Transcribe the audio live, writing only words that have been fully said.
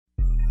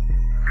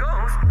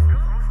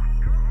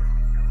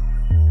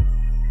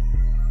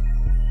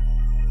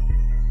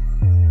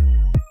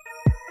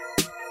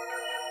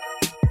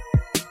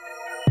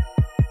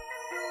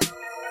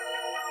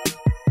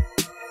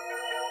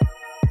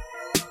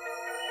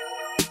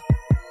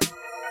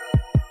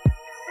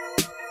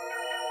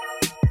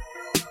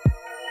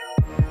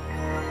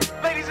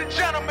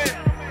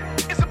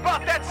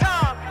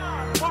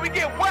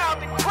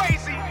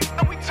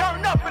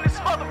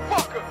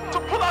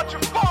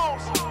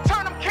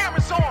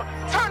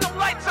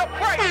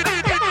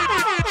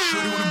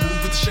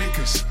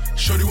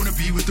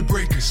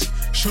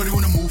Shorty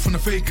wanna move from the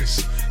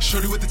fakers.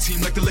 Shorty with the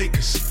team like the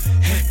Lakers.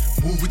 Hey,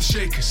 move with the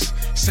shakers.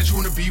 Said you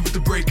wanna be with the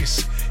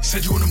breakers.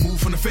 Said you wanna move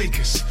from the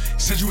fakers.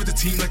 Said you with the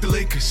team like the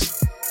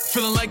Lakers.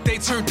 Feeling like they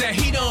turned that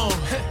heat on.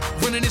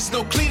 Running this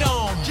no cleat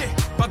on.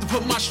 About to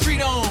put my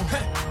street on.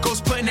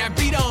 Ghost putting that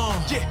beat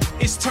on.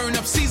 It's turn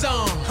up season.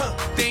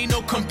 They ain't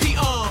no compete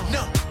on.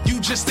 You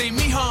just ain't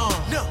me, huh?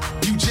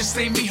 You just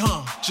ain't me,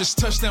 huh? Just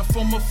touched down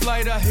from a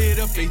flight, I hit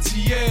up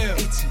ATL.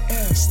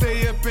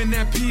 Stay up in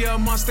that PL,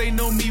 must they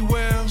know me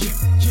well.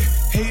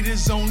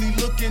 Haters only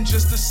looking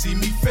just to see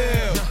me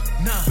fail.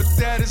 But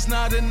that is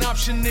not an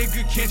option,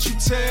 nigga, can't you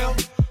tell?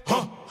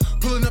 Huh?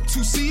 Pulling up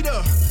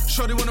two-seater,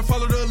 shorty wanna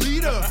follow the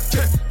leader.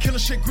 Killing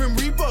shit, Grim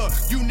Reaper,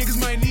 you niggas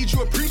might need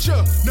you a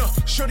preacher. No,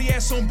 shorty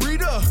ass on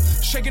breeder,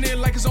 shaking it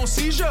like it's on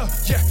seizure.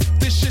 Yeah,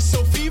 this shit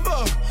so fever,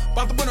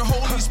 about to burn a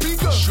hole in your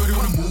speaker. Shorty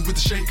wanna move with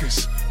the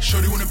shakers,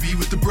 shorty wanna be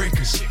with the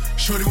breakers.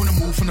 Shorty wanna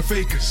move from the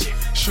fakers,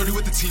 shorty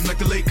with the team like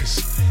the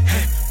Lakers.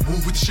 Hey,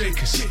 move with the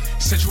shakers,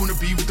 said you wanna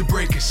be with the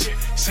breakers.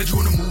 Said you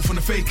wanna move from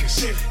the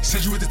fakers,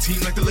 said you with the team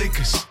like the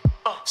Lakers.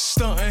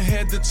 Stuntin'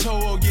 head to toe,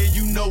 oh yeah,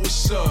 you know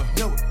what's up.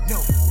 No.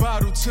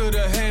 Bottle to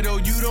the head, oh,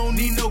 you don't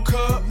need no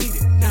cup.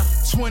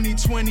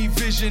 20/20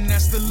 vision,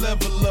 that's the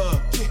level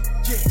up.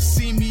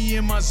 See me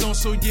in my zone,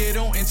 so yeah,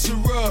 don't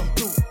interrupt.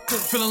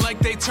 Feeling like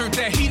they turned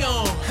that heat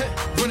on.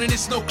 Running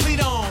this no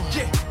cleat on.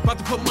 About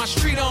to put my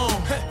street on.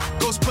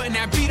 Ghost putting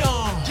that beat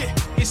on.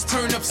 It's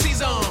turn up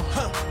season.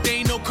 They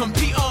ain't no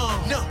compete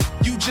on.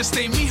 You just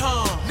ain't me,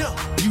 huh?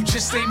 You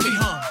just ain't me,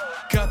 huh?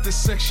 Got the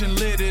section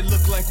lit, it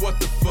look like what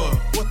the fuck?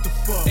 What the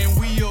fuck? And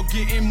we all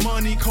getting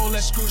money, call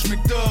that Scrooge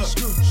McDuck.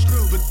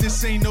 But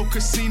this ain't no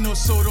casino,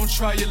 so don't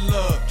try your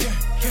luck.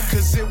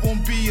 Cause it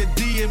won't be a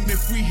DM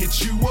if we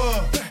hit you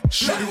up.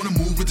 Shorty wanna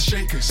move with the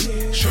shakers.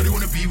 Shorty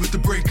wanna be with the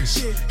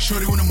breakers.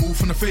 Shorty wanna move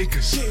from the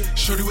fakers.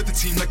 Shorty with the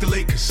team like the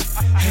Lakers.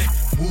 Hey,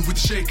 move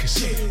with the shakers.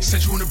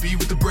 Said you wanna be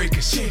with the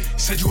breakers.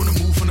 Said you wanna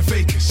move from the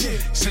fakers.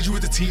 Said you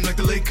with the team like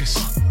the Lakers.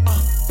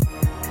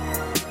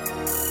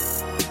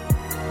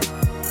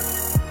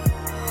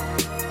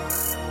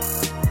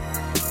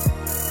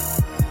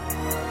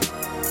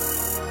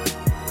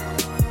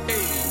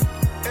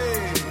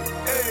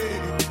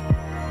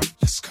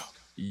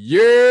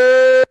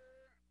 Yeah,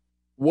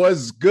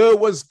 what's good?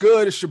 What's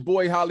good? It's your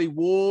boy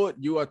Holliewood.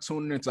 You are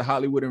tuning into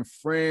Holliewood and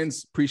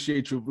Friends.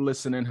 Appreciate you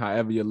listening.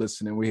 However you're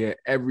listening, we're here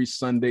every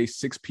Sunday,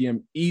 6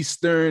 p.m.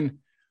 Eastern.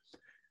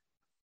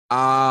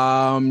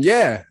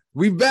 Yeah,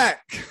 we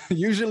back.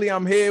 Usually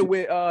I'm here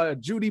with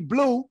Judy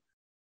Blue,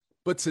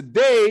 but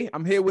today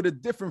I'm here with a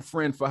different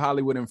friend for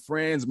Holliewood and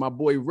Friends. My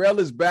boy Rell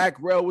is back.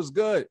 Rell, what's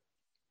good?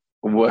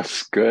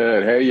 What's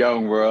good? Hey,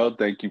 young world.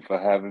 Thank you for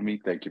having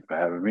me.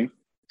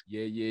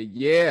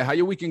 Yeah. How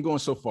your weekend going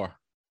so far?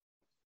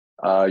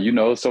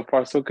 So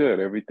far so good.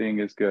 Everything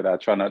is good. I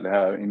try not to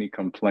have any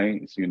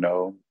complaints.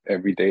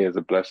 Every day is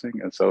a blessing.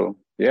 And so,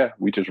 yeah,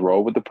 we just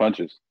roll with the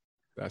punches.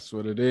 That's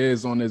what it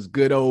is on this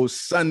good old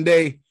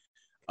Sunday.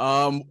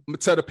 I'm going to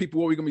tell the people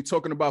what we're going to be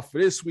talking about for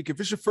this week. If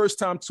it's your first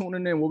time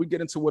tuning in, what we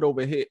get into what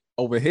over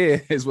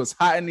here is what's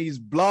hot in these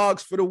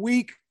blogs for the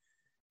week.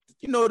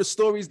 The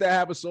stories that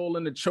have us all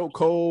in the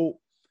chokehold.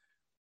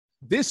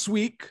 This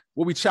week,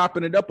 what we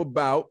chopping it up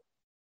about,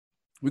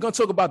 we're going to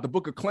talk about the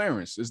Book of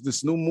Clarence. It's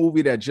this new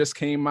movie that just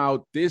came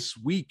out this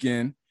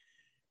weekend,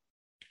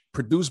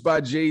 produced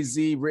by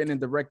Jay-Z, written and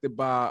directed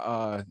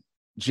by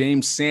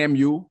James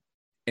Samuel.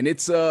 And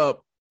it's I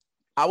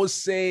would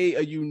say,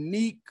 a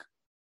unique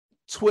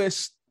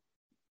twist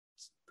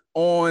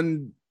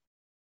on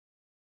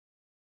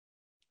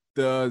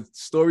the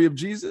story of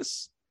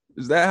Jesus.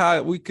 Is that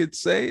how we could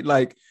say?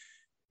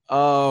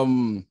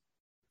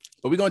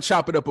 But we're going to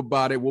chop it up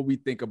about it, what we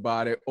think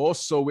about it.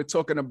 Also, we're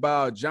talking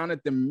about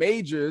Johnathan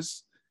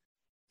Majors.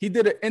 He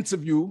did an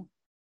interview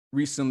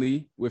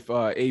recently with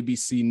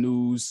ABC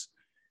News,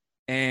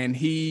 and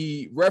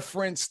he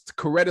referenced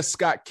Coretta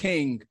Scott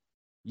King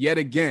yet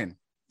again.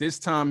 This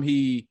time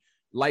he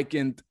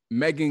likened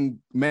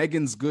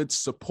Megan's good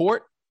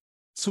support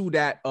to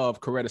that of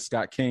Coretta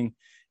Scott King.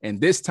 And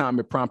this time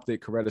it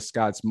prompted Coretta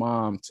Scott's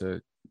mom to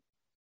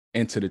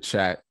enter the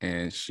chat,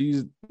 and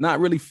she's not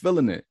really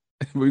feeling it.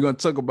 We're going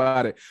to talk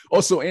about it.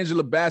 Also,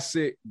 Angela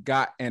Bassett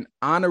got an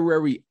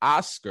honorary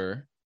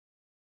Oscar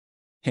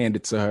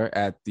handed to her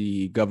at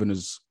the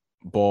governor's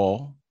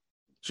ball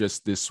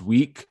just this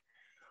week.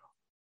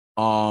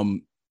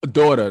 Daughter,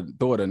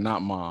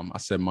 not mom. I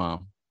said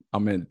mom. I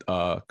meant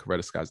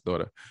Coretta Scott's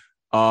daughter.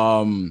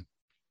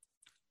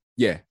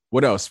 Yeah,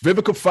 What else?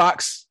 Vivica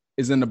Foxx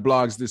is in the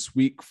blogs this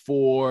week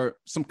for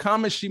some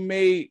comments she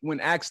made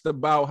when asked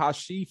about how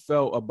she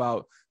felt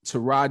about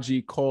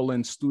Taraji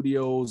calling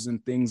studios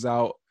and things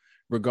out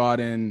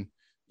regarding,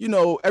 you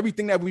know,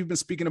 everything that we've been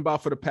speaking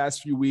about for the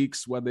past few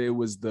weeks, whether it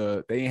was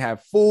they ain't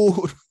have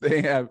food, they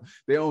ain't have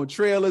their own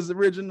trailers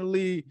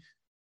originally,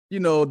 you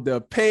know,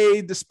 the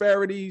pay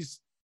disparities.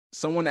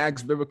 Someone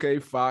asked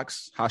Vivica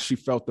Foxx how she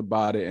felt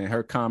about it, and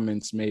her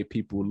comments made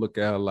people look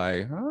at her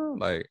like, huh?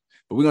 Like,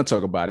 but we're going to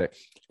talk about it.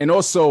 And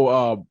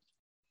also,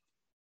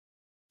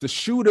 the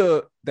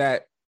shooter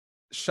that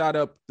shot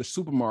up the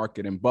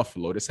supermarket in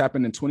Buffalo, this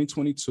happened in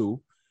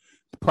 2022.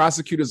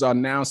 Prosecutors are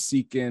now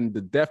seeking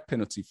the death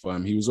penalty for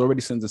him. He was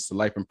already sentenced to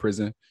life in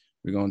prison.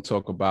 We're going to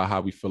talk about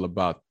how we feel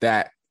about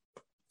that.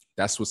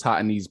 That's what's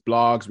hot in these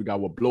blogs. We got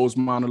what blows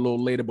mine a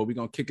little later, but we're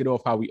going to kick it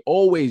off how we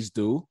always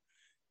do.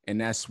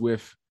 And that's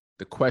with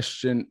the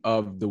question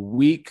of the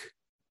week.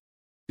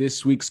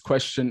 This week's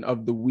question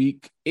of the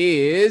week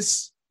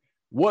is,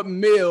 what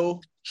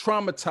meal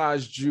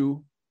traumatized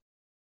you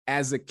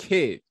as a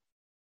kid?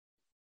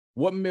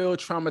 What meal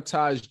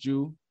traumatized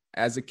you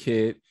as a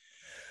kid?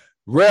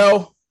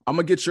 Rell, I'm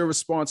going to get your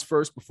response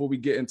first before we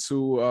get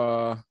into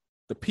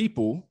the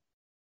people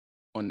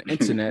on the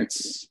internet.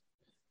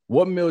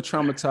 What meal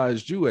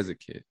traumatized you as a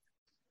kid?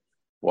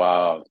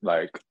 Wow,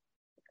 like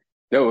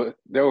there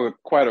were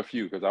quite a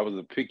few because I was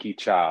a picky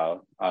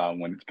child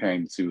when it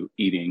came to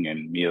eating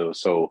and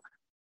meals. So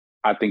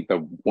I think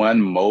the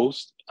one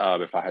most,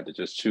 if I had to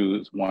just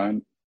choose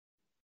one,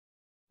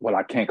 well,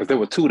 I can't because there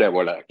were two that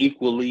were like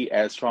equally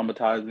as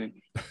traumatizing.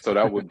 So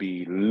that would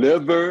be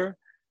liver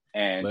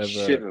and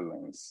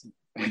chitlins.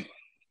 Okay.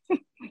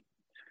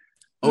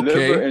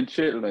 Liver and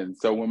chitlins.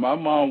 So when my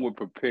mom would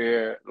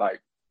prepare,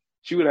 like,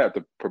 she would have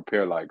to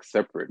prepare like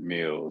separate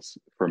meals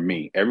for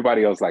me.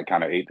 Everybody else like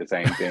kind of ate the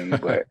same thing,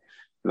 but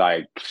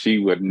like she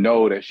would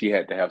know that she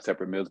had to have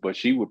separate meals, but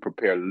she would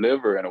prepare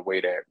liver in a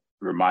way that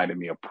reminded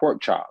me of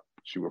pork chop.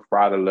 She would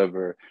fry the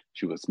liver,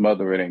 she would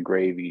smother it in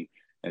gravy.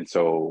 And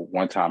so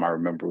one time I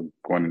remember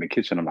going in the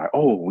kitchen, I'm like,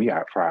 oh, we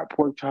got fried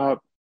pork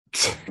chop.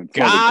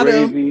 Got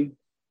gravy.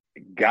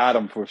 Got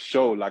him for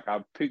sure. Like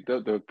I picked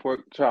up the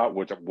pork chop,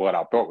 which what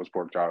I thought was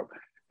pork chop.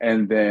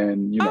 And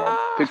then, you know,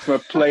 picked my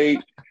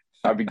plate.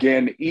 I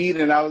began to eat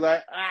and I was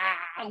like,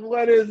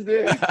 what is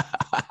this?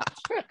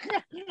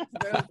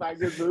 That's like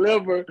this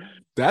liver.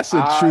 That's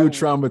a true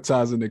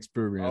traumatizing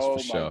experience for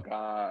sure.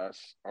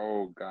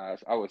 Oh gosh.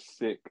 I was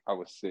sick. I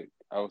was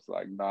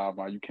like, nah,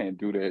 man, you can't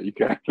do that. You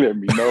can't let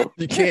me know.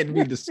 You can't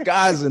be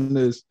disguising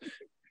this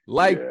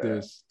like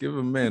this. Give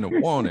a man a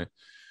warning.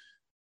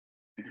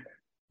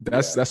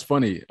 That's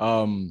funny.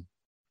 A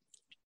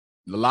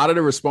lot of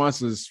the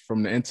responses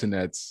from the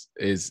internet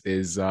is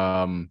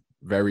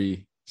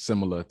very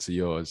similar to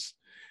yours.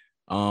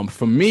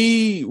 For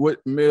me,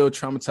 what meal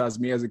traumatized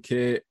me as a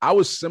kid, I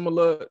was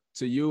similar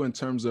to you in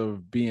terms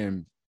of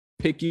being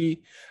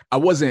picky. I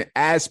wasn't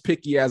as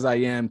picky as I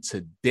am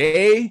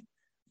today,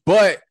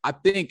 but I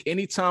think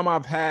anytime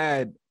I've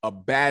had a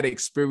bad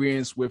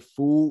experience with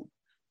food,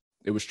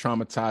 it was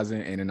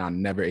traumatizing, and then I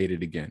never ate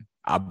it again.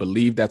 I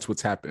believe that's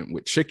what's happened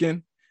with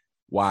chicken,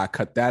 why I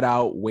cut that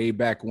out way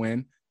back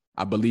when.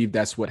 I believe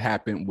that's what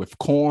happened with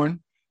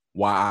corn,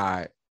 why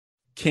I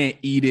can't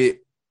eat it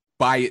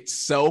by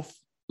itself.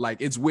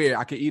 Like, it's weird.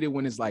 I can eat it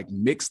when it's like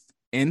mixed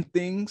in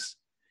things,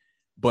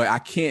 but I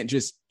can't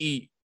just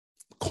eat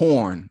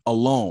corn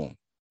alone.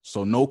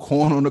 So no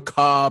corn on the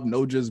cob,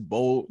 no just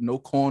bowl, no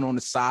corn on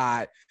the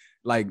side,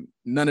 like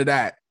none of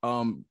that.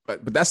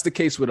 But that's the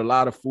case with a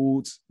lot of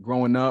foods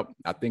growing up.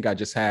 I think I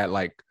just had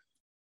like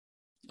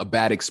a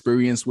bad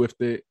experience with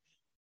it,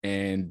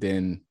 and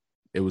then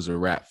it was a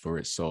wrap for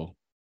it. So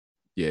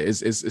yeah,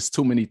 it's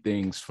too many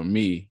things for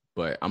me,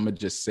 but I'm gonna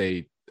just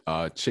say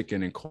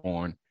chicken and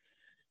corn,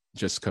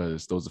 just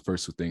because those are the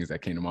first two things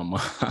that came to my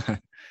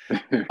mind.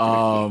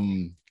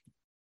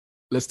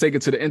 Let's take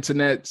it to the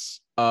internet.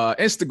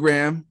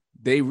 Instagram,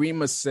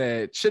 Dayrima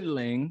said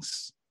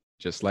chitlings,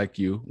 just like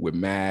you, with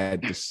mad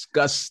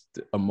disgust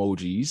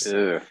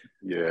emojis.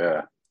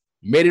 Yeah.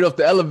 Made it off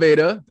the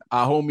elevator.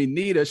 Our homie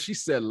Nita, she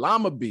said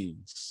llama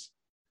beans.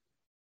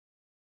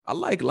 I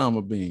like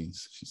llama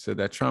beans. She said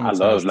that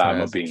traumatized I love her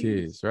lima as beans.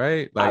 kids,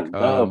 right? Like, I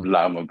love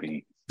lima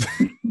beans.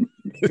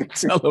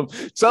 tell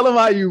them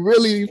how you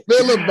really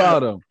feel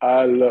about them.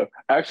 I love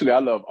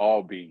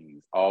all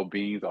beans, all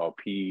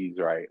peas,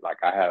 right? Like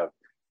I have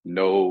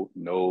no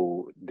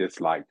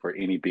dislike for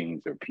any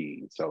beans or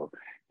peas. So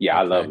yeah, okay.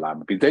 I love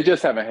lima beans. They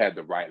just haven't had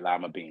the right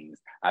lima beans.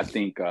 I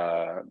think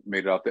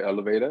made it off the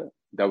elevator.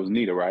 That was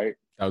Nita, right?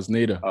 That was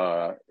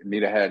Nita.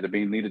 Nita had the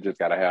beans. Nita just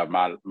gotta have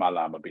my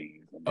lima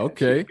beans.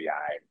 Okay.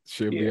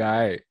 Should be all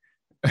right.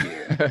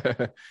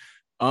 Yeah.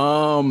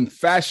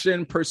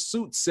 Fashion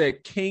Pursuit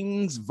said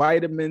King's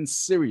vitamin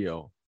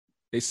cereal.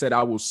 They said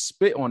I will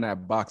spit on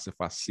that box if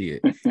I see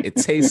it. It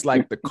tastes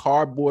like the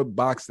cardboard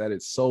box that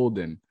it's sold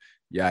in.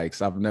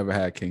 Yikes! I've never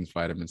had King's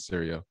vitamin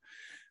cereal.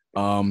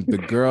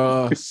 The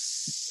girl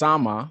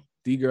Sama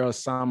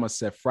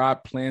said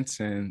fried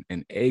plantain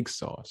and egg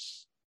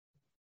sauce.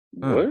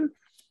 What?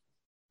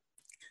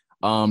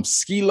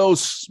 Skilo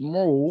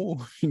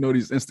Small, you know,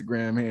 these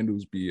Instagram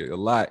handles be a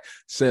lot,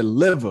 said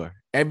liver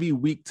every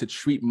week to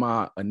treat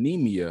my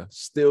anemia,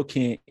 still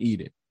can't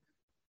eat it.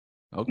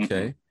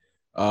 Okay.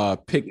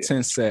 Pick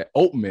 10 said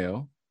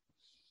oatmeal.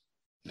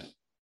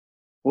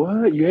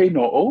 What? You ain't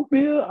no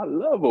oatmeal? I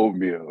love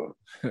oatmeal.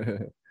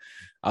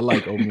 I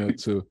like oatmeal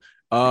too.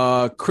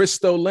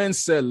 Christo Lynn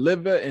said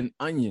liver and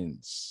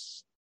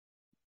onions.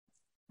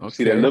 Okay.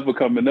 See that liver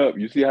coming up.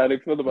 You see how they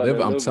feel about liver,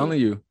 that liver? I'm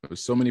telling you,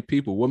 there's so many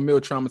people. What meal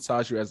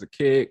traumatized you as a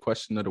kid?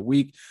 Question of the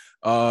week.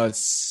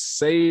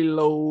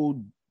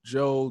 Salo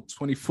Joe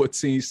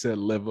 2014 said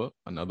liver.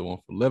 Another one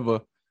for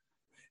liver.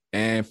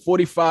 And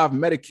 45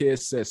 Medicare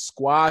said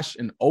squash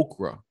and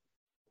okra.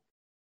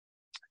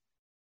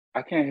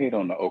 I can't hate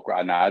on the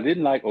okra. Now, I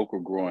didn't like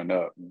okra growing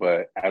up,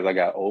 but as I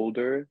got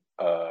older,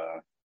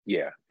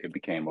 yeah, it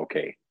became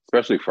okay.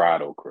 Especially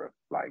fried okra.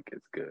 Like,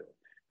 it's good.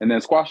 And then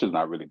squash is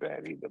not really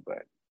bad either,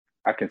 but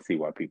I can see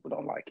why people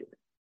don't like it.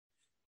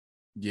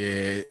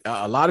 Yeah,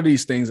 a lot of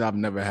these things I've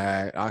never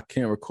had. I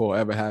can't recall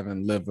ever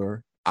having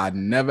liver. I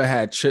never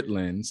had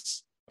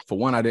chitlins. For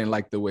one, I didn't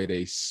like the way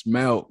they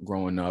smelled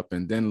growing up,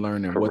 and then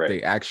learning what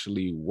they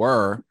actually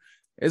were.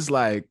 It's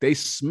like they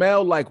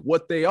smell like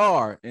what they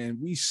are, and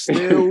we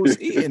still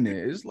eating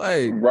it. It's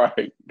like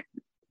right.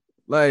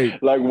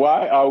 Like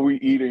why are we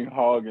eating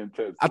hog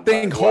intestines? I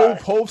think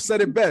Hove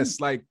said it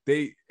best. Like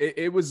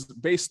it was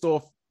based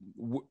off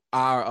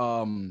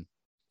our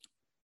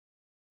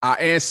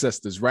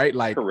ancestors, right?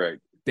 Like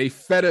correct. They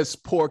fed us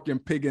pork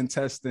and pig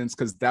intestines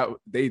because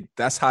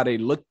that's how they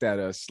looked at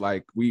us.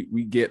 Like we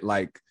get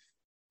like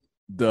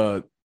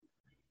the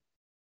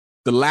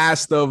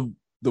last of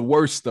the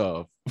worst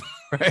of,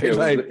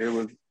 right? It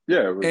was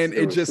and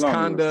it just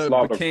kind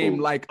of became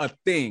food. like a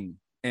thing,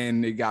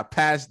 and it got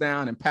passed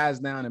down and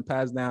passed down and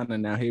passed down,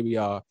 and now here we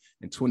are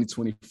in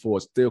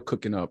 2024, still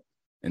cooking up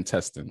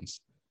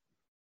intestines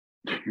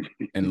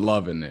and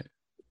loving it.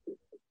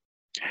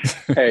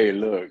 Hey,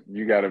 look,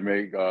 you got to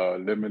make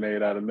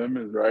lemonade out of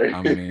lemons, right?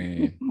 I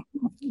mean,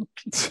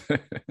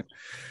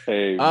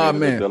 hey,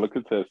 man,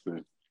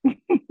 delicatessen.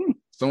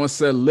 Someone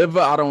said liver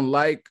I don't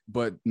like,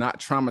 but not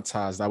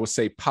traumatized. I would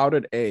say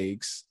powdered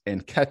eggs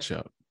and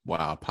ketchup.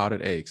 Wow,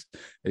 powdered eggs.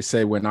 They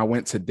say when I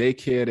went to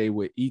daycare, they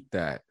would eat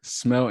that.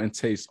 Smell and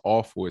taste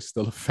awful. It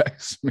still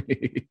affects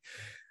me.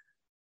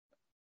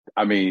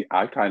 I mean,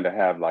 I kind of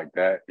have like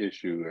that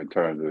issue in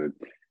terms of,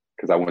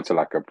 because I went to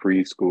like a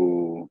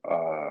preschool,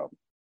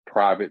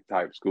 private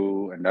type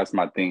school. And that's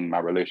my thing. My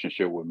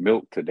relationship with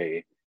milk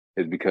today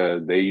is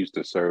because they used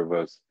to serve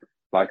us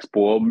like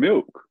spoiled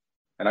milk.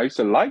 And I used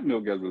to like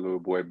milk as a little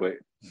boy, but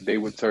they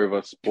would serve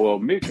us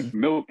spoiled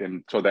milk.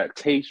 And so that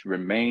taste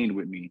remained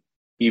with me.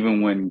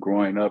 Even when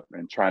growing up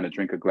and trying to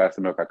drink a glass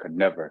of milk, I could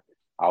never.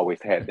 I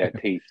always had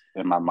that taste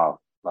in my mouth.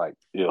 Like,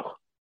 ew.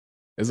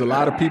 There's a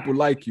lot of people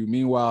like you.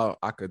 Meanwhile,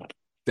 I could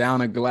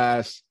down a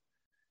glass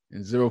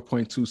in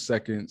 0.2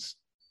 seconds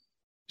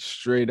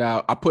straight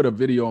out. I put a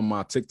video on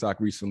my TikTok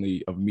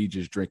recently of me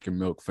just drinking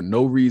milk for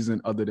no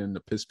reason other than to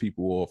piss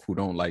people off who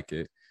don't like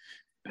it.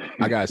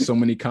 I got so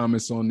many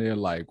comments on there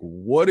like,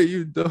 what are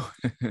you doing?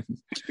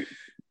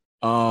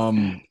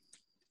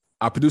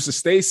 Our producer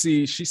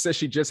Stacy, she said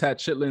she just had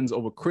chitlins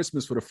over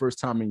Christmas for the first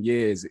time in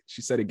years.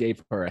 She said it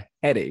gave her a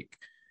headache.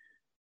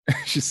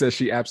 She says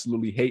she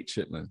absolutely hates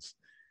chitlins.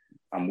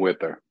 I'm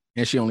with her.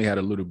 And she only had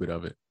a little bit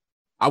of it.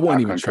 I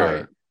wouldn't even try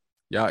it.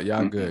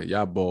 Y'all good.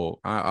 Y'all bold.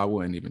 I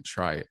wouldn't even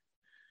try it.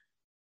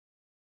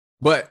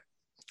 But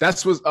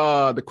that's was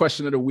the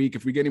question of the week.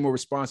 If we get any more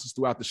responses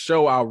throughout the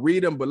show, I'll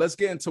read them. But let's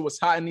get into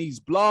what's hot in these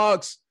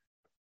blogs.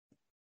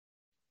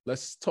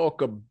 Let's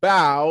talk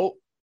about.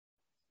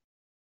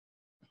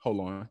 Hold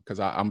on, because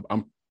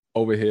I'm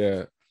over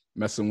here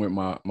messing with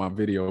my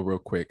video real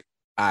quick.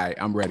 All right,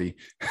 I'm ready.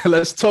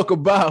 Let's talk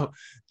about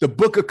the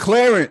Book of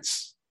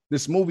Clarence.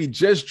 This movie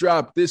just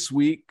dropped this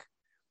week,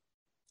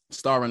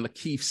 starring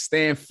Lakeith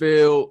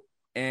Stanfield,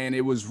 and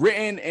it was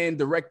written and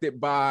directed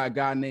by a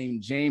guy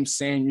named James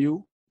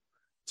Samuel.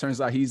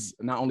 Turns out he's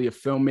not only a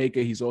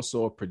filmmaker, he's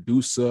also a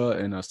producer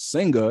and a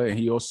singer, and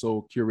he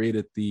also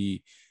curated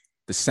the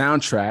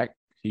soundtrack.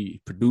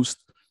 He produced,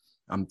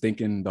 I'm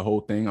thinking, the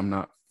whole thing. I'm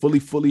not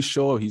fully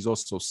sure. He's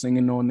also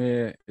singing on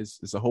there.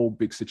 It's a whole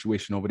big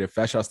situation over there.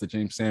 Fast shouts to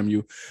James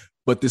Samuel.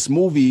 But this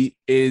movie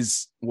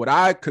is what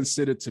I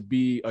consider to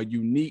be a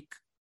unique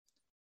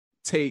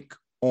take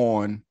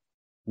on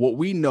what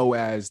we know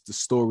as the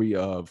story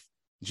of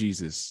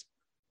Jesus.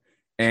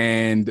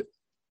 And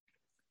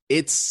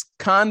it's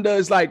kind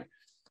of like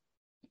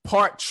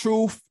part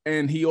truth,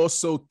 and he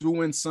also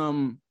threw in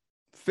some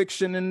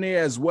fiction in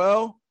there as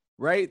well,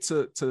 right?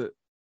 To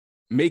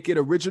make it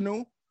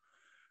original.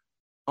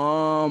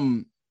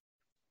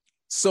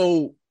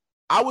 So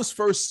I was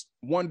first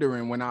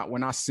wondering when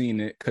I seen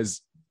it,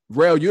 because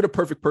Rell, you're the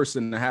perfect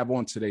person to have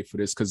on today for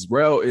this, because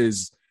Rell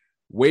is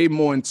way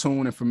more in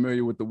tune and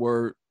familiar with the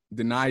word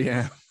than I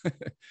am.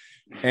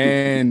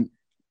 And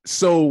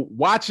so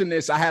watching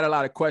this, I had a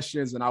lot of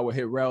questions, and I would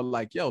hit Rell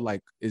like, yo,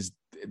 like,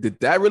 did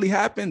that really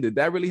happen? Did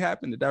that really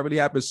happen? Did that really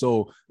happen?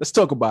 So let's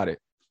talk about it.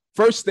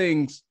 First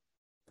things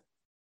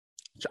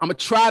I'm gonna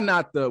try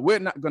not to. We're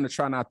not gonna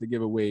try not to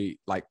give away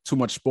like too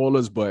much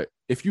spoilers, but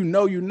if you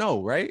know, you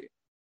know, right?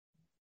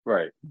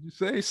 Right. You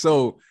say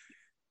so.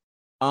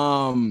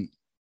 So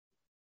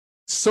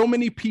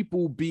many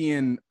people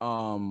being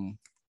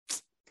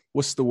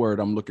what's the word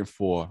I'm looking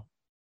for?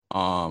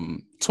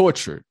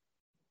 Tortured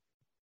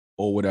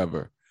or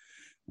whatever.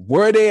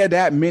 Were there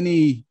that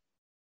many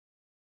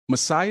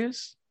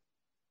messiahs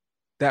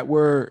that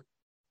were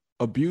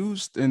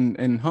abused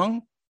and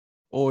hung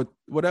or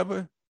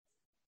whatever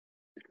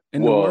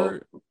in the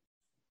word?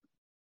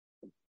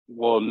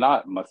 Well,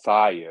 not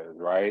messiahs,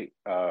 right?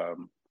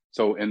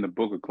 So in the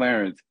Book of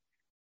Clarence,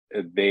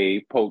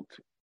 they poked,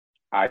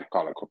 I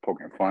call it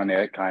poking fun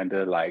at, kind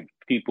of like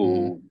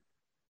people,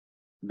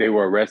 they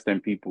were arresting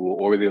people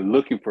or they're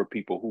looking for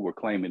people who were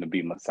claiming to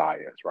be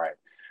messiahs, right?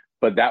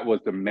 But that was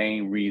the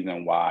main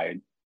reason why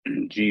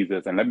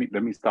Jesus, and let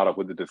me start off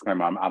with the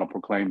disclaimer, I don't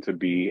proclaim to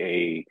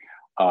be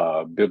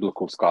a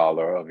biblical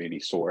scholar of any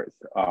sort,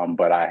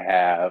 but I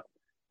have,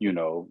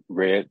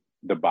 read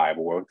the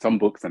Bible or some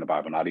books in the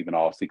Bible, not even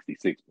all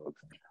 66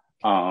 books.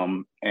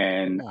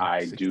 And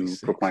I 66.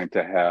 Do proclaim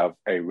to have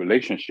a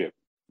relationship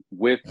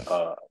with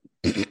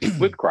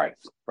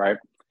Christ, right?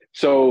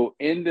 So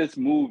in this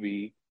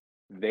movie,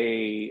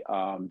 they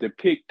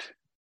depict,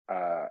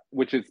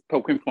 which is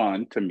poking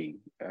fun to me,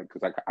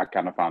 because I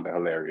kind of found it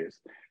hilarious.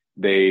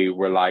 They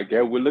were like,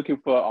 yeah, we're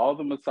looking for all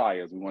the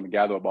messiahs. We want to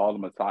gather up all the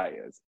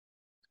messiahs.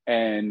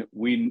 And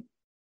we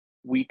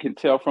can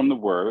tell from the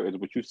word, is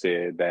what you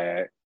said,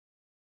 that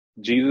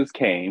Jesus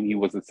came, he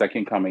was the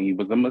second coming, he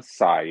was the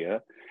Messiah,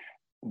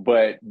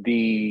 but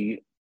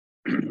the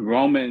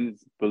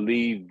Romans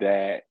believed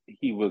that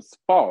he was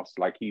false,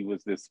 like he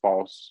was this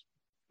false,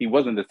 he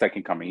wasn't the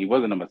second coming, he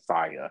wasn't a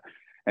Messiah.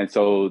 And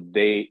so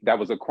that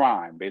was a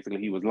crime.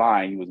 Basically, he was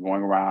lying, he was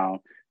going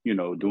around,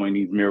 doing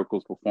these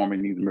miracles,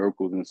 performing these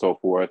miracles and so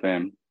forth.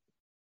 And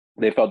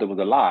they felt it was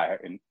a lie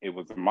and it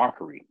was a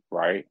mockery,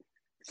 right?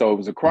 So it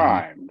was a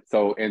crime. Mm-hmm.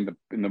 So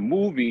in the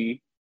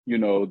movie,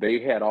 they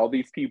had all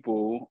these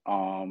people,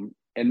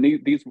 and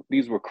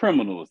these were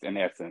criminals in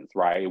essence,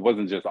 right? It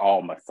wasn't just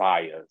all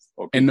messiahs.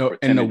 Or in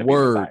the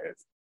word,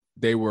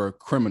 they were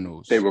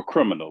criminals. They were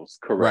criminals,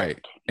 correct.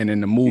 Right. And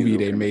in the movie,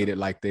 they made it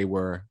like they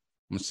were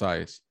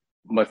messiahs.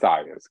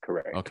 Messiahs,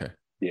 correct. Okay.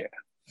 Yeah.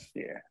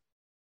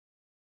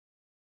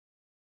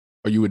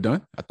 Are you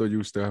done? I thought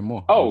you still had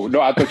more. Oh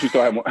no, I thought you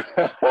still had more.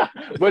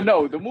 But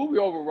no, the movie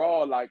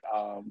overall, like,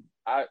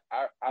 I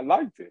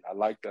liked it. I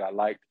liked that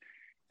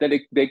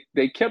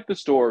they kept the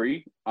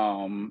story,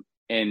 and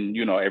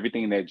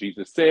everything that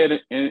Jesus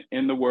said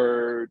in the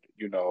word,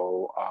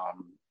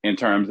 in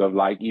terms of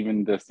like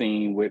even the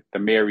scene with the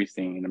Mary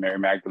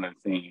Magdalene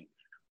scene,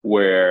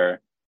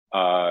 where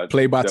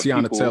played by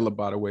Tiana Taylor,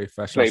 by the way,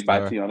 fashion played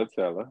star. by Tiana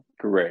Taylor,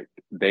 correct.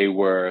 They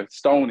were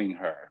stoning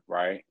her,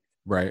 right?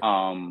 Right.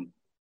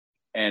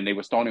 And they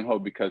were stoning her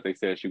because they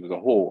said she was a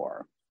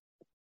whore.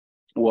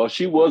 Well,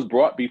 she was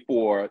brought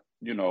before,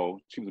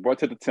 she was brought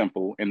to the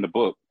temple in the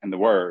book, in the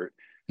word.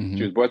 Mm-hmm.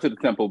 She was brought to the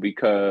temple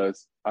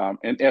because,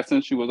 in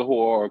essence, she was a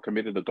whore or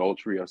committed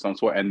adultery of some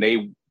sort. And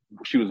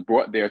she was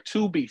brought there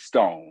to be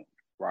stoned,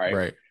 right?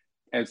 Right.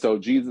 And so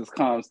Jesus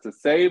comes to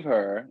save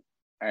her.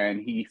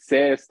 And he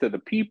says to the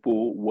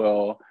people,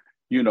 well,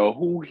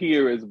 who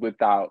here is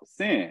without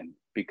sin?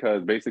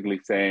 Because basically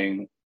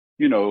saying,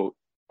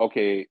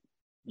 okay,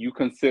 you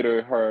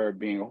consider her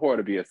being a whore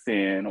to be a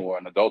sin or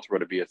an adulterer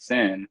to be a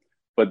sin,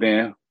 but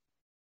then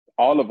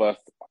all of us,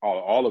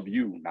 all of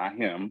you, not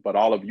him, but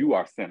all of you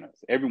are sinners.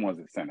 Everyone's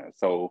a sinner.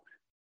 So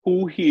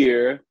who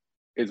here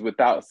is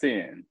without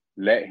sin?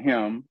 Let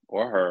him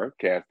or her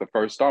cast the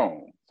first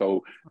stone.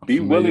 So be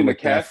willing to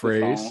cast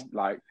the stone.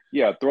 Like,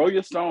 yeah, throw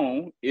your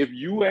stone. If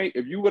you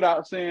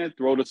without sin,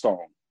 throw the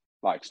stone,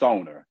 like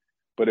stone her.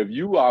 But if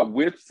you are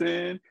with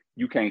sin,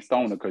 you can't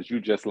stone her because you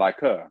just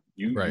like her.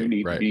 You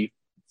need to be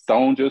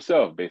stoned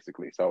yourself,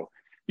 basically. So,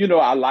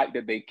 I like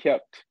that they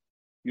kept,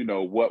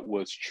 what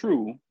was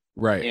true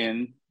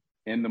in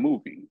the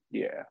movie.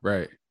 Yeah.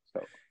 Right.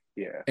 So,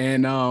 yeah.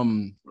 And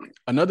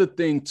another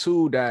thing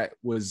too that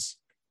was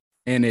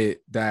in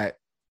it that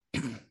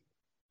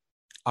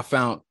I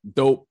found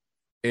dope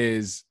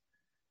is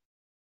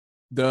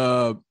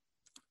the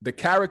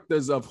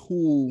characters of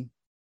who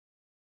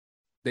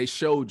they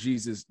show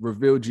Jesus,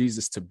 reveal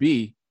Jesus to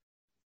be,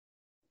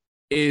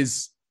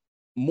 is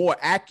more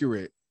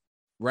accurate,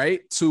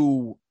 right,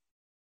 to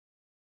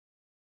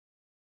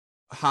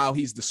how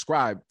he's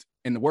described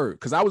in the word.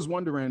 Because I was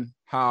wondering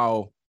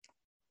how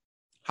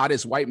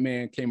this white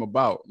man came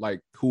about,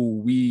 like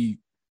who a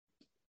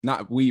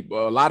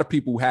lot of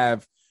people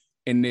have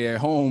in their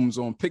homes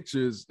on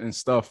pictures and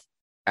stuff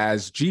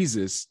as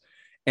Jesus,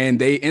 and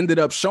they ended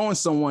up showing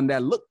someone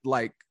that looked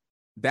like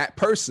that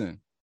person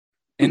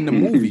in the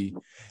movie.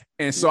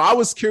 And so I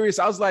was curious.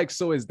 I was like,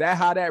 so is that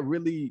how that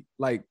really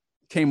like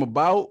came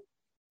about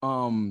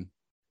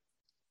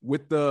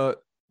with the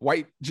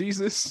white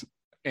Jesus?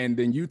 And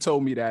then you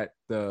told me that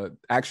the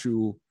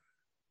actual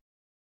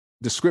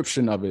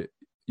description of it,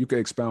 you could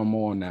expound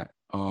more on that.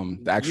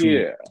 The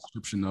actual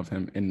description of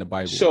him in the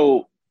Bible.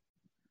 So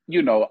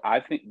I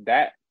think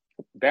that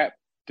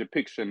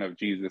depiction of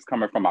Jesus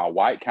coming from our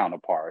white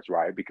counterparts,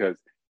 right? Because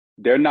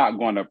they're not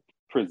going to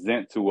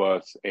present to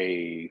us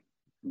a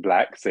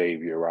Black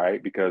savior,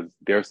 right? Because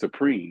they're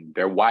supreme.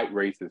 Their white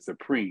race is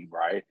supreme,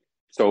 right?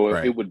 So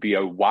Right. it would be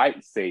a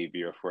white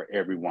savior for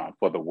everyone,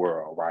 for the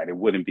world, right? It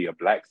wouldn't be a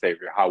Black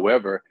savior.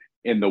 However,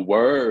 in the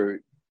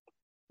word,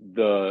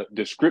 the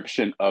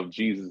description of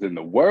Jesus in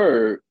the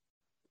word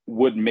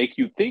would make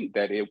you think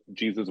that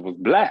Jesus was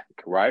Black,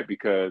 right?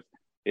 Because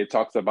it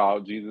talks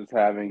about Jesus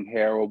having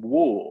hair of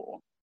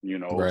wool,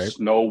 Right.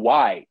 snow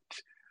white.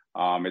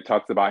 It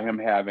talks about him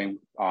having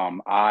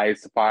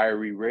eyes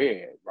fiery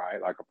red,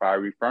 right? Like a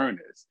fiery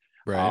furnace.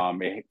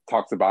 Right. It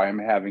talks about him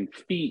having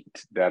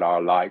feet that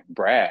are like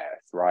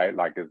brass, right?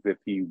 Like as if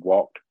he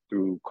walked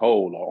through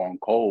coal or on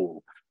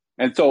coal.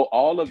 And so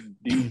all of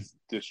these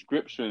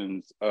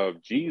descriptions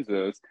of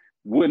Jesus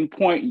wouldn't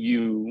point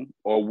you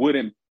or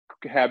wouldn't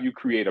have you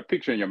create a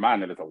picture in your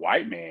mind that it's a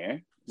white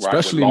man, right?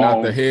 Especially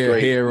not the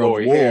hair of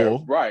wool. Hair,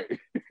 right.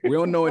 We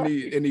don't know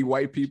any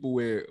white people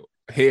with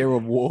hair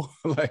of wool.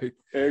 Like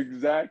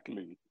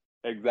Exactly.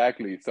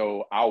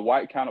 So our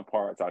white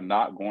counterparts are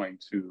not going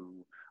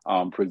to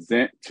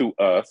present to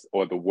us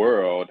or the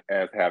world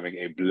as having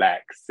a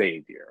Black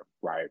savior,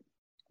 right?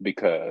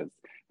 Because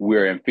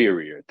we're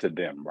inferior to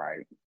them,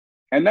 right?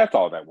 And that's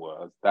all that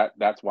was.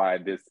 That's why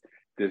this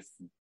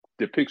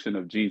depiction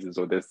of Jesus,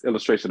 or this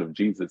illustration of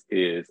Jesus,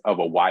 is of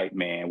a white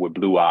man with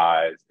blue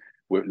eyes,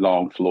 with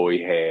long flowy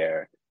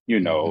hair,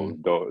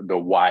 the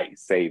white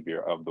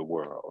savior of the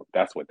world.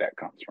 That's what that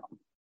comes from.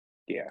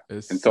 Yeah.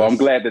 I'm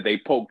glad that they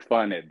poked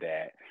fun at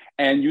that.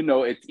 And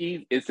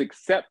it's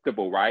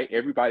acceptable, right?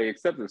 Everybody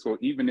accepts it. So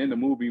even in the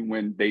movie,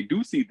 when they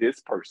do see this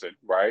person,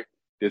 right,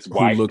 this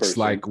white who looks person,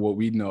 like what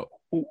we know,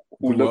 who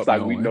looks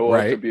like we know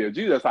right? to be a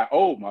Jesus, like,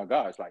 oh my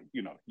gosh, like,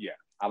 yeah,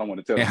 I don't want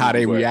to tell. And how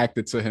they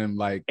reacted to him,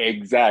 like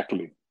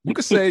exactly. You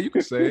could say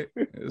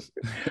it.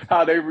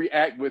 How they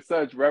react with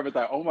such reverence,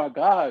 like, oh my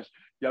gosh,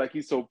 yeah, like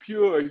he's so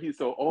pure, he's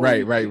so old,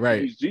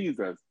 right. He's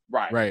Jesus,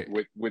 right? Right.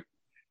 With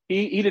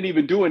he didn't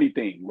even do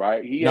anything,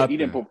 right? He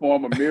didn't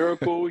perform a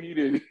miracle. He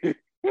didn't.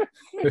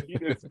 He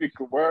didn't speak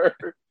a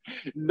word.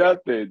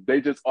 Nothing. They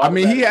just. I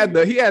mean, he had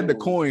the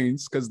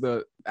coins because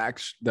the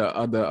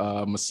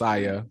other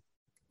Messiah,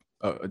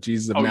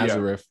 Jesus of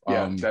Nazareth,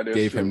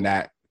 gave him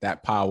that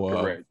power.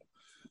 Correct. Of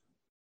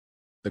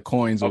the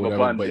coins or of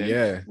whatever, abundance, but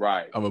yeah,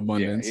 right, of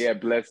abundance. Yeah, he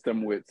had blessed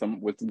them with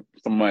some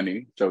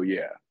money. So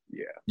yeah,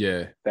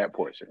 that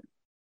portion.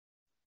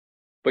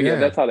 But yeah,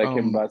 that's how that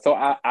came about. So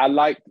I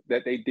like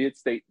that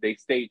they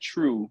stayed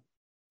true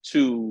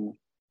to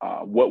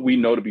what we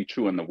know to be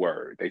true in the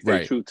word. They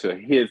stayed true to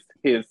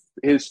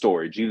his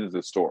story,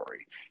 Jesus'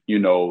 story.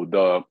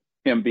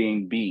 Him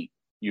being beat,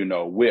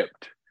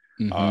 whipped,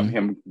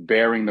 him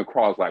bearing the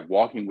cross, like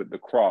walking with the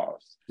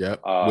cross.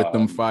 Yep, with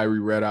them fiery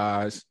red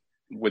eyes.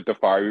 With the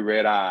fiery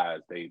red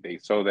eyes, they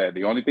show that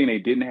the only thing they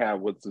didn't have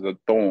was the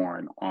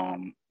thorn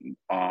on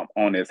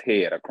his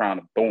head, a crown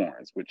of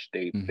thorns, which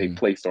they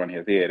placed on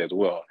his head as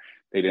well.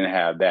 They didn't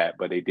have that,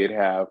 but they did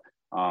have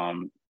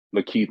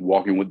Lakeith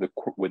walking with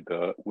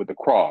the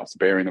cross,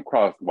 bearing the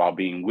cross while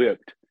being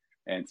whipped,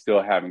 and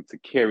still having to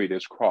carry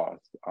this cross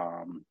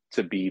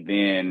to be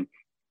then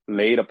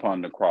laid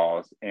upon the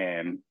cross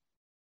and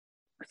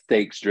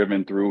stakes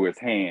driven through his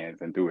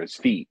hands and through his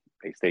feet.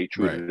 They stay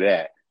true to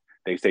that.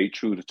 They stay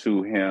true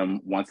to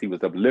him once he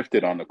was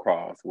uplifted on the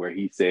cross, where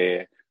he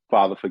said,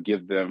 "Father,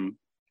 forgive them,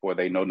 for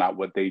they know not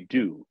what they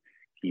do."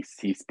 He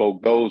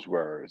spoke those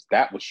words.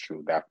 That was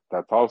true.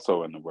 That's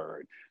also in the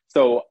word.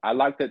 So I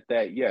like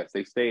that yes,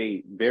 they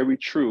stay very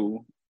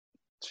true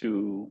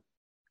to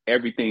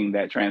everything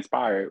that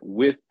transpired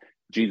with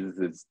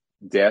Jesus's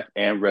death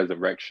and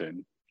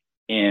resurrection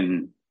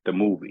in the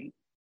movie.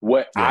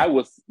 What I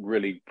was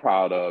really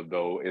proud of,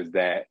 though, is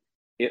that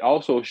it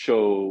also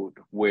showed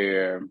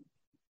where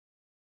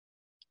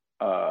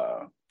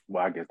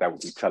well, I guess that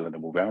would be telling the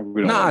movie.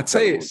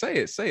 Say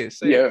it.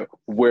 Yeah,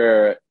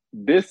 where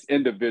this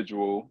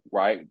individual,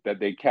 right, that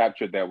they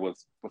captured that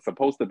was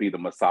supposed to be the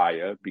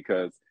Messiah,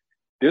 because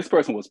this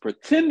person was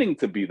pretending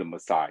to be the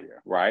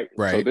Messiah, right?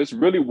 So this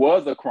really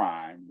was a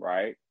crime,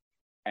 right?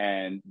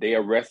 And they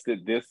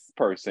arrested this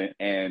person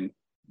and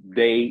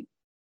they,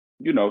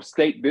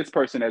 staked this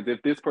person as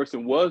if this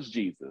person was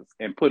Jesus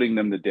and putting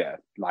them to death.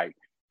 Like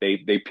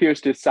they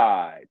pierced his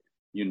side.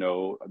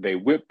 They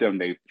whipped him.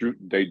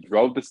 They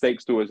drove the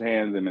stakes through his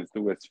hands and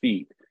through his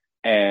feet,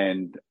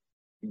 and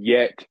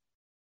yet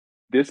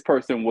this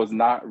person was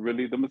not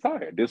really the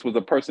Messiah. This was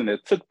a person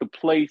that took the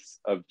place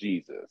of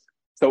Jesus.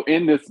 So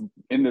in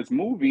this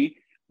movie,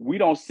 we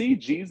don't see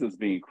Jesus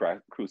being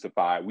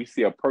crucified. We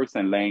see a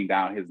person laying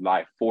down his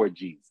life for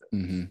Jesus,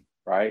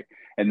 right?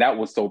 And that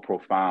was so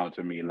profound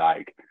to me.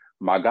 Like,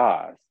 my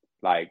gosh,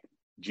 like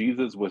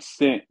Jesus was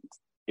sent.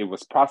 It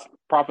was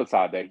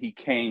prophesied that he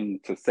came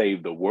to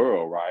save the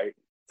world, right?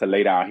 To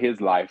lay down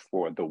his life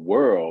for the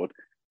world.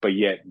 But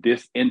yet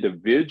this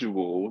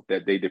individual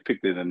that they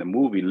depicted in the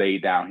movie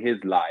laid down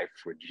his life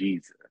for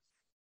Jesus.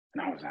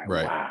 And I was like,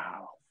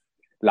 wow.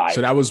 Like,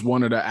 so that was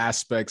one of the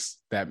aspects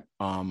that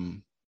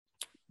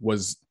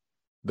was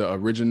the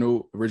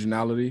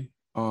originality.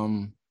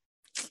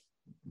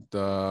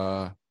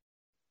 The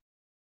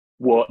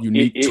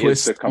unique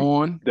twist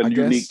on the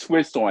unique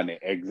twist on it.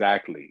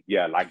 Exactly.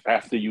 Yeah, like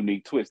that's the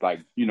unique twist.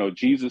 Like, you know,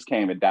 Jesus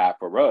came and died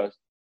for us,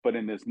 but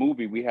in this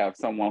movie we have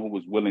someone who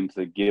was willing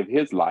to give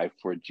his life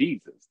for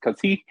Jesus, because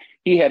he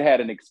had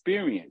an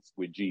experience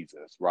with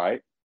Jesus,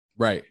 right?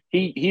 Right.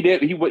 He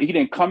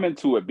didn't come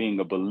into it being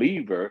a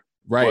believer,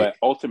 right? But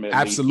ultimately,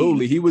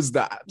 absolutely, he was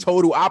the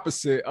total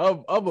opposite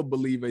of a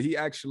believer. He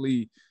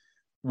actually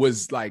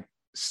was like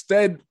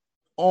stead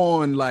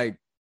on, like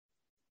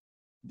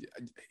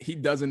he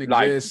doesn't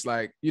exist,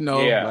 like you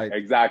know, yeah, like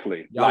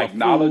exactly. Like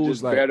knowledge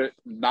is better.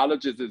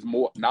 Knowledge is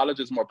more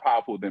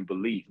powerful than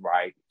belief,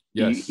 right?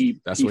 Yes,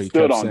 he that's what he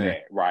stood kept on saying.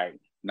 that, right?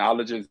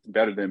 Knowledge is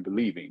better than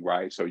believing,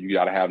 right? So you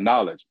got to have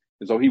knowledge.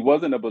 And so he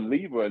wasn't a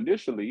believer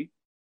initially.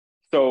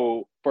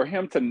 So for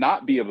him to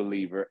not be a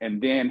believer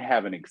and then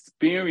have an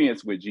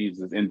experience with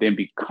Jesus and then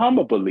become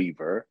a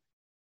believer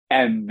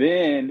and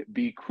then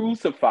be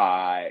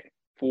crucified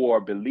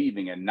for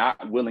believing and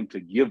not willing to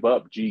give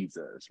up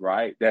Jesus,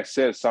 right? That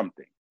says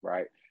something,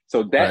 right?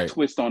 So that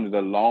twist on it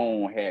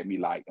alone had me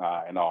like,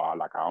 I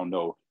don't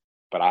know,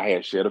 but I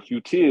had shed a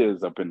few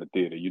tears up in the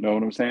theater. You know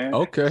what I'm saying?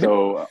 Okay.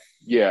 So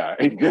yeah,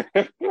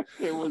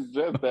 it was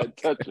just that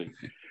touching.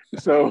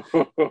 So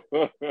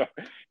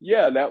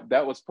yeah,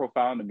 that was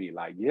profound to me.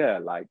 Like, yeah,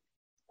 like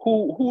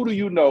who do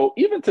you know,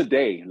 even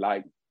today,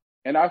 like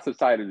in our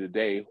society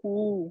today,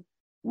 who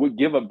would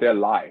give up their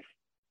life,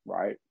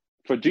 right,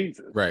 for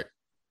Jesus? Right.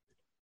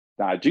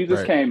 Now,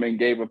 Jesus came and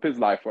gave up his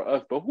life for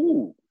us, but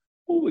who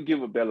would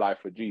give up their life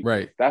for Jesus?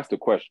 Right. That's the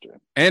question.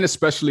 And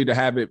especially to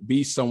have it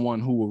be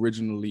someone who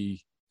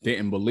originally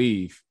didn't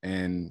believe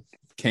and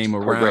came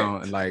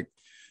around, and like,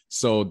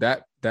 so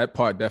that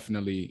part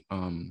definitely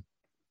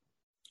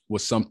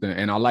was something.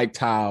 And I liked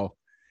how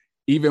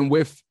even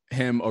with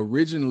him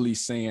originally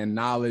saying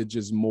knowledge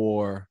is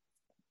more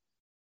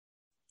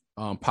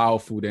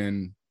powerful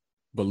than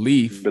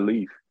belief,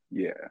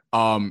 yeah,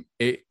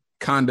 it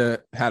kind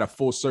of had a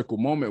full circle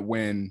moment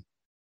when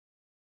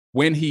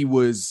he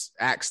was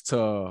asked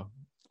to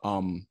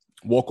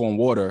walk on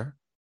water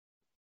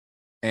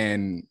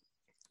and,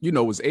 you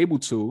know, was able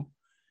to,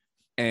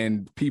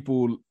 and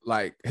people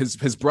like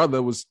his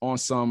brother was on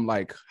some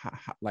like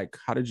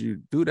how did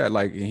you do that?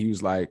 Like, and he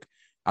was like,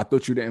 I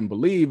thought you didn't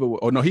believe,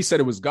 or no, he said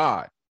it was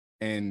God.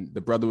 And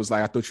the brother was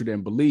like, I thought you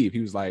didn't believe.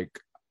 He was like,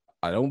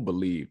 I don't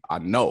believe, I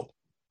know.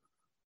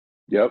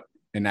 Yep.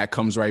 And that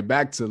comes right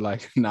back to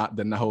like not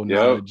the whole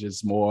knowledge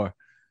is more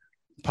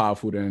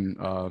powerful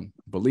than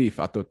belief.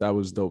 I thought that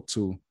was dope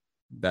too.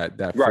 That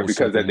right,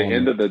 because at the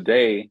end of the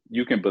day,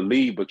 you can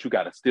believe, but you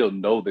got to still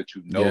know that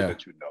you know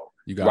that you know.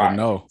 You got to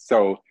know.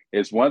 So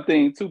it's one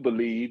thing to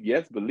believe,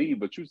 believe,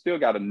 but you still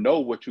got to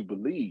know what you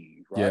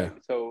believe, right? Yeah.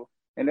 So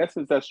in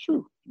essence, that's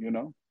true, you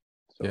know.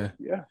 So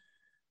yeah.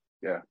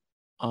 It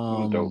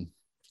was dope.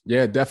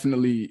 Yeah,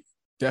 definitely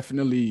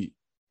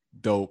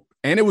dope.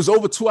 And it was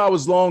over 2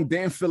 hours long.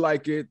 Didn't feel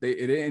like it.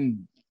 It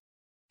didn't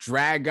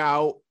drag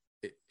out.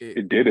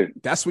 It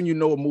didn't. That's when you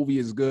know a movie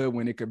is good,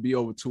 when it could be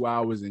over 2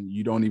 hours and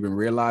you don't even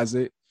realize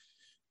it.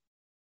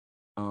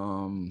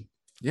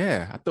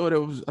 Yeah, I thought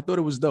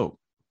it was dope.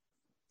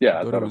 Yeah,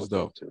 I thought it was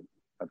dope too.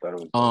 I thought it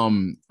was dope.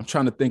 I'm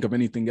trying to think of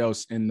anything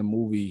else in the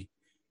movie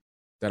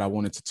that I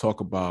wanted to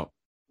talk about.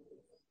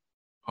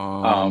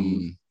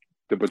 The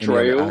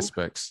betrayal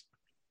aspects.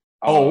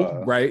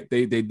 Right.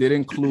 They did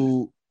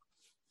include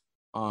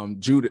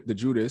the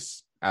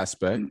Judas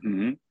aspect.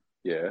 Mm-hmm.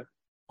 Yeah.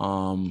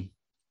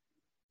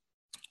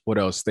 What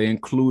else? They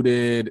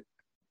included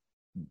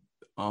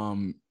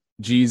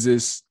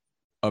Jesus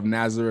of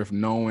Nazareth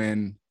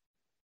knowing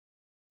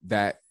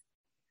that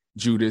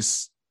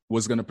Judas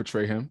was going to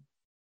betray him.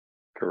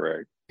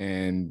 Correct.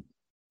 And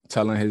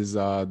telling his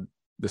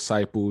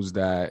disciples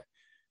that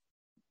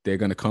they're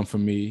going to come for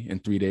me in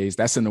 3 days.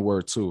 That's in the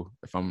word too,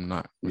 if I'm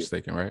not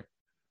mistaken, right?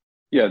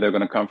 Yeah, they're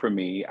going to come for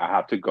me. I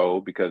have to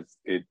go because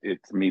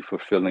it's me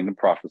fulfilling the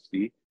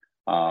prophecy.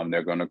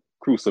 They're going to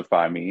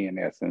crucify me, in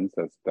essence.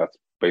 That's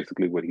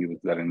basically what he was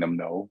letting them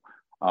know.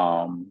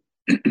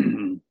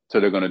 So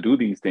they're going to do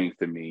these things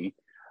to me.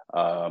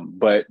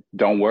 But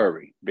don't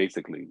worry,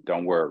 basically,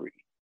 don't worry,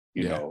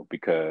 you know,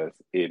 because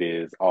it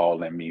is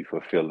all in me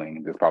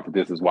fulfilling this prophecy.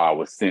 This is why I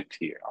was sent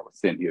here. I was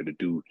sent here to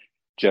do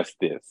just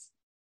this.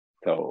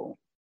 So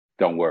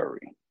don't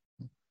worry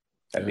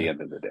at the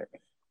end of the day.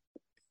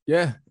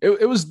 Yeah,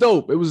 it was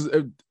dope. It was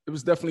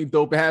definitely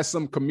dope. It has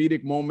some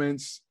comedic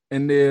moments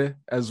in there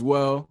as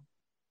well.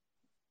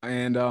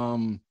 And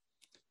I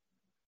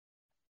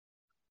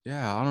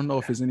don't know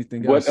if there's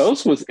anything else. What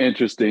else was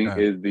interesting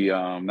is the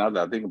now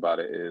that I think about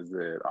it, is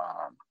that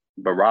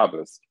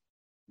Barabbas,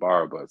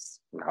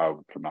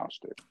 how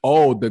pronounced it.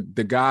 Oh,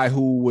 the guy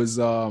who was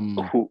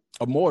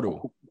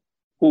immortal.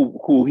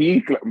 Who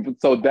he,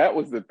 so that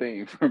was the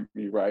thing for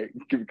me, right?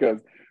 Because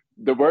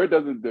the word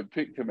doesn't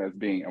depict him as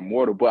being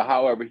immortal, but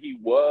however, he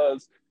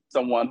was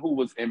someone who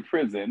was in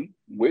prison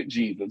with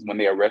Jesus when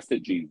they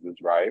arrested Jesus,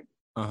 right?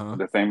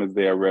 the same as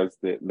they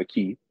arrested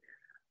Lakeith,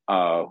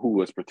 who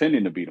was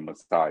pretending to be the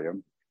Messiah.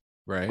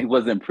 Right. He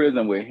was in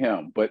prison with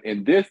him. But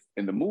in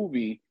the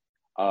movie,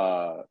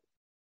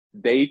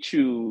 they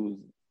choose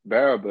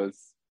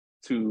Barabbas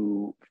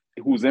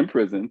who's in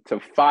prison to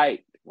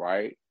fight,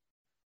 right,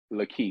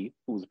 Lakeith,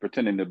 who's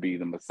pretending to be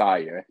the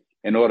Messiah,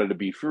 in order to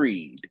be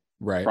freed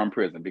from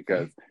prison.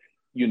 Because,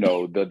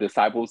 the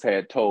disciples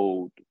had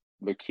told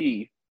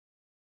Lakeith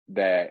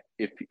that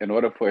in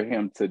order for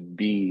him to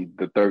be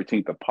the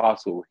 13th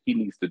apostle, he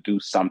needs to do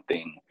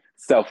something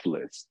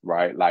selfless,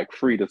 right? Like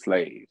free the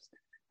slaves.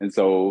 And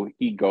so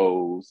he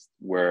goes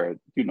where,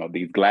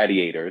 these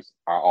gladiators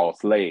are all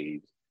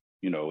slaves,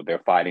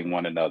 they're fighting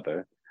one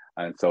another.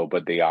 And so,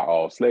 but they are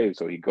all slaves.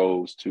 So he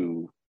goes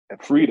to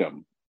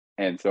freedom.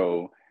 And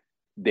so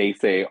they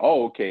say,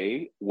 oh,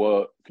 okay,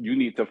 well, you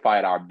need to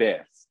fight our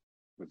best,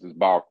 which is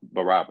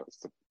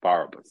Barabbas.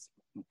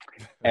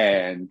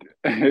 And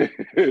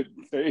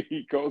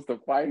he goes to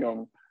fight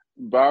him.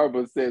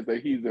 Barabbas says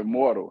that he's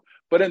immortal.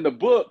 But in the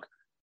book,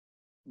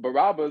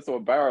 Barabbas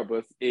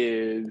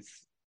is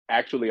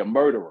actually a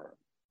murderer,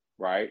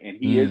 right? And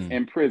he is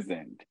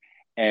imprisoned.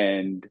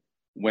 And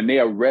when they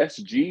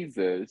arrest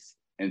Jesus,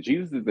 and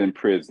Jesus is in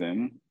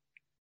prison,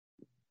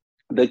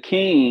 the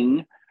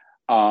king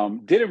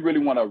didn't really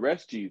want to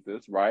arrest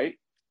Jesus, right?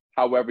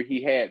 However,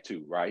 he had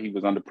to, right? He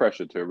was under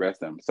pressure to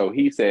arrest him. So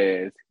he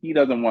says he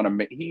doesn't want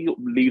to he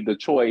leave the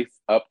choice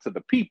up to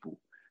the people.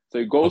 So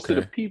he goes to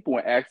the people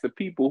and asks the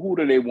people, who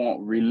do they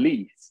want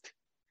released?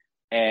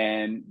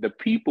 And the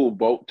people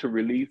vote to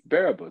release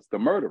Barabbas, the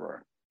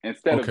murderer,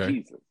 instead of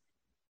Jesus,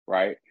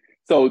 right?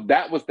 So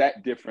that was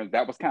that difference.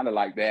 That was kind of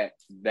like that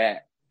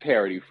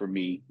parody for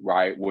me,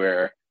 right?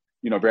 Where,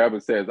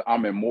 Barabbas says,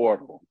 I'm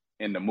immortal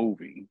in the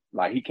movie.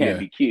 Like, he can't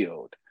be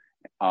killed.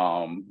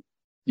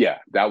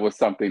 That was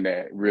something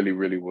that really,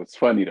 really was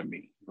funny to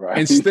me, right?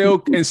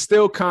 And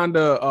still kind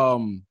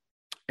of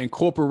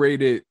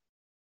incorporated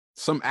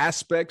some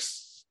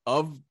aspects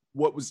of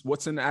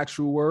what's in the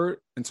actual word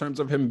in terms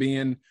of him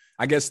being,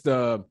 I guess,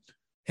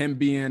 him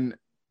being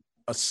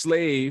a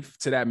slave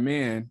to that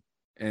man,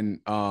 and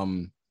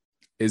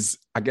is,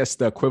 I guess,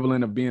 the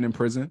equivalent of being in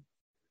prison,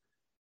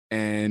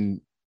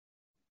 and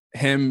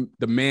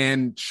the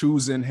man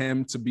choosing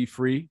him to be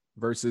free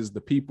versus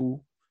the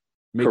people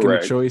making the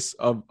choice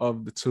of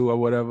the two or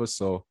whatever.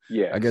 So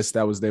I guess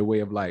that was their way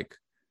of like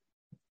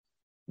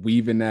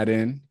weaving that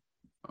in.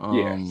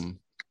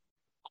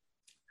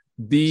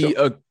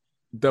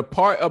 The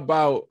part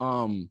about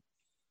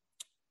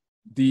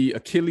the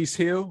Achilles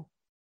heel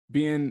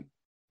being,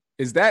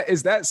 is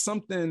that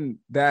something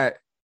that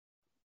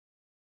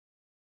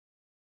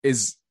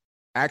is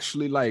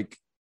actually like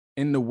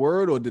in the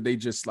word, or did they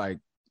just like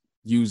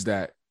use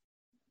that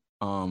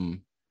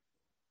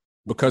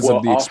because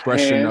of the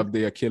expression of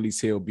the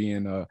Achilles heel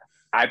being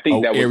I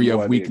think that was area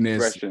more of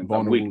weakness,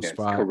 vulnerable weakness.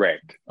 Spot?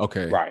 Correct.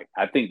 Okay. Right.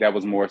 I think that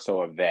was more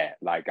so of that,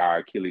 like our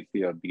Achilles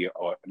heel be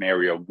an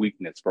area of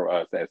weakness for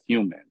us as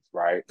humans,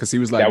 right? Because he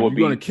was like, if you're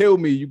going to kill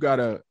me, you got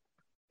to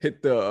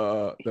hit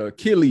the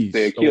Achilles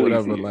or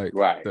whatever. Heel, like,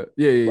 right.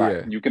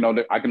 Yeah.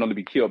 I can only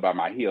be killed by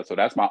my heel. So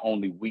that's my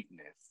only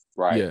weakness,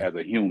 right? As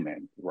a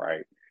human,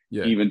 right?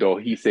 Yeah. Even though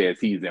he says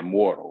he's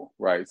immortal,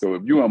 right? So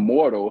if you're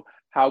immortal,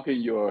 how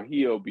can your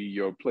heel be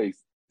your place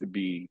to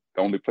be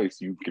the only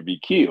place you can be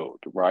killed,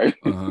 right?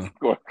 And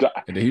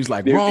then he was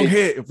like, wrong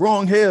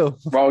heel,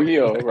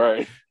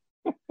 right?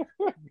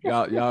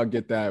 y'all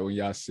get that when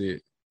y'all see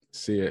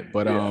it.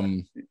 But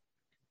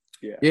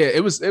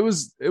it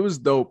was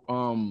dope.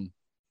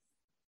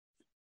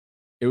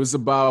 It was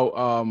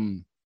about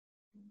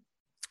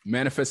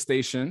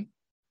manifestation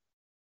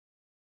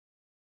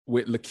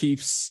with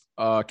Lakeith's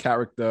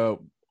character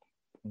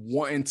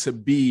wanting to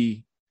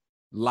be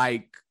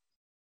like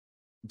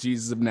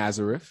Jesus of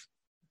Nazareth.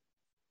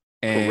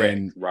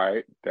 And correct,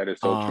 right? That is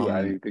so true.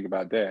 I didn't think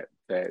about that.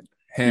 That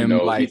him,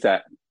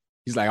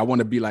 he's like, I want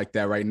to be like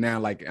that right now,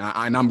 like,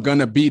 and I'm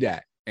gonna be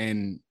that.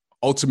 And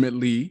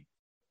ultimately,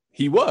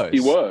 he was. Yeah.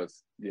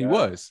 He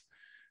was.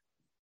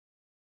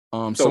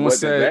 So someone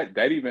said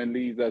that even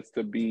leads us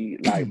to be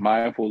like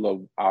mindful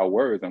of our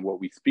words and what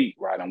we speak,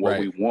 right, and what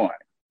we want.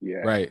 Yeah.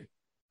 Right.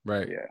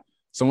 Yeah.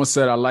 Someone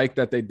said, I like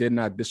that they did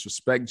not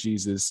disrespect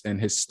Jesus and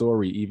his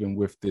story, even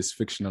with this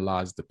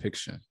fictionalized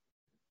depiction.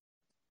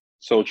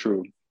 So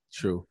true.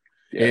 True.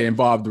 Yeah. It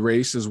involved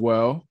race as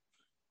well.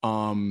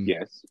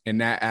 Yes. In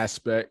that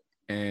aspect,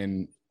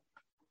 and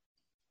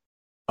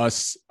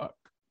us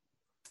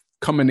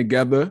coming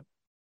together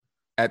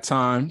at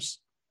times.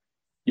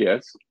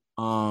 Yes.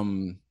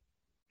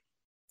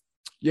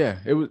 Yeah,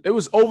 it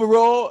was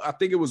overall, I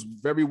think it was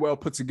very well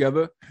put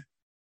together.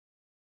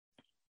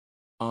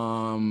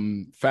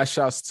 Fast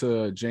shouts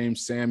to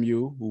James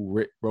Samuel,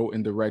 who wrote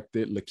and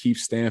directed, Lakeith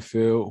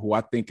Stanfield, who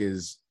I think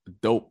is a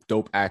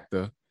dope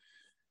actor.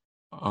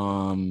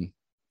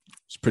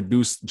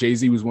 Produced,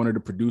 Jay-Z was one of the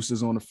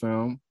producers on the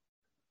film.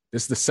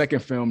 This is the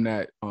second film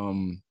that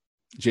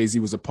Jay-Z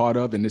was a part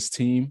of in this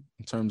team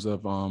in terms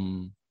of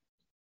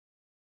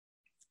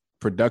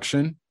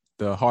production.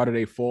 The Harder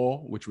They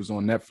Fall, which was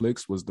on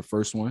Netflix, was the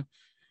first one.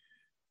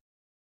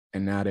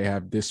 And now they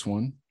have this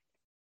one.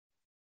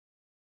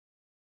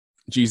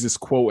 Jesus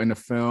quote in the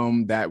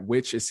film, "That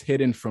which is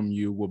hidden from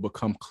you will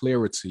become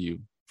clearer to you,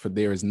 for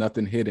there is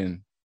nothing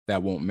hidden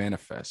that won't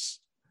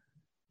manifest."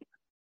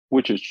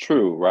 Which is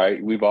true,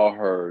 right? We've all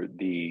heard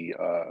the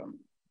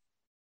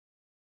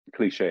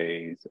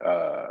cliches,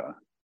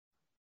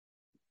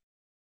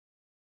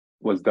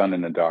 what's done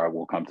in the dark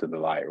will come to the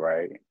light,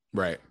 right?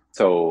 Right.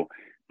 So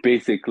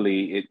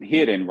basically it's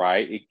hidden,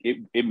 right?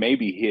 It may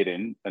be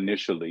hidden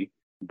initially,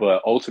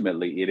 but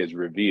ultimately it is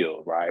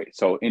revealed, right?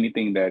 So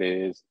anything that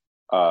is,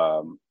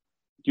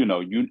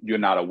 you're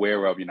not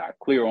aware of, you're not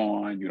clear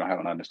on, you don't have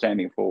an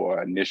understanding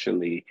for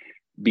initially,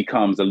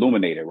 becomes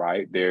illuminated,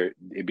 right?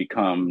 It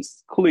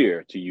becomes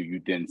clear to you. You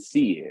didn't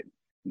see it.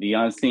 The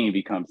unseen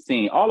becomes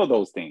seen. All of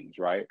those things,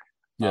 right?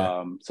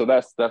 Yeah. So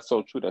that's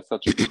so true. That's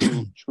such a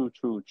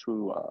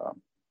true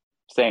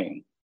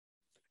saying.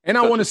 And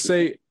I want to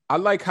say, I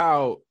like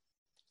how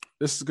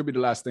this could be the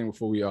last thing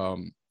before we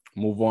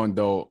move on.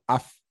 Though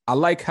I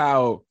like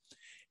how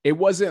it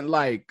wasn't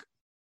like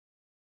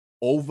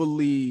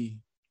overly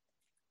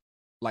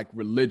like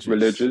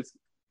religious.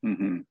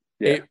 Mm-hmm.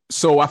 Yeah.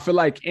 So I feel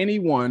like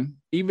anyone,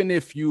 even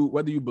if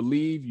whether you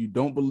believe, you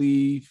don't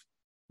believe,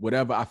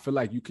 whatever, I feel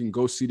like you can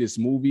go see this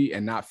movie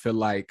and not feel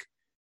like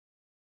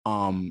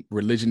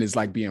religion is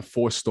like being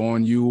forced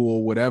on you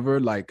or whatever.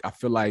 Like, I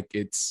feel like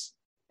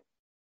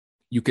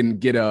you can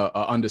get a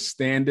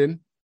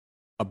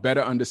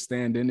better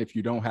understanding if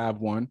you don't have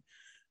one.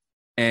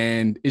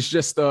 And it's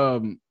just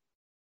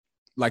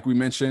like we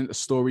mentioned, a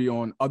story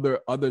on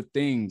other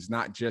things,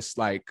 not just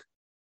like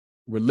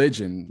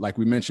religion. Like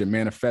we mentioned,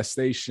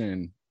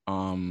 manifestation,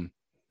 the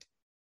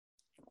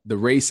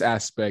race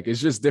aspect.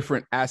 It's just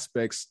different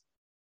aspects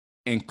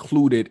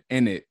included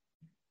in it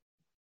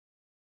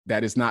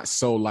that is not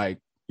so like,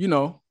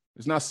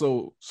 it's not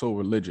so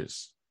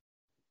religious.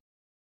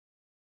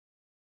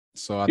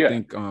 So I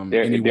think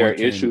anyone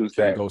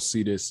can go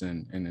see this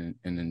and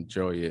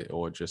enjoy it,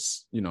 or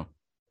just, go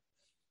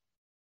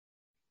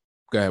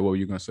ahead. What were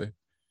you going to say?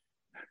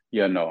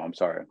 Yeah, no, I'm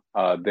sorry.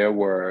 There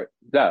were,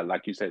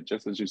 like you said,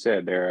 just as you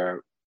said, there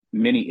are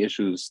many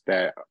issues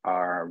that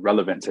are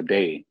relevant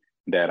today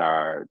that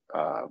are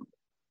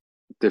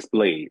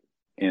displayed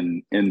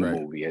in the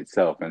movie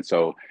itself. And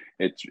so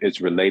it's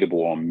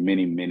relatable on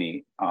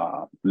many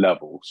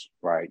levels,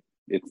 right?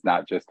 It's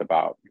not just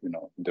about,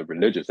 the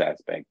religious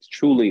aspect.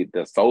 Truly,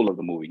 the soul of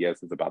the movie,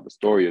 yes, is about the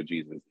story of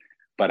Jesus.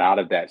 But out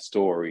of that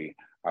story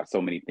are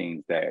so many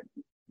things that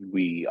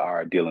we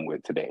are dealing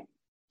with today.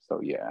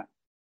 So, yeah.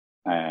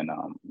 And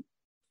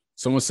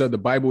someone said the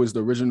Bible is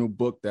the original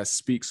book that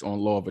speaks on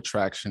law of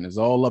attraction. It's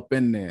all up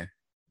in there.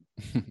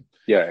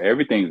 Yeah,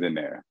 everything's in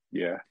there.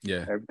 Yeah,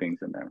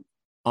 everything's in there.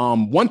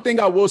 One thing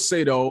I will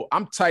say though,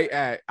 I'm tight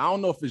at, I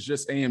don't know if it's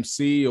just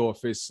AMC or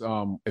if it's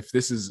if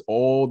this is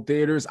all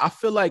theaters. I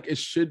feel like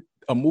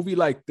a movie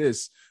like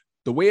this,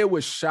 the way it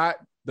was shot,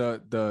 the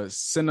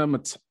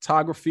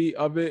cinematography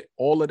of it,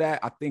 all of that,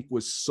 I think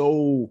was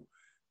so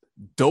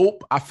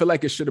dope. I feel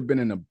like it should have been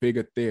in a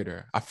bigger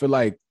theater. I feel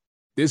like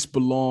this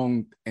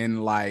belonged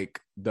in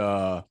like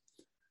the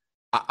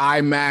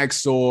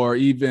IMAX or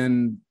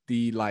even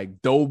the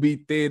like Dolby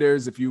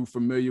theaters. If you're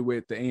familiar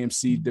with the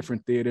AMC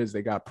different theaters,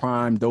 they got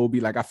Prime, Dolby.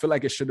 Like, I feel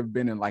like it should have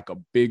been in like a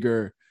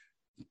bigger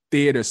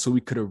theater so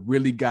we could have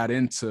really got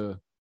into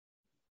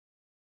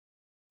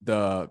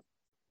the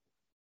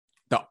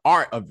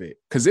art of it.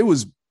 Cause it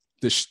was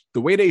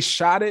the way they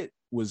shot it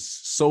was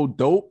so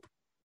dope.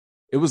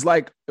 It was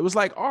like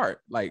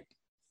art. Like,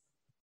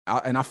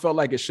 I felt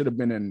like it should have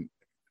been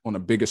on a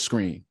bigger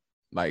screen.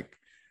 Like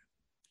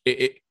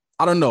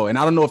I don't know. And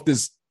I don't know if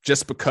this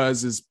just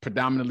because it's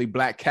predominantly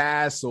Black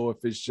cast or if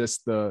it's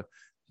just the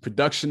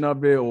production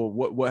of it or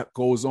what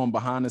goes on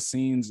behind the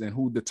scenes and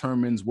who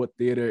determines what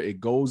theater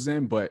it goes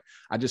in. But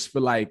I just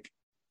feel like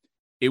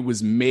it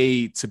was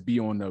made to be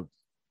on a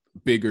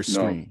bigger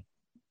screen.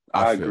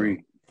 I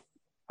agree.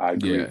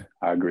 Yeah.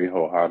 I agree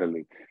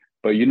wholeheartedly.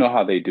 But you know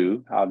how they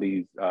do, how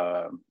these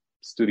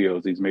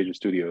these major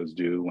studios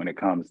do when it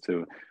comes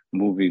to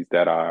movies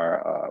that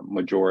are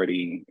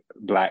majority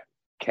Black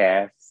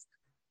cast,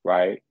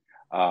 right?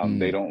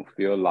 They don't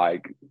feel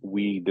like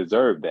we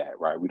deserve that,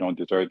 right? We don't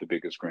deserve the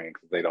bigger screen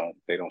because they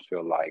don't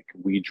feel like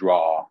we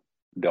draw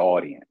the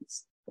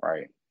audience,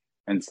 right?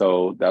 And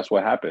so that's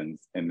what happens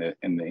in the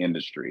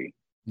industry.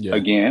 Yeah.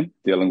 Again,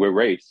 dealing with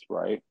race,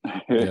 right?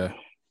 Yeah.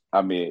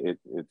 I mean,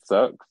 it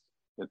sucks.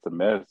 It's a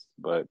mess,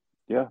 but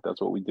yeah, that's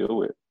what we deal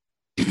with.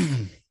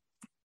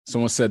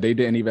 Someone said they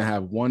didn't even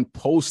have one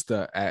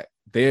poster at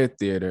their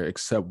theater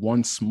except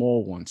one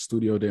small one.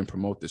 Studio didn't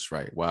promote this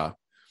right. Wow.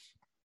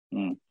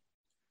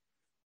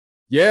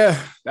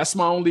 Yeah, that's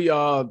my only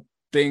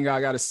thing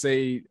I gotta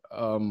say.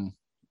 On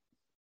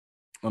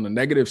the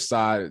negative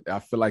side, I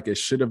feel like it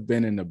should have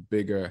been in a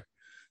bigger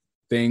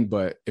thing.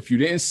 But if you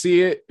didn't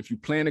see it, if you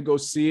plan to go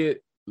see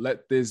it,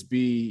 let this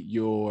be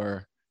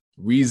your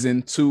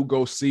reason to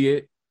go see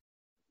it.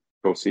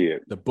 Go see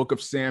it. The Book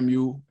of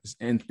Samuel is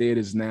in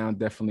theaters now.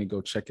 Definitely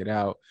go check it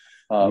out.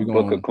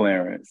 Book of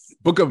Clarence.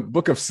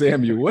 Book of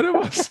Samuel. What am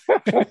I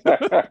saying?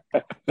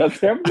 That's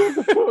Samuel's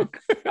the book.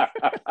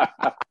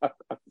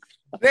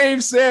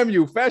 Name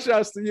Samuel. Fat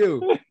shouts to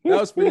you. That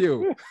was for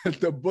you.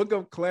 The Book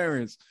of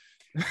Clarence.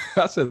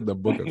 I said the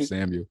Book of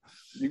Samuel.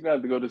 You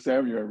got to go to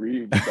Samuel and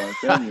read about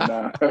Samuel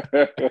now.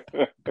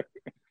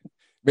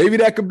 Maybe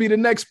that could be the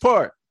next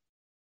part.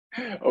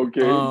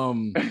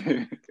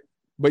 Okay.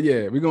 But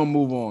yeah, we're gonna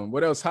move on.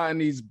 What else hot in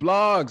these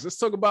blogs? Let's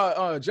talk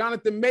about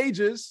Johnathan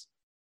Majors.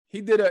 He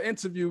did an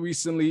interview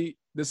recently.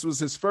 This was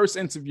his first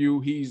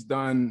interview he's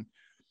done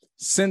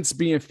since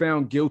being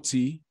found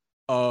guilty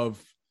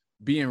of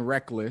being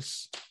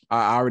reckless.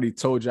 I already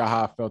told y'all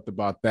how I felt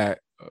about that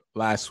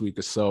last week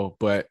or so,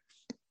 but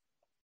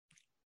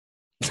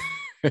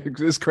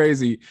it's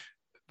crazy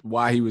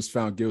why he was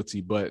found guilty.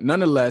 But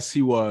nonetheless,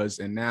 he was,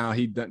 and now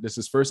this is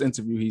his first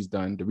interview he's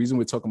done. The reason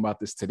we're talking about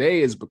this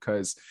today is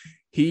because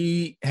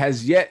he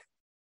has yet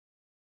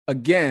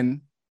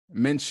again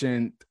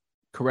mentioned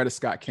Coretta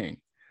Scott King.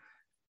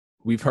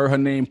 We've heard her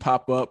name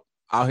pop up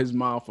out his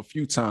mouth a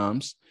few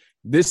times.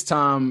 This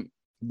time,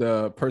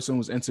 the person who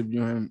was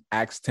interviewing him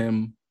asked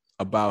him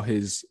about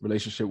his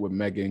relationship with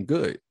Megan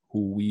Good,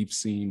 who we've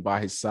seen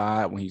by his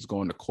side when he's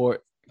going to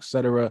court,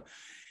 etc.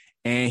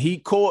 And he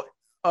called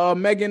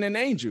Megan an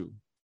angel.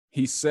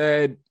 He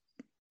said,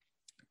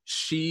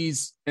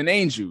 she's an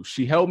angel.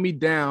 She held me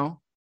down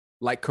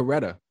like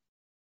Coretta.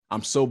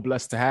 I'm so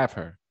blessed to have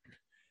her.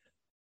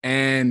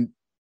 And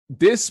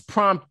this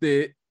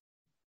prompted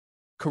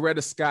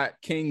Coretta Scott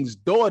King's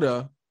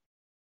daughter,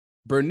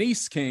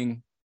 Bernice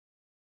King,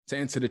 to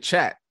enter the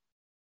chat.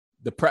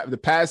 The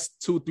past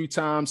 2-3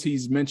 times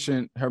he's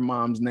mentioned her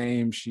mom's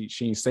name, she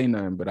ain't say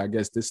nothing, but I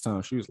guess this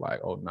time she was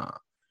like, oh, nah,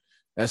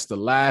 that's the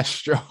last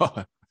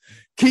straw.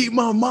 Keep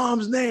my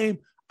mom's name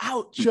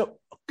out your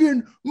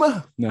fucking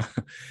mouth. Nah.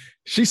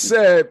 She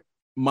said,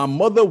 my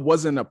mother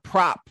wasn't a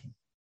prop.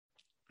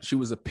 She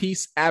was a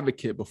peace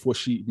advocate before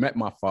she met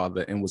my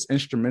father and was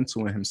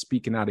instrumental in him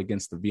speaking out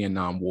against the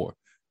Vietnam War.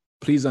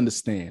 Please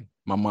understand,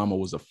 my mama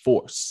was a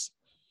force.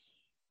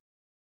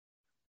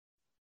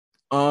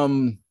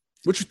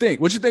 What you think?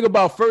 What you think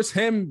about first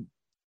him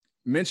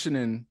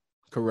mentioning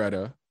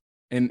Coretta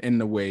in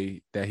the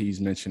way that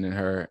he's mentioning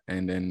her,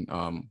 and then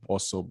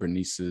also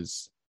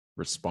Bernice's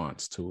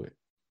response to it?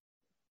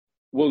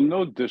 Well,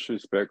 no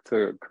disrespect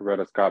to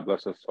Coretta Scott,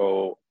 bless her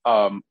soul.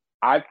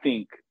 I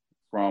think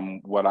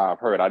from what I've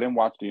heard, I didn't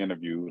watch the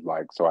interview,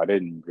 so I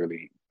didn't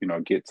really,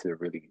 get to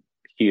really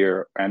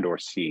hear and or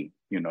see,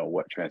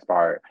 what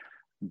transpired.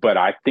 But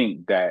I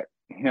think that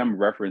him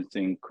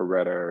referencing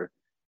Coretta,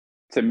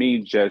 to me,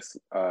 just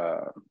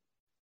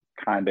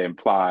kind of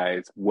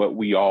implies what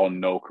we all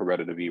know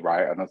Coretta to be,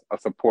 right? A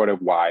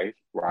supportive wife,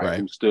 right?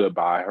 Who stood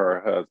by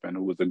her husband,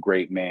 who was a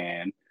great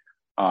man,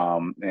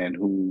 and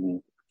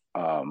who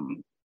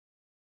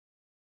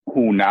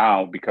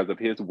now, because of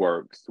his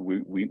works,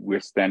 we're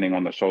standing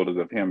on the shoulders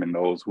of him and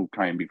those who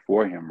came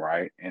before him,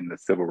 right, in the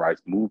civil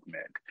rights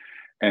movement.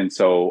 And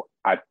so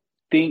I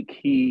think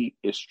he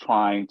is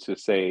trying to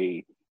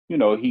say,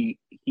 he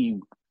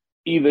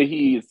either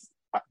he's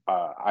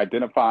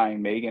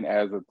identifying Megan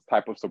as a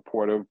type of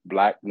supportive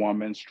Black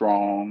woman,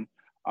 strong,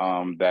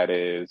 that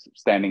is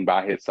standing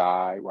by his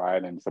side,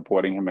 right, and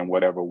supporting him in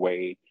whatever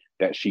way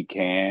that she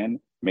can.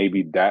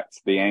 Maybe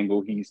that's the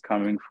angle he's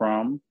coming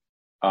from,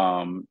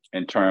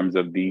 in terms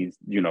of these,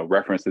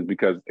 references.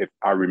 Because if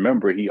I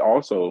remember, he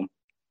also,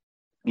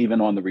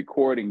 even on the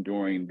recording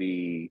during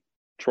the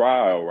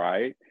trial,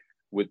 right,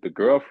 with the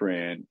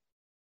girlfriend,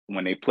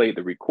 when they played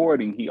the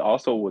recording, he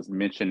also was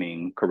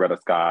mentioning Coretta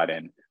Scott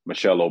and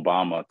Michelle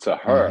Obama to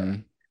her,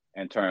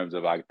 in terms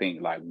of, I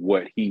think,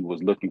 what he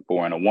was looking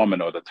for in a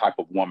woman, or the type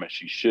of woman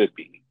she should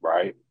be,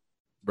 right?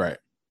 Right.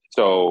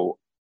 So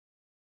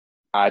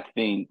I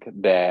think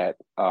that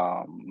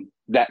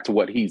that's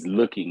what he's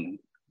looking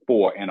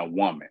for in a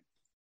woman,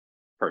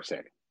 per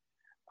se.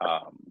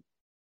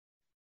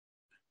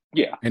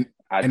 Yeah. And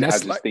I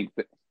just think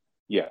that,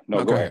 yeah,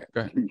 no, go ahead.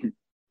 Go ahead.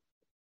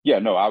 Yeah,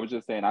 no, I was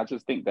just saying, I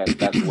just think that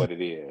that's what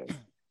it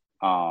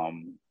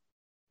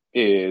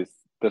is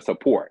the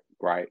support,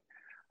 right?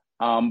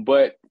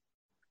 But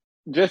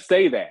just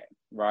say that,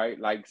 right?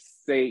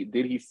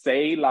 Did he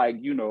say,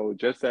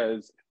 just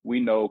as we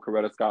know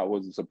Coretta Scott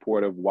was a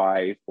supportive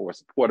wife or a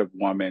supportive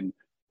woman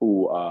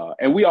who,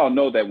 and we all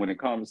know that when it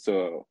comes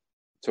to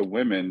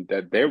women,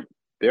 that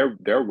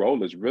their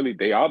role is really,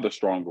 they are the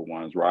stronger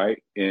ones,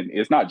 right? And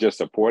it's not just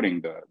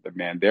supporting the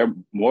man. They're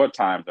more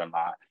times than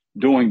not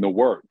doing the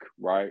work,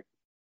 right?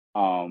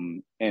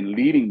 And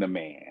leading the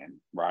man,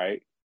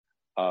 right?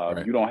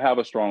 Right. You don't have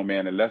a strong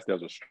man unless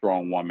there's a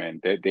strong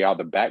woman. They are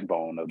the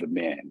backbone of the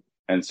men.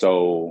 And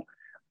so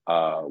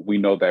we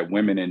know that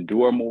women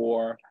endure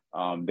more.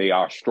 They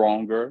are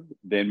stronger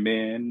than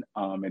men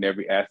in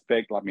every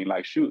aspect.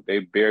 They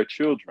bear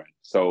children.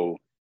 So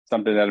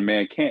something that a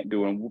man can't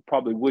do, and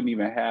probably wouldn't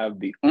even have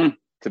the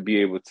to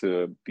be able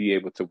to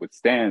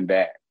withstand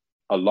that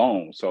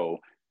alone. So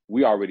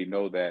we already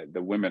know that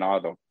the women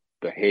are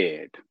the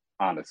head,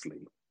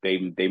 honestly.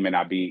 they may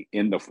not be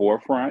in the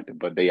forefront,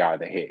 but they are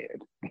the head.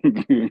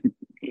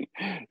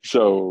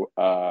 So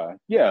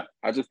yeah,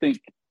 I just think,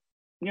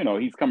 you know,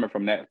 he's coming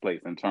from that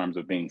place in terms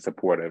of being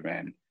supportive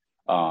and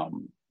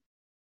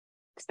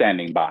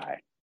standing by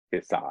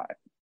his side.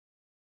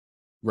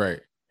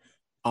 Right.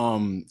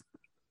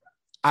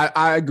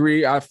 I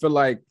agree. I feel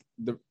like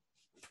the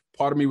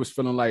part of me was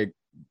feeling like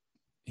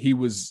he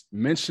was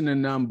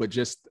mentioning them, but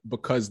just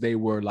because they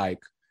were like,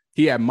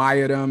 he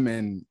admired them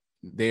and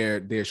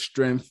their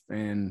strength,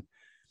 and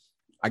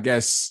I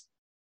guess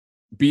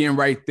being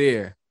right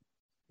there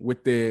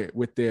with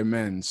their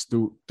men's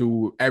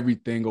through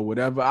everything or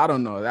whatever. I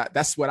don't know.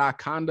 That's what I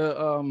kind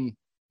of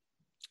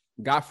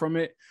got from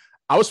it.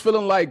 I was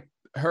feeling like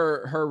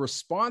her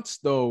response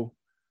though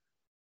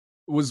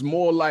was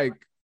more like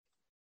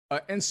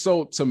an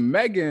insult to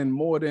Megan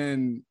more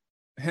than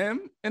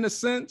him, in a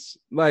sense.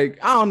 Like,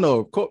 I don't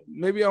know,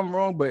 maybe I'm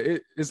wrong, but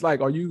it's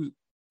like, are you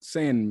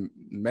saying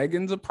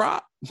Megan's a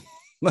prop?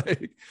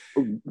 Like,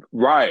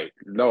 right?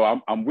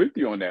 No, I'm with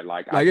you on that.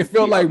 Like it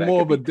felt like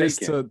more of a diss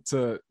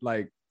to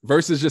like,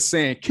 versus just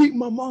saying keep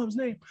my mom's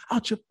name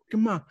out your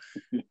fucking mouth.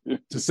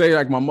 To say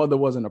like my mother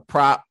wasn't a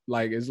prop,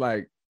 like, it's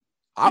like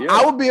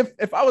I would be,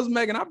 if I was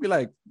Megan, I'd be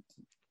like,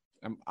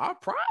 am I a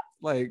prop?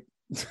 Like,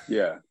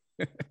 yeah.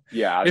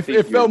 Yeah,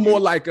 it felt more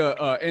like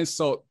a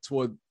insult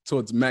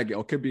towards Megan,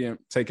 or could be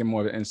taking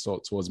more of an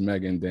insult towards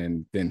Megan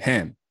than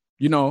him.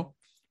 You know,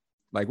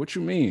 like, what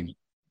you mean?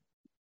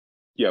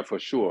 Yeah, for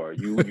sure.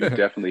 You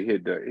definitely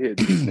hit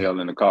the nail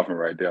in the coffin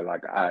right there.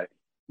 Like,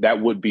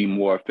 that would be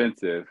more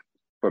offensive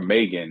for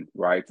Megan,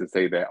 right? To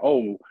say that,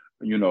 oh,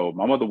 you know,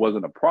 my mother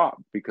wasn't a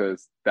prop,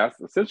 because that's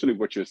essentially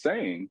what you're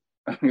saying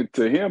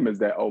to him, is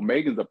that, oh,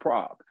 Megan's a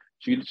prop.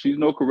 She's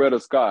no Coretta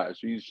Scott.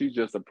 She's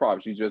just a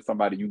prop. She's just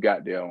somebody you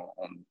got there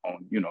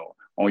on you know,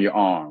 on your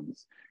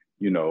arms,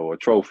 you know, a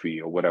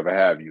trophy or whatever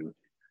have you.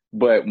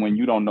 But when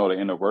you don't know the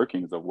inner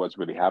workings of what's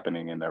really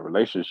happening in their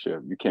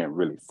relationship, you can't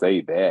really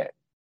say that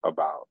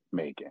about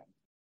Megan.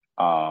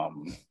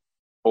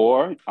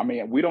 Or, I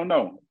mean, we don't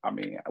know. I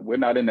mean, we're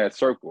not in that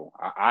circle.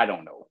 I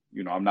don't know.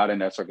 You know, I'm not in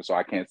that circle, so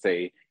I can't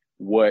say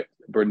what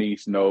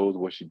Bernice knows,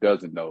 what she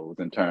doesn't know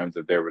in terms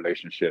of their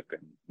relationship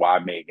and why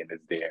Megan is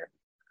there.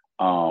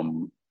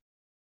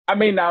 I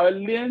mean, now it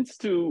lends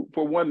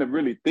for one to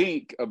really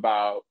think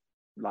about,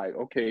 like,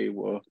 okay,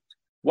 well,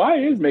 why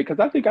is Megan? Because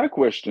I think I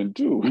question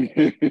too.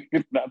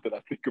 Not that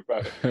I think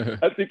about it.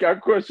 I think I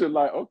question,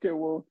 like, okay,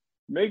 well,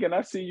 Megan,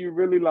 I see you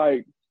really,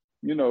 like,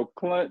 you know,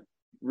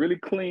 really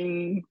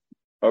cling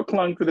or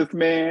clung to this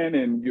man,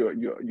 and you're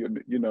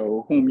you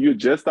know, whom you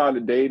just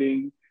started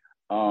dating.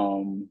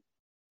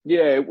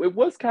 Yeah, it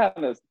was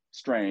kind of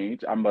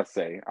strange, I must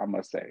say.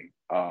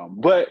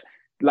 But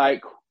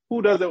like,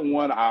 who doesn't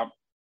want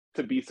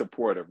to be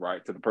supportive,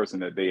 right, to the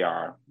person that they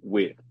are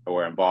with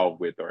or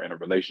involved with or in a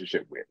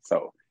relationship with?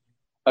 So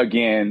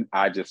again,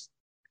 I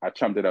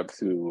chumped it up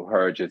to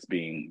her just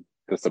being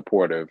the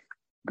supportive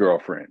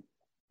girlfriend,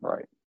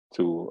 right,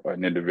 to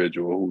an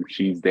individual who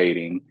she's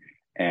dating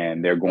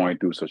and they're going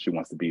through, so she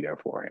wants to be there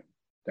for him.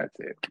 That's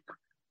it.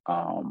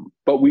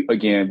 But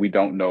we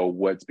don't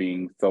know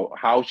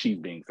how she's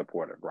being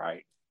supportive,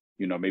 right?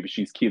 You know, maybe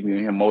she's keeping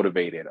him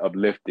motivated,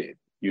 uplifted,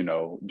 you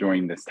know,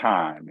 during this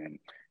time, and,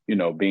 you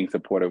know, being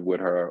supportive with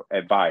her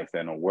advice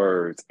and her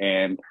words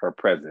and her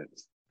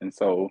presence. And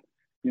so,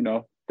 you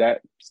know,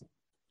 that's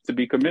to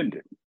be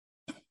commended.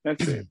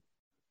 That's it.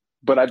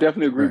 But I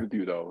definitely agree with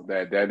you, though,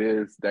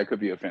 that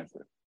could be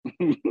offensive.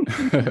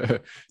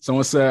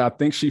 Someone said, I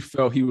think she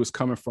felt he was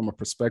coming from a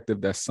perspective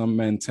that some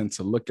men tend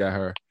to look at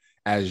her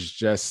as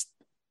just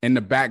in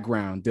the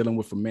background, dealing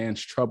with a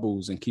man's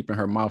troubles and keeping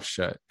her mouth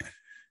shut.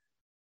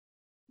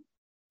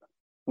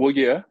 Well,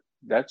 yeah,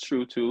 that's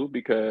true too,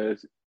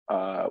 because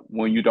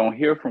when you don't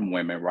hear from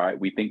women, right,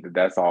 we think that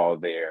that's all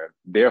they're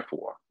there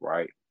for,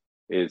 right,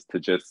 is to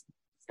just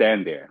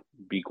stand there,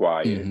 be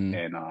quiet,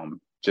 and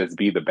just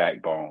be the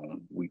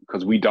backbone.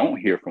 Because we don't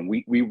hear from,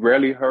 we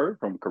rarely heard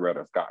from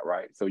Coretta Scott,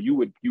 right? So you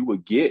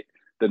would get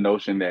the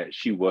notion that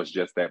she was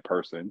just that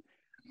person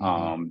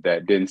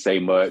that didn't say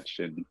much,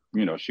 and,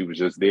 you know, she was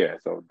just there.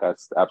 So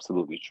that's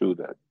absolutely true,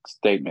 that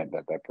statement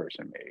that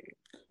person made.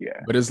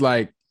 Yeah. But it's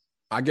like,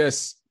 I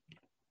guess,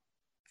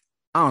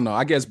 I don't know,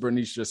 I guess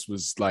Bernice just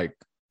was like,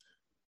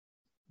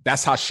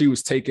 that's how she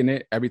was taking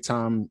it every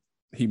time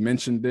he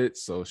mentioned it.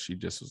 So she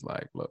just was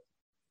like, look,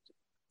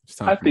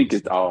 I think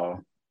it's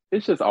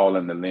just all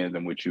in the lens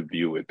in which you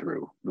view it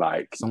through.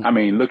 Like, I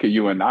mean, look at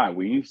you and I,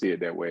 we didn't see it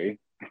that way.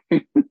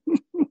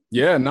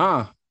 Yeah,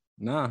 nah.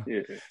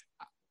 Yeah.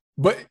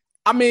 But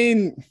I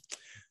mean,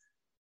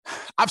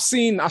 I've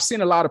seen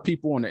a lot of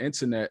people on the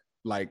internet,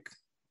 like,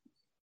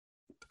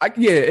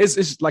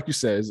 it's like you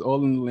said, it's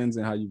all in the lens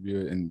and how you view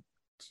it, and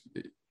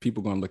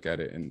people gonna look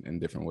at it in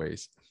different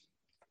ways.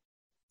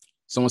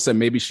 Someone said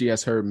maybe she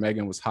has heard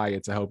Megan was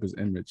hired to help his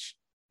image.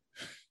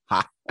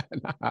 Not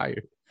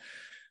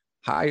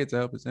hired to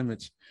help his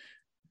image.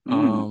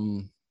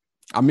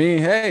 I mean,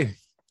 hey,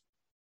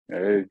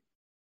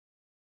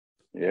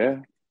 yeah.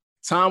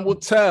 Time will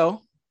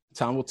tell.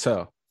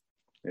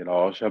 It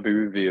all shall be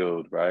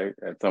revealed, right?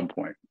 At some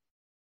point.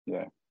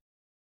 Yeah.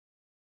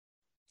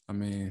 I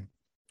mean,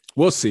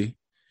 we'll see.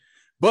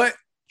 But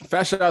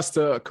fast shout outs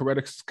to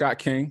Coretta Scott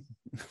King.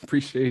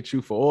 Appreciate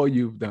you for all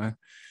you've done.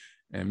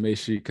 And may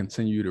she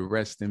continue to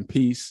rest in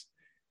peace.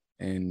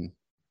 And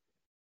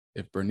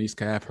if Bernice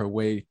can have her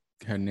way,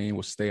 her name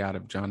will stay out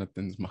of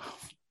Johnathan's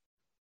mouth.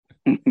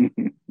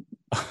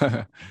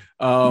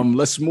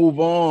 Let's move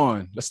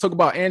on. Let's talk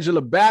about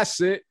Angela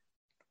Bassett,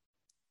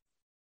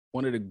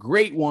 one of the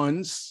great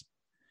ones.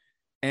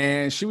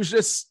 And she was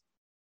just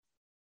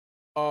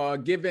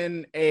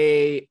given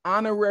an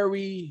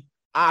honorary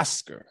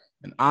Oscar,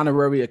 an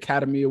honorary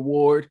Academy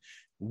Award.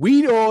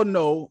 We all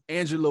know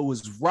Angela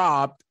was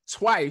robbed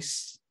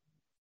twice.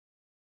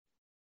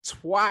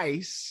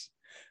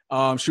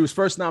 She was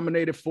first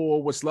nominated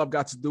for What's Love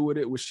Got to Do with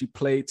It, which she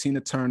played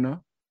Tina Turner,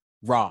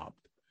 robbed.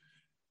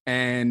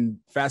 And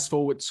fast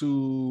forward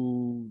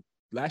to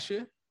last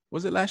year.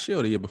 Was it last year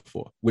or the year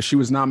before? Where she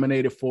was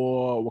nominated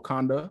for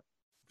Wakanda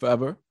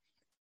Forever.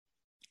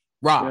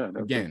 Robbed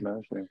again.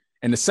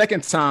 And the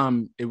second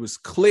time, it was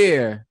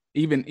clear,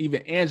 even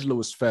Angela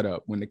was fed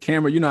up. When the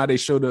camera, you know how they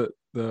show the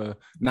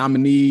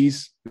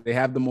nominees, they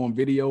have them on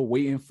video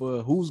waiting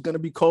for who's going to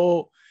be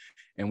called.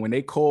 And when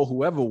they call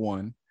whoever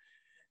won,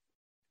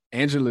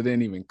 Angela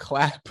didn't even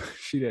clap.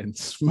 She didn't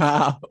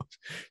smile.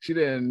 She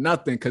didn't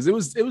nothing because it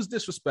was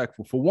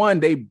disrespectful. For one,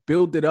 they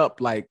built it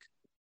up like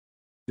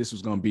this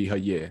was going to be her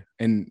year,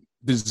 and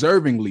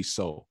deservingly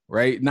so,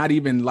 right? Not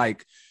even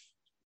like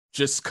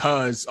just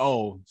because,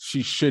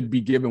 she should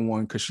be given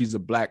one because she's a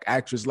Black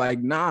actress.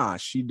 Like, nah,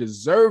 she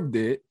deserved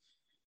it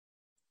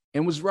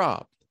and was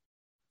robbed.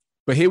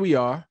 But here we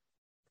are,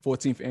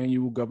 14th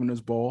annual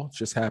Governor's Ball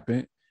just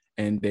happened,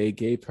 and they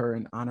gave her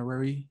an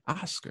honorary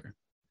Oscar.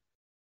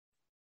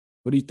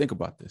 What do you think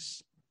about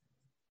this?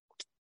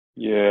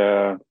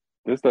 Yeah,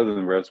 this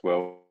doesn't rest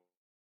well.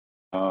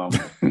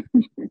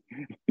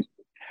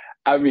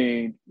 I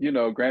mean,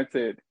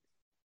 granted,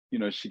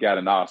 she got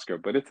an Oscar,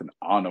 but it's an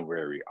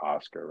honorary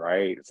Oscar,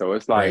 right? So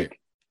it's like,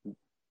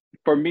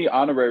 for me,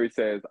 honorary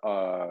says,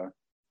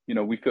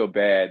 we feel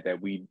bad that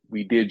we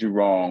did you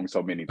wrong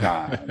so many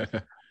times.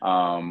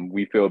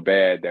 We feel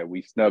bad that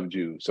we snubbed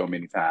you so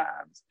many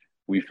times.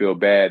 We feel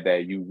bad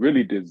that you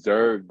really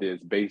deserve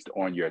this based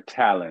on your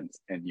talents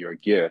and your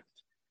gift.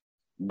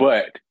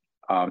 But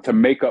to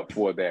make up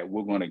for that,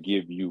 we're going to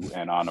give you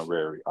an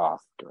honorary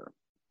Oscar.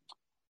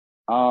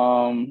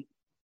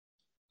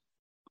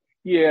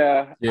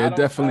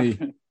 It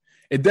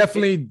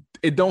definitely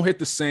don't hit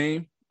the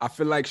same. I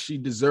feel like she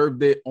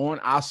deserved it on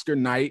Oscar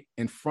night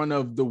in front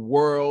of the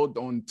world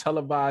on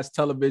televised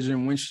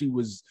television when she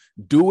was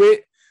do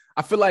it.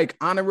 I feel like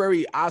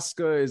honorary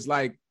Oscar is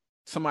like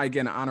somebody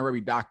getting an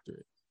honorary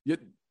doctorate.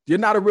 You're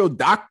not a real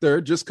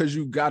doctor just because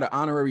you got an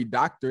honorary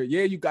doctorate.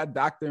 Yeah, you got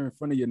doctor in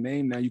front of your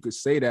name now. You could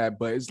say that,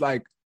 but it's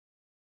like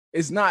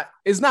it's not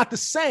the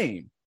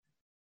same.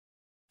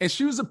 And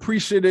she was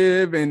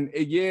appreciative, and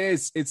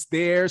it's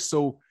there,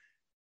 so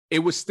it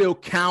would still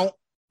count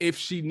if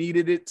she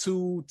needed it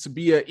to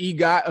be an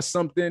EGOT or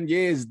something.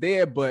 Yeah, it's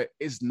there, but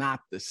it's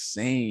not the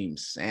same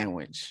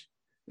sandwich.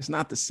 It's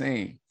not the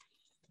same.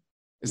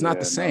 It's not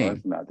the same. No,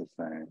 it's not the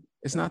same.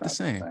 It's not the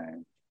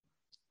same.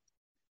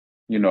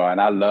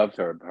 And I loved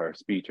her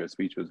speech. Her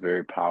speech was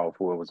very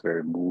powerful. It was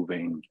very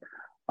moving.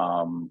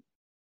 I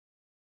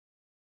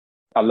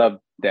love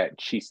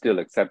that she still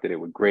accepted it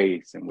with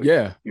grace and with,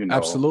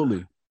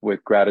 absolutely,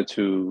 with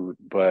gratitude.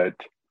 But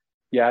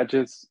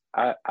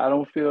I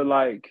don't feel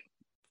like,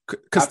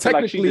 because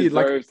technically, she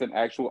deserves an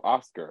actual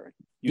Oscar.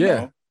 You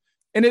know?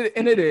 And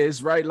it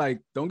is, right?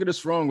 Like, don't get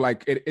us wrong.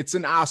 Like, it's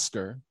an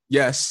Oscar.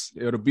 Yes,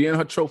 it'll be in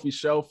her trophy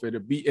shelf.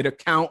 It'll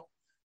count,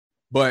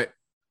 but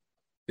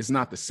it's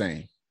not the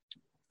same.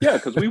 Yeah,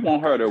 because we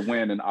want her to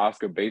win an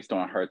Oscar based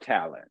on her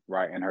talent,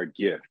 right, and her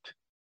gift.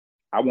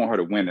 I want her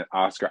to win an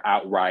Oscar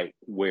outright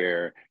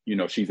where,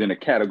 she's in a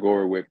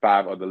category with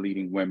 5 other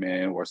leading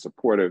women or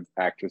supportive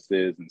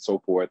actresses and so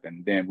forth.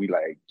 And then we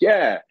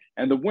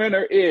and the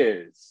winner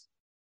is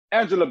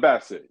Angela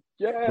Bassett.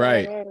 Yeah,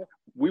 right.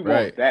 We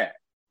want that.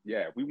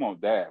 Yeah, we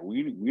want that.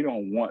 We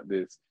don't want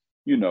this,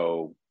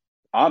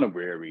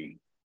 honorary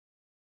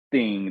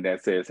thing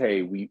that says,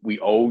 hey, we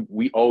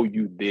owe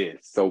you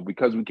this. So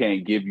because we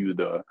can't give you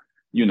the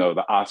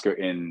Oscar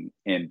in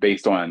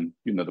based on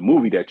the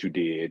movie that you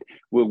did,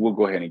 we'll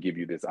go ahead and give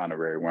you this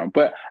honorary one.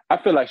 But I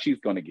feel like she's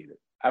gonna get it.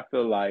 I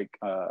feel like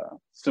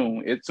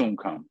soon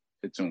come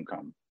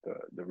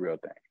the real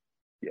thing.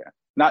 Yeah.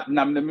 Let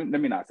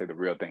me not say the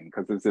real thing,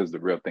 because this is the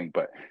real thing,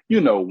 but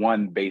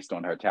one based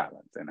on her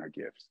talents and her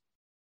gifts.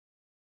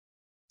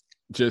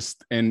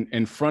 Just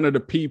in front of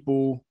the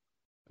people,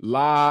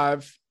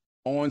 live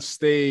on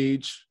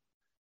stage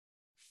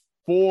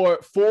for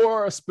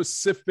a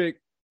specific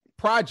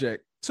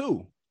project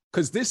too,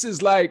 because this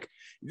is like,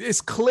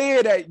 it's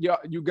clear that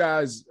you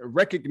guys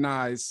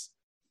recognize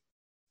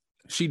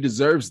she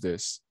deserves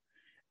this,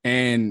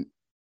 and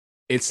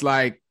it's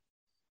like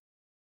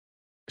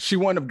she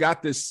wouldn't have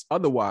got this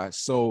otherwise.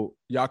 So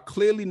y'all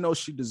clearly know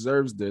she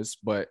deserves this,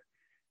 but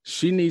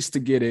she needs to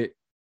get it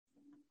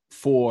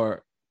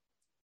for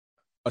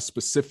a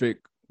specific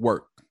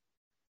work.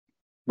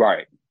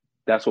 Right.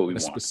 That's what we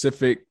want.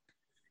 Specific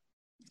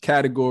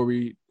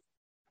category,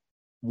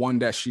 one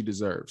that she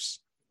deserves.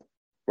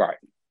 Right.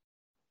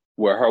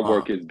 Where her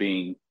work is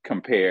being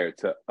compared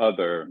to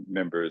other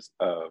members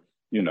of,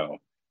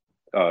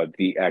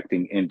 the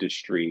acting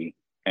industry,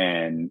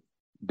 and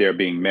they're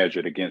being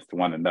measured against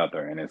one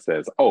another. And it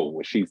says, oh,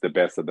 well, she's the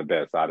best of the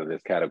best out of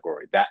this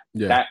category.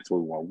 That's what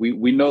we want.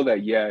 We know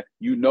that,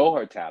 you know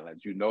her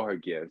talents, you know her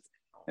gifts,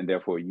 and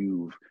therefore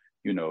you've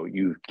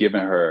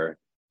given her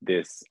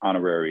this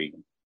honorary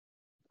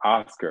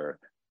Oscar.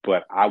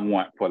 But I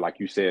want for, like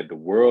you said, the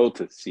world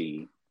to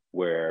see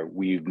where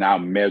we've now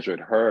measured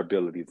her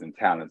abilities and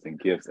talents and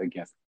gifts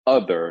against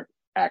other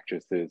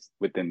actresses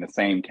within the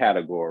same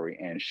category,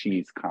 and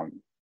she's come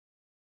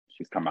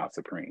out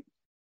supreme.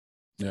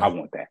 I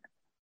want that.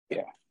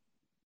 Yeah.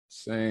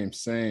 Same.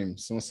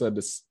 Someone said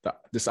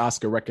this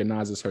Oscar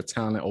recognizes her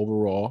talent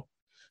overall,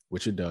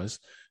 which it does.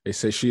 They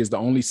say she's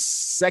only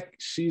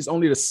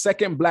the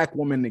second Black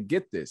woman to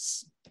get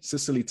this.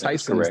 Cicely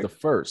Tyson is the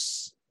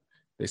first.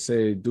 They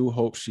say do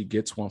hope she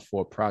gets one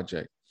for a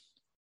project.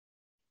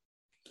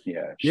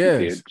 Yeah,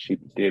 she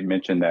did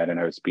mention that in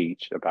her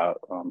speech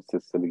about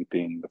Cicely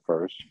being the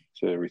first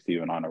to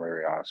receive an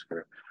honorary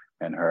Oscar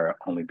and her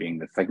only being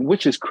the second,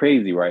 which is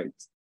crazy, right?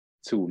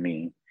 To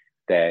me,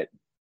 that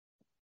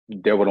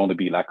there would only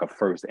be like a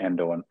first and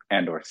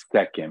or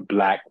second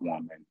Black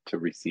woman to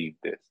receive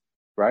this,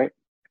 right?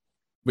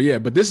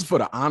 But this is for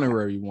the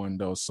honorary one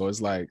though, so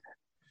it's like,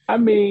 I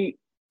mean,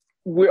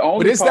 we're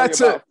only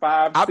talking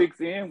about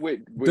 5-6 in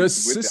with the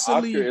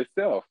Oscar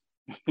itself.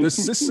 Does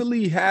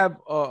Cicely have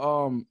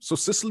so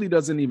Cicely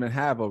doesn't even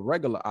have a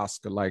regular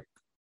Oscar like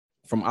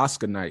from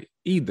Oscar night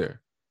either?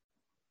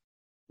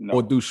 No.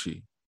 Or do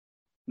she?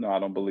 No, I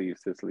don't believe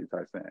Cicely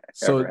Tyson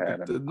ever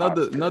had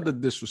another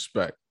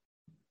disrespect.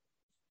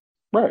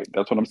 Right,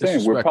 that's what I'm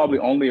saying. We're probably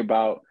only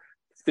about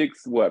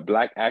 6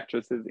 Black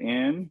actresses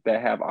in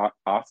that have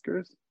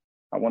Oscars,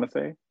 I want to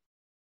say.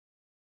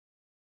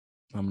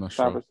 I'm not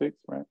sure. 5 or 6,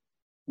 right?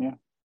 Yeah.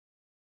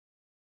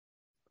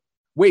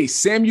 Wait,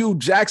 Samuel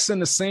Jackson,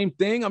 the same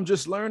thing? I'm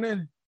just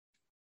learning.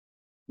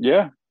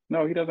 Yeah.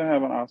 No, he doesn't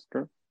have an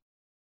Oscar.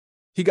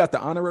 He got the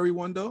honorary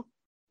one, though?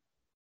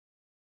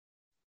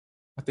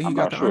 I think he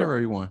got the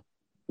honorary one.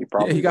 He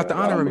got the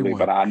honorary one.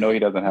 But I know he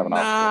doesn't have an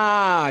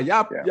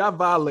Oscar. Y'all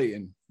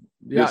violating.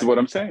 This is what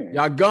I'm saying.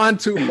 Y'all gone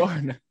too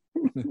far now.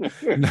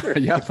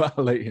 Y'all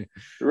violating.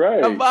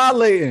 Right.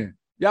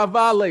 Y'all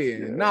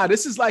violating. Yeah. Nah,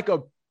 this is like a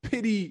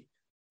pity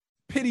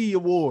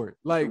award.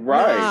 Like,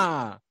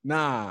 right.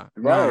 Nah.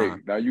 Right.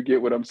 Now you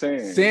get what I'm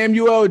saying.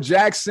 Samuel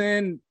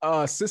Jackson,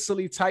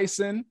 Cicely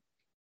Tyson,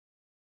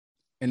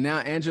 and now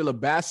Angela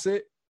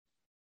Bassett.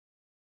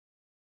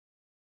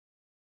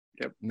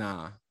 Yep.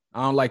 Nah,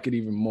 I don't like it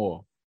even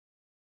more.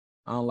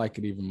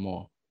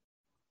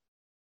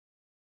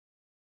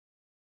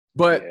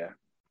 But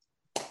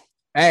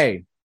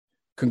hey,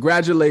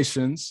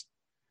 congratulations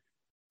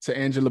to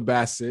Angela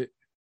Bassett.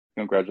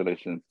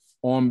 Congratulations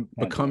on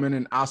becoming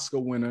an Oscar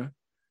winner.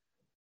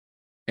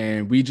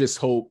 And we just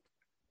hope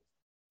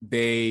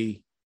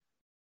they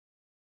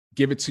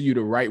give it to you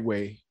the right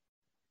way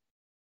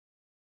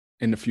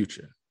in the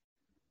future.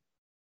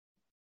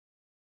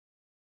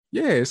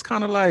 Yeah, it's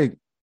kind of like,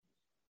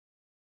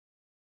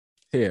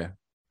 here.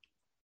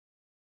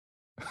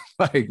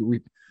 Like,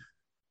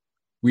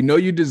 we know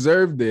you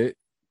deserved it.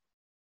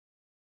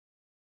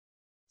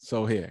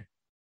 So here.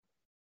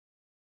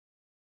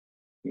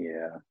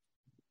 Yeah.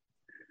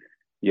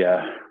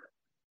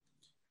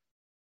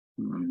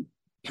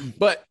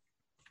 But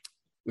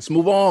let's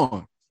move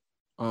on.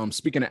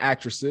 Speaking of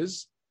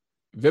actresses,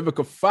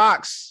 Vivica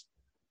Foxx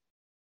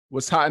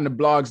was hot in the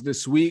blogs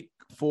this week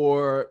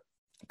for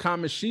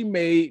comments she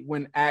made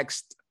when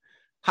asked,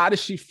 how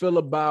does she feel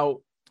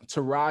about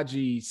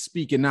Taraji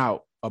speaking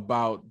out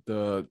about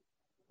the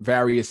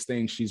various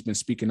things she's been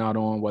speaking out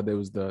on, whether it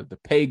was the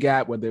pay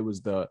gap, whether it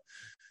was the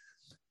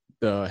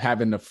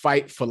having to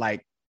fight for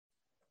like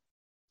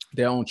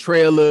their own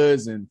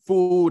trailers and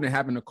food, and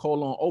having to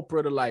call on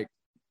Oprah to like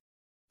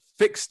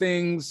fix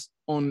things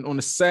on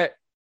the set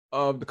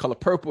of The Color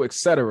Purple,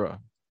 etc.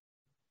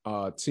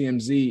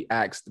 TMZ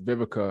asked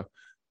Vivica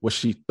what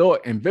she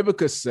thought, and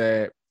Vivica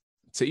said,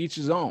 to each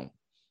his own.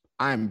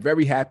 I am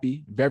very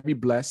happy, very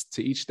blessed,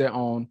 to each their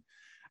own.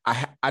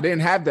 I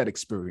didn't have that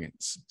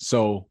experience.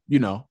 So,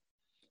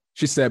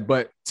 she said,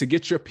 but to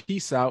get your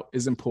piece out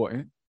is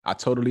important. I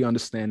totally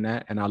understand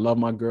that. And I love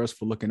my girls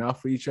for looking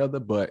out for each other,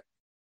 but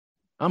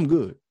I'm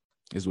good,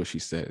 is what she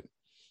said.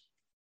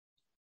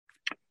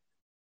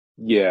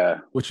 Yeah.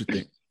 What you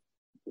think?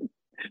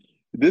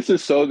 This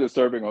is so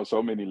disturbing on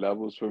so many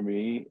levels for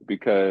me,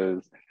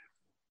 because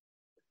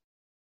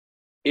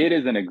it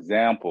is an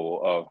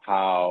example of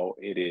how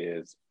it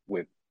is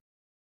with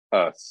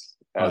us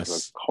as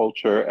a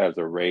culture, as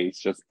a race,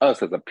 just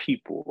us as a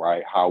people,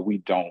 right? How we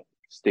don't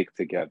stick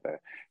together.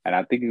 And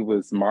I think it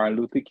was Martin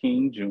Luther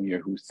King Jr.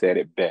 who said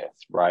it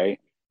best, right?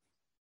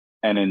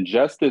 An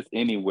injustice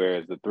anywhere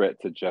is a threat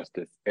to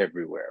justice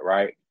everywhere,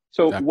 right?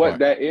 So That what part.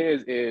 that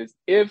is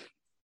if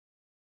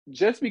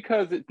just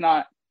because it's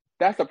not,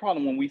 that's the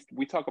problem when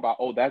we talk about,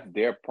 oh, that's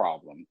their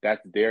problem,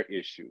 that's their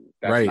issue,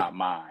 that's Right. not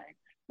mine,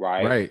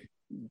 right? Right.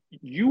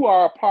 You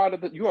are a part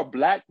of you're a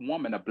Black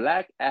woman, a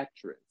Black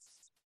actress.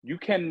 You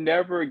can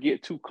never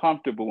get too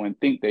comfortable and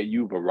think that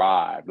you've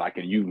arrived, like,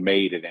 and you've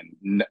made it,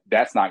 and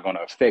that's not going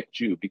to affect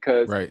you,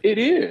 because Right. it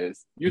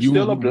is. You're You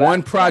still a Black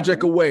one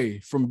project woman. away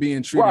from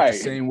being treated Right. the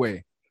same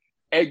way.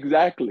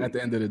 Exactly. At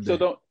the end of the day. So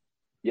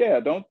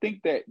don't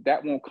think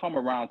that won't come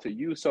around to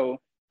you.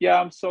 So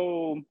it's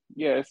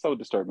so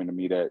disturbing to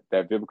me that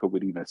Vivica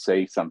would even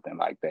say something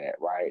like that,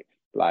 right?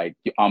 Like,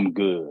 I'm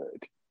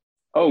good.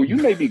 Oh, you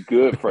may be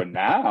good for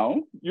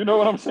now. You know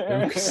what I'm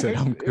saying? Vivica said,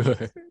 I'm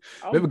good.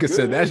 I'm Vivica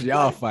said, that's good.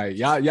 y'all Like, fight.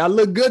 Y'all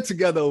look good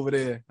together over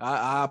there.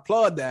 I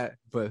applaud that,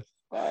 but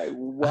like,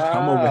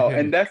 I'm over wow. here.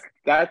 And that's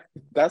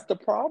the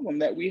problem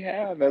that we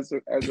have as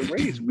a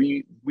race.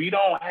 We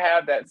don't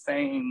have that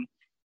same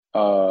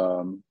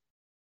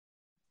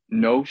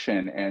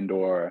notion and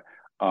or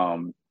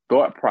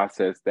thought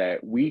process that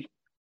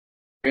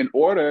in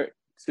order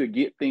to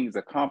get things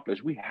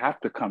accomplished, we have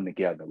to come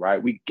together,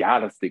 right? We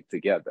gotta stick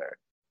together.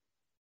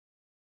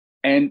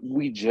 And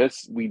we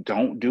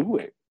don't do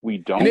it. We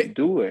don't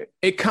do it.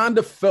 It kind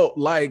of felt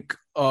like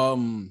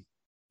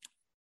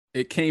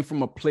it came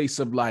from a place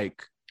of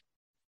like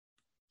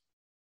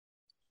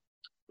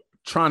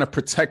trying to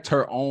protect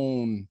her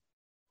own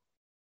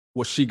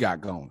what she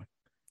got going.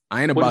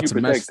 I ain't about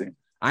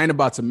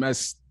to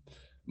mess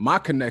my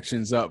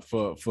connections up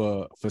for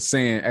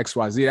saying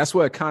XYZ. That's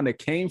where it kind of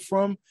came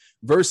from.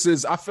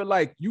 Versus, I feel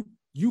like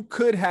you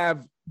could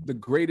have the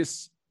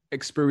greatest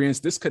experience.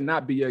 This could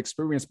not be your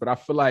experience, but I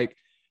feel like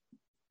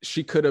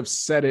she could have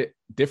said it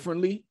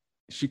differently.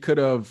 She could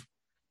have,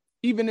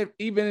 even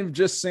if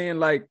just saying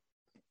like,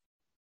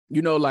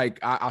 you know, like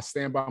I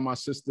stand by my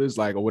sisters,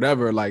 like, or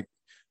whatever, like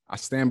I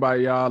stand by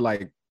y'all,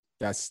 like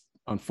that's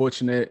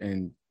unfortunate,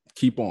 and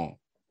keep on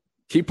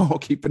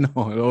keeping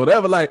on, or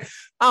whatever. Like,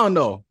 I don't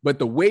know, but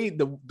the way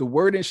the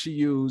wording she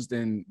used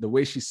and the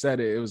way she said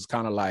it, it was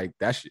kind of like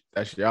that's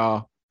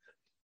y'all,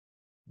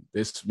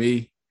 this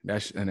me,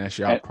 that's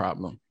y'all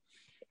problem.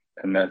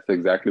 And that's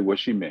exactly what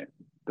she meant.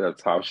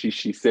 That's how she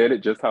said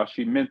it, just how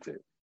she meant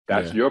it.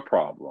 That's your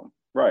problem,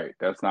 right?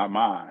 That's not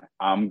mine.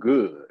 I'm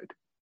good.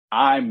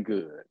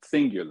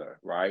 Singular,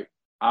 right?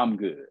 I'm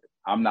good.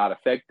 I'm not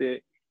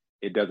affected.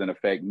 It doesn't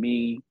affect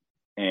me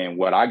and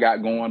what I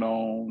got going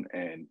on,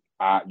 and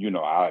I've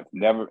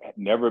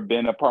never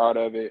been a part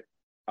of it.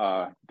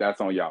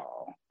 That's on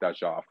y'all.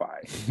 That's y'all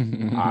fight.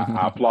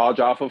 I applaud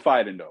y'all for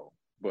fighting though,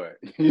 but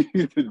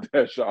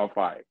that's y'all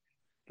fight.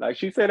 Like,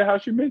 she said it how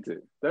she meant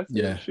it. That's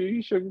it.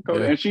 She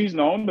sugarcoated, and she's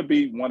known to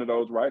be one of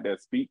those, right,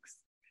 that speaks,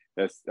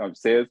 that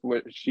says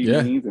what she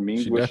means and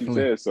means what she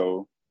says.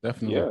 So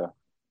definitely,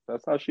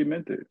 that's how she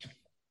meant it.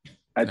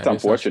 It's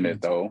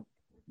unfortunate though.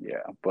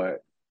 Yeah,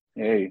 but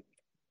hey.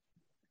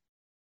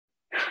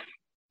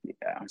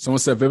 Yeah. Someone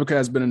said Vivica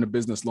has been in the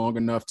business long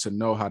enough to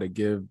know how to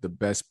give the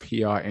best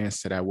PR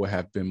answer that would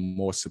have been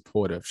more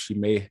supportive. She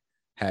may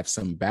have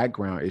some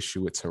background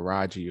issue with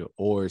Taraji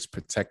or is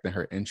protecting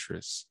her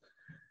interests.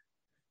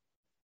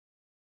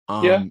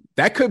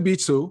 That could be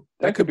too.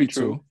 That could be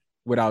true.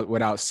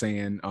 Without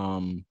saying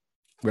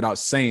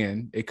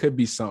it could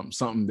be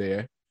something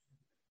there.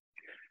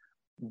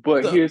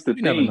 But here's the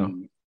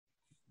thing.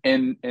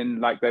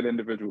 And like that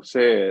individual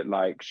said,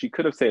 like, she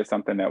could have said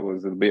something that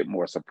was a bit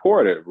more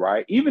supportive,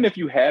 right? Even if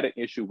you had an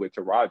issue with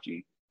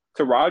Taraji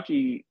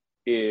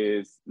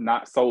is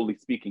not solely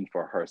speaking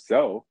for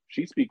herself.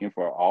 She's speaking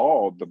for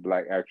all the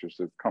Black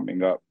actresses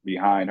coming up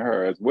behind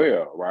her as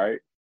well, right?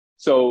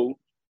 So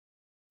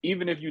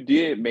even if you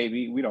did,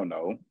 maybe, we don't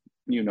know,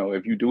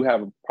 if you do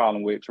have a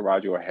problem with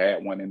Taraji or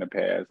had one in the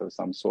past of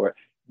some sort,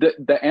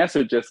 the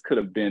answer just could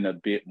have been a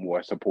bit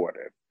more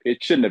supportive.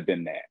 It shouldn't have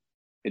been that.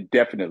 It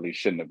definitely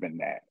shouldn't have been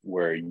that,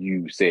 where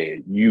you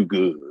said, you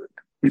good.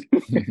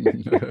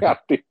 I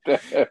think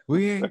that,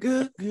 we ain't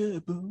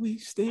good, but we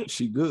still,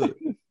 she good.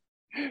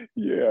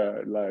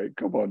 Yeah, like,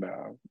 come on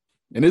now.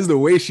 And it's the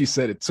way she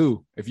said it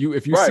too. If you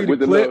see the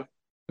clip,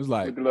 it's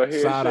like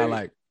side eye,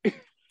 like,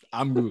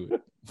 I'm good.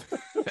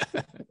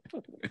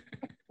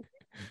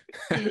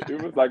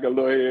 It was like a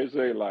little head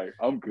shake, like,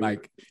 I'm good.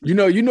 Like, you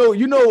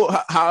know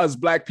how as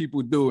Black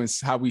people do and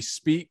how we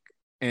speak,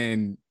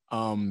 and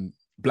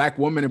Black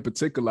women in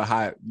particular,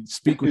 how you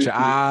speak with your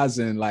eyes,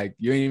 and like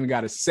you ain't even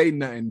got to say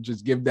nothing,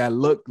 just give that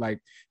look. Like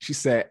she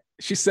said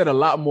a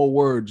lot more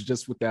words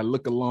just with that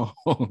look alone.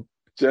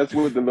 Just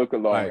with the look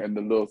alone, like, and the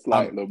little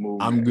slight little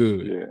movement. I'm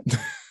good. Yeah,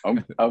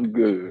 I'm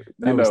good.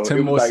 That was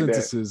 10 more like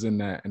sentences in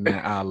that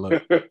eye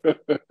look.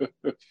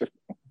 If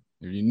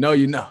you know,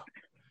 you know.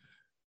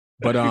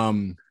 But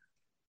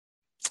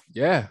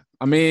yeah,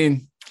 I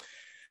mean,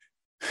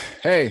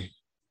 hey.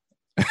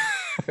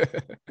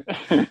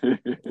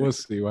 We'll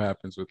see what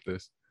happens with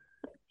this.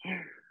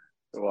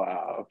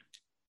 Wow.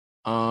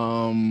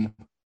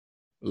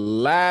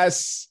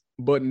 Last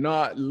but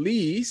not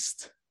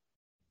least,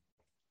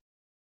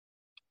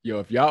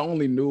 if y'all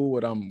only knew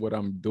what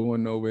I'm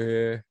doing over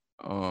here,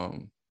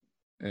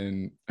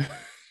 and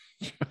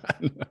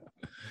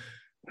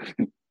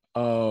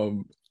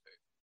I'm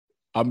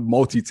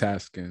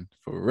multitasking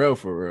for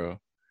real.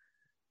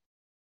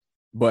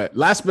 But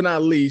last but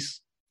not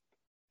least,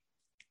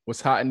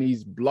 what's hot in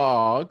these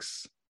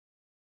blogs?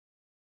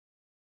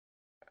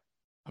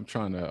 I'm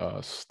trying to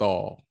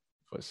stall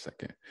for a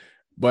second,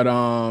 but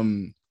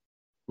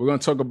we're gonna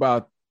talk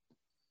about.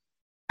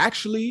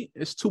 Actually,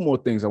 it's two more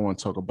things I want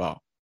to talk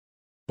about.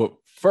 But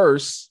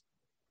first,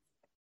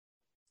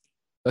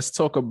 let's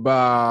talk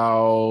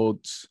about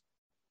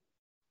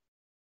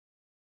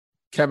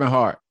Kevin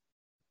Hart.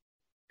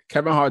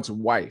 Kevin Hart's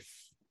wife.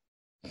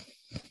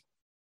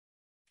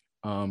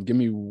 Give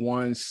me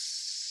 1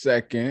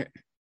 second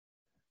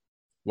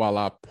while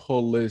I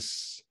pull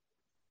this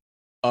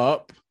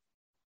up.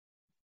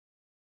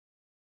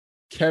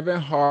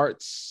 Kevin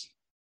Hart's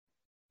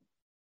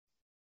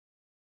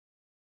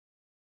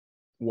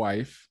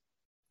wife.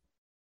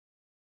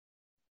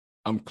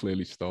 I'm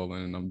clearly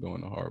stalling and I'm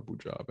doing a horrible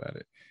job at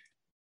it.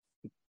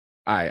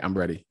 All right, I'm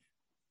ready.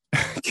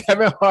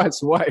 Kevin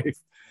Hart's wife,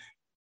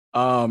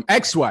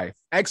 ex-wife.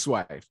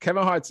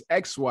 Kevin Hart's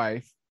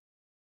ex-wife,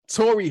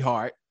 Tori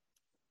Hart,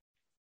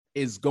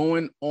 is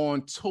going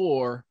on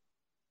tour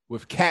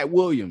with Katt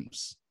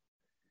Williams.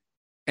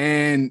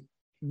 And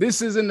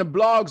this is in the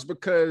blogs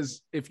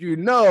because if you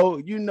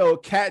know,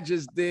 Katt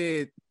just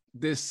did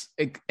this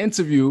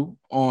interview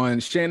on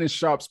Shannon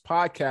Sharp's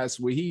podcast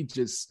where he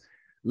just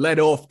let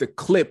off the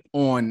clip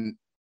on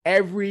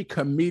every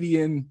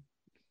comedian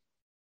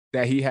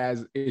that he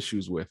has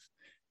issues with.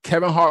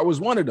 Kevin Hart was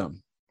one of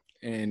them.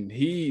 And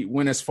he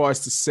went as far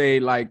as to say,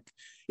 like,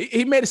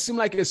 he made it seem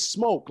like it's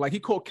smoke. Like, he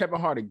called Kevin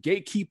Hart a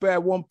gatekeeper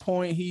at one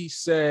point. He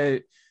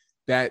said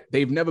that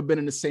they've never been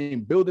in the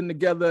same building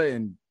together,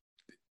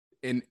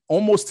 and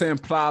almost to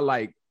imply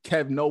like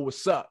Kev know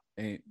what's up.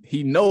 And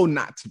he know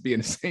not to be in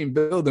the same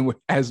building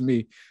as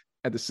me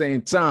at the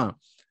same time.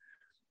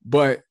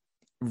 But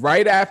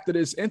right after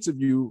this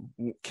interview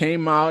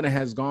came out and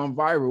has gone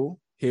viral,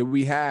 here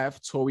we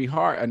have Tori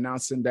Hart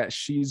announcing that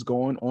she's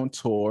going on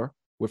tour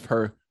with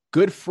her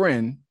good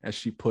friend, as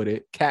she put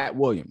it, Katt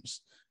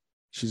Williams.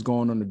 She's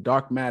going on the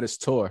Dark Matters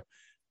tour.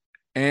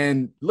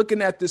 And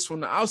looking at this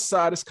from the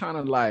outside, it's kind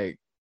of like,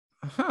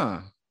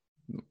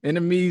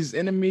 enemies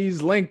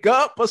link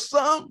up or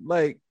something?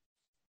 Like,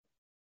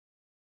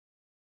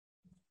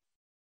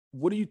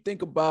 what do you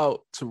think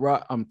about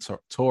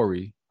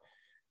Tori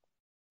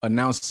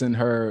announcing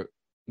her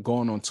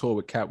going on tour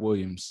with Katt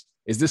Williams?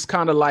 Is this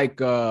kind of like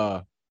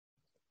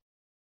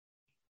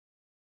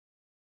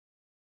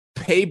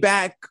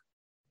payback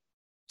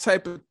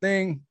type of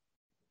thing?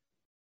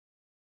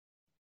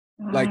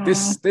 Like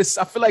this,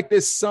 I feel like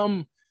there's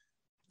some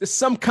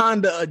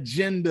kind of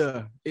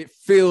agenda. It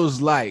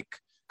feels like,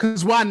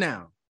 because why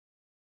now?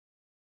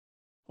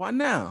 Why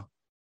now?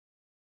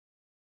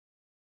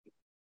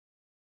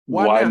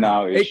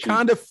 It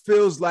kind of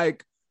feels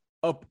like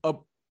a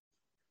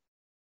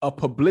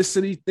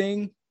publicity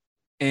thing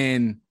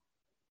and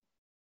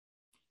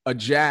a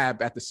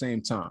jab at the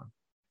same time.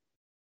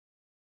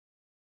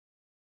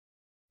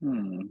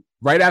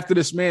 Right after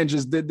this man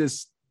just did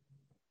this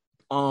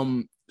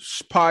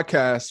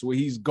podcast where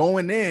he's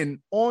going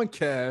in on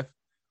Kev,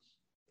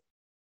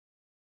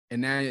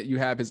 and now you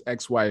have his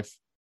ex-wife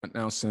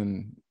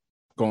announcing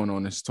going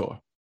on this tour.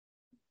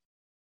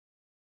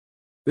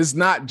 This is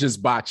not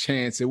just by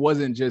chance. It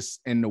wasn't just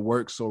in the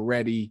works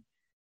already.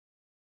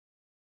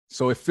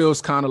 So it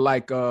feels kind of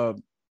like a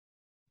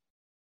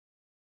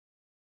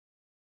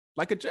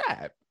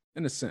jab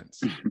in a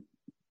sense.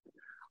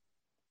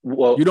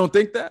 Well, you don't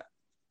think that?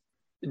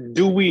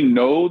 Do we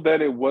know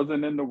that it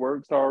wasn't in the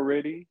works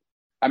already?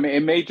 I mean,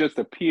 it may just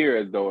appear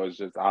as though it's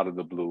just out of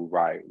the blue,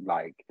 right?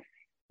 Like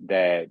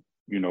that,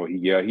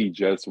 he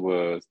just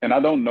was, and I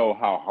don't know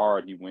how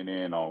hard he went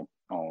in on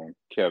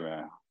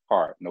Kevin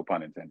Hart, no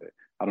pun intended.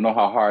 I don't know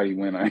how hard he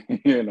went on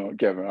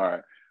Kevin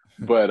Hart,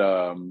 but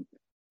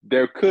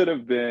this could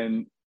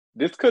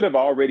have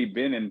already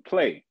been in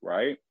play,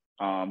 right?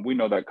 We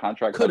know that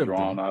contracts are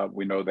drawn up.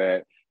 We know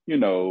that,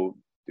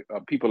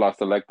 people are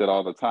selected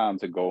all the time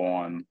to go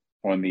on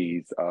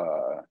these,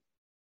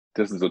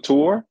 this is a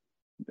tour,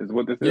 is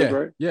what this is,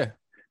 right?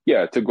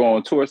 Yeah, to go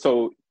on tour.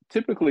 So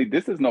typically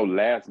this is no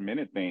last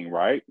minute thing,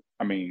 right?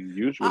 I mean,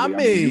 usually,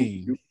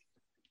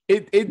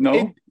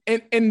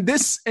 in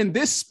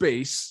this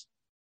space,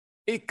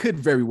 it could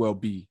very well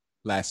be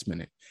last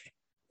minute.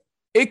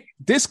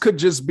 This could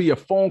just be a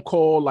phone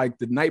call like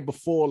the night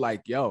before,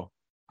 like, yo,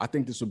 I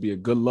think this would be a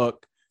good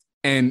look,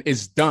 and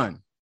it's done.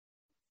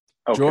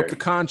 Okay. Draw up the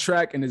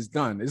contract and it's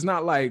done. It's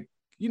not like,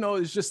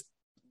 it's just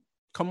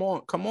come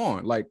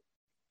on. Like,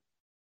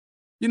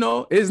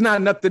 it's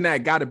not nothing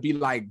that got to be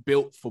like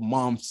built for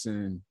months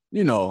and,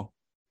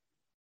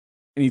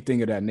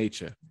 anything of that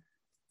nature.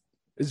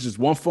 It's just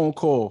one phone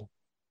call.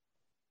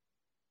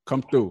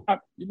 Come through,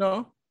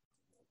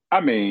 I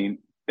mean,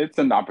 it's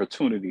an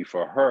opportunity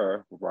for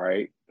her,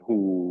 right?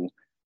 Who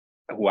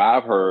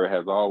I've heard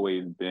has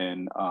always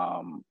been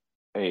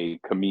a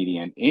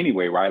comedian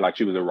anyway, right? Like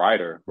she was a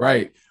writer,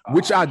 right?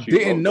 Which I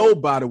didn't know,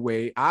 by the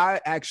way. I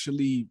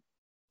actually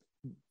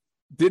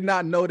did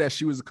not know that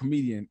she was a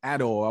comedian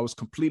at all. I was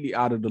completely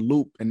out of the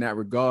loop in that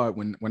regard.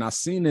 When I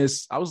seen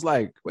this, I was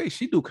like, wait,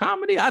 she do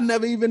comedy? I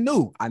never even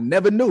knew. I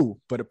never knew.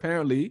 But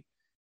apparently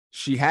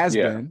she has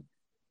been.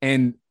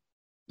 And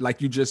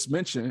like you just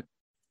mentioned,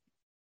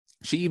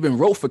 she even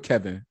wrote for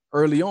Kevin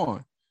early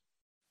on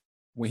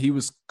when he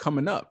was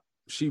coming up.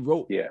 She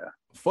wrote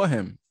for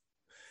him.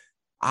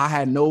 I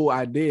had no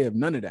idea of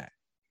none of that.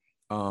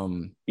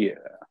 Didn't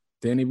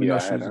even know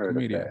she was a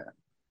comedian.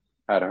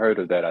 I'd heard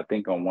of that, I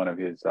think, on one of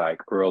his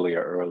like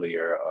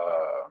earlier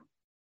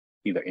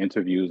either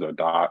interviews or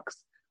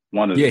docs.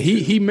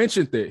 He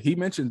mentioned it. He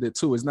mentioned it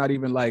too. It's not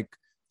even like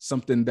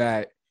something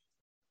that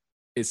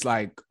it's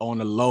like on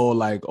the low,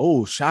 like,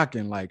 oh,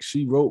 shocking. Like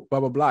she wrote blah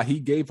blah blah. He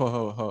gave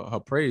her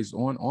praise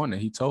on it.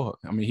 He told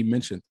her. I mean, he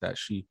mentioned that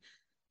she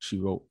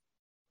wrote.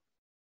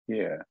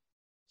 Yeah.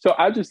 So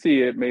I just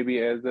see it maybe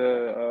as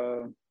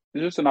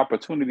just an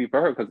opportunity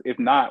for her, because if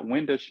not,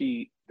 when does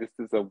she? This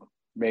is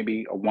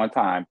maybe a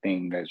one-time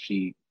thing that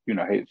she,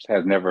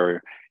 has never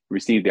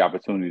received the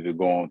opportunity to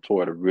go on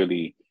tour to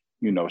really,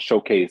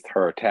 showcase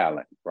her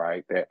talent,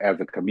 right? That as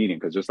a comedian,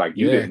 because just like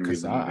you didn't really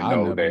even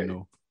know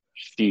that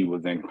she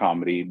was in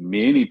comedy.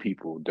 Many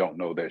people don't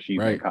know that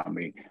she's in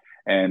comedy.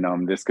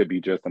 And this could be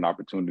just an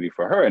opportunity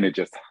for her. And it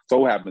just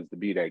so happens to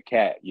be that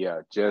Katt,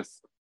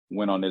 just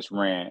went on this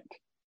rant,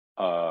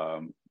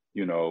 going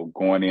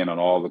in on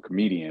all the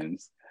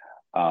comedians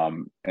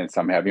and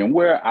some have you. And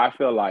where I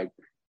feel like,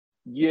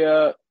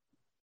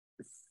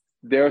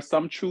 there's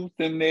some truth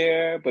in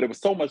there, but it was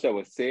so much that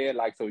was said,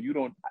 like, so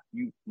you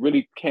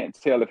really can't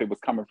tell if it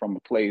was coming from a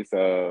place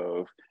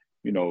of,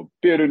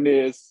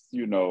 bitterness,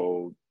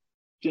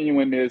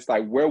 genuineness,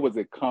 like where was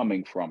it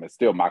coming from? It's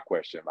still my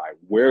question. Like,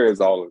 where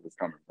is all of this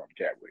coming from,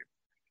 Katt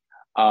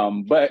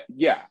Williams? But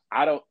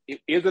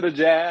is it a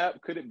jab?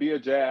 Could it be a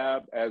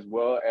jab as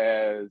well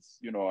as,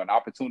 an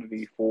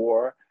opportunity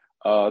for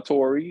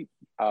Tory?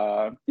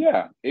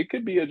 It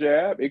could be a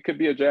jab. It could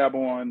be a jab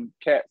on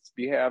Katt's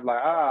behalf,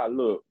 like,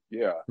 look,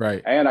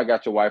 right. And I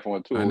got your wife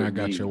on tour. And I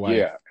got your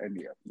wife.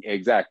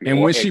 Exactly. And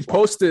when she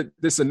posted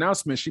this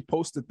announcement, she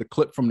posted the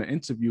clip from the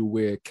interview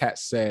where Katt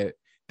said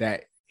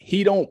that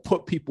he don't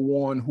put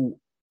people on who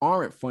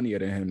aren't funnier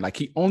than him. Like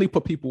he only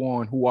put people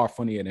on who are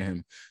funnier than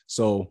him.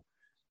 So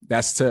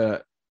that's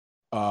to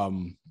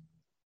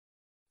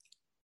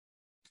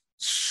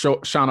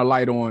shine a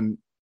light on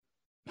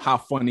how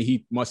funny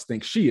he must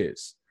think she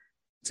is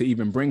to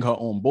even bring her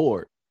on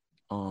board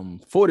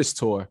for this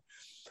tour.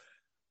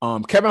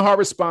 Kevin Hart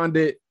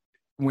responded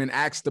when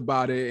asked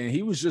about it, and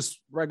he was just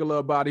regular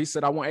about it. He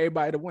said, I want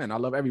everybody to win. I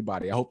love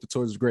everybody. I hope the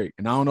tour is great.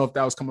 And I don't know if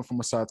that was coming from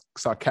a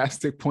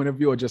sarcastic point of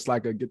view or just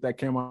like a get that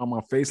camera on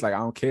my face, like I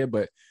don't care.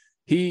 But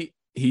he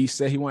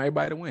said he want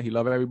everybody to win. He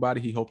loved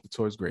everybody. He hoped the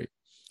tour is great.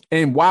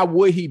 And why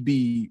would he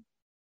be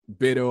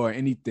bitter or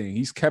anything?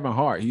 He's Kevin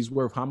Hart. He's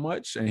worth how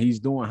much? And he's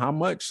doing how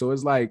much? So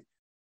it's like,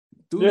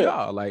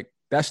 y'all. Like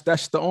that's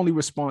the only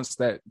response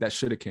that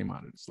should have came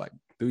out of it. It's like,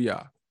 do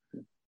y'all.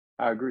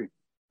 I agree.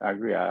 I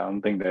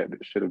don't think that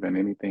should have been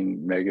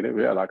anything negative.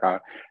 Yeah, like I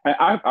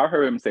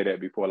heard him say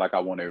that before, like I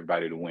want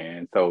everybody to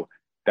win. So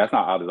that's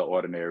not out of the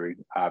ordinary.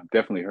 I've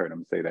definitely heard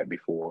him say that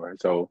before.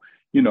 So,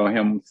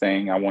 him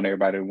saying I want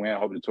everybody to win, I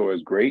hope the tour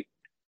is great.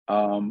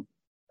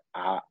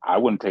 I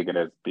wouldn't take it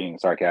as being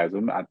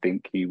sarcasm. I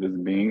think he was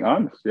being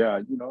honest.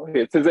 Yeah,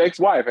 it's his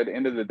ex-wife. At the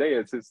end of the day,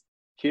 it's his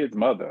kid's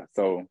mother.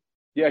 So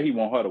yeah, he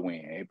want her to win.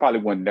 It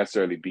probably wouldn't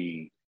necessarily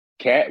be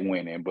Katt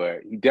winning, but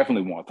he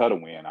definitely wants her to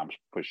win. I'm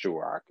for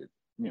sure. I could,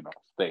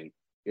 stay.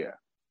 Yeah,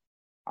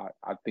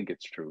 I think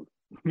it's true.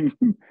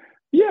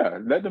 Yeah,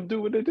 let them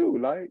do what they do.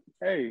 Like,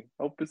 hey,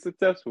 hope it's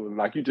successful.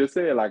 Like you just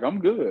said, like I'm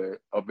good.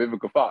 Or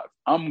Vivica Foxx,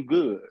 I'm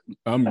good.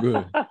 I'm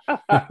good.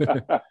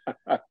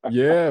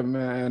 Yeah,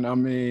 man. I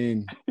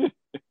mean,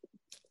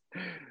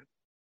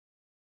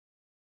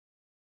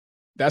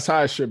 that's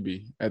how it should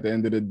be at the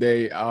end of the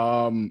day.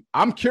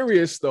 I'm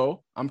curious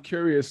though. I'm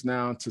curious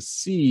now to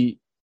see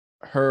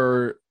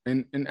her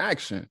in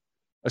action,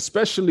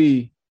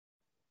 especially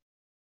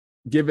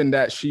given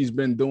that she's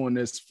been doing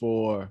this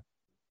for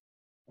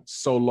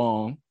so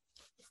long.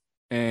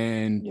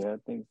 And I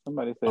think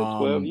somebody said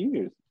 12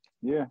 years.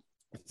 Yeah.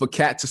 For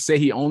Katt to say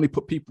he only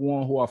put people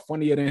on who are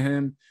funnier than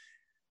him,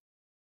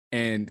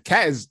 and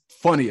Katt is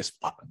funny as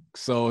fuck.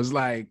 So it's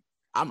like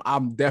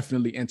I'm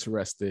definitely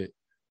interested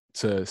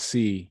to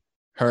see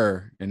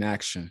her in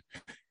action.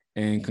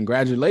 And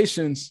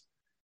congratulations.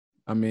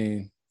 I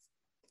mean,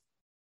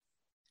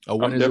 a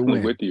win is a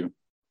win.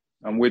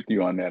 I'm with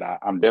you on that.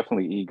 I'm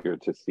definitely eager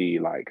to see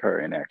like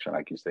her in action,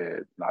 like you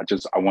said.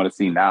 I want to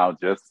see now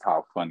just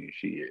how funny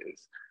she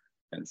is,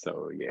 and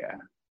so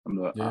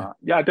I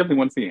definitely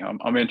want to see.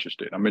 I'm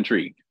interested. I'm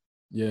intrigued.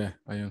 Yeah,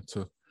 I am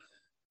too.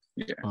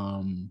 Yeah.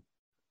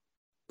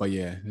 But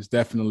yeah, it's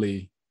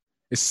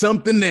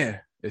something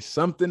there. It's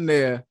something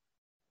there,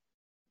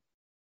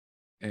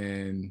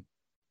 and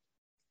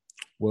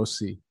we'll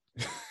see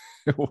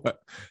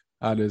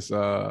how this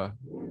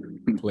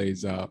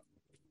plays out.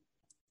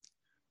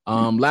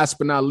 Last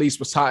but not least,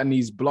 what's hot in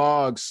these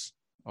blogs?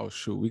 Oh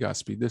shoot, we gotta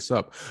speed this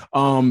up.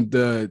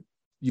 The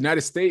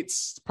United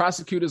States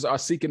prosecutors are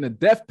seeking a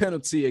death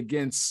penalty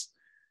against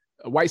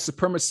a white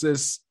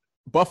supremacist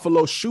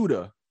Buffalo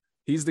shooter.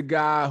 He's the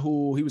guy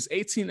who he was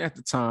 18 at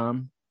the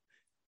time,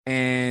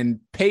 and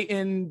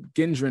Peyton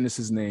Gendron is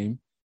his name.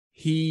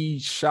 He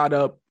shot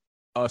up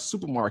a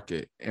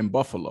supermarket in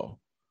Buffalo,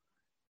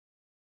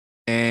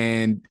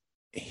 and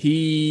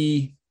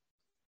he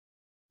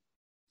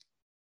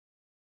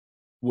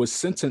was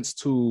sentenced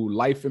to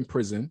life in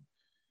prison.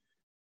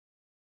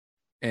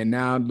 And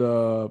now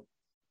the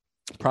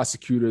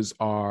prosecutors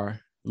are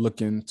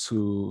looking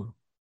to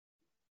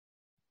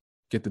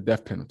get the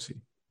death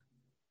penalty.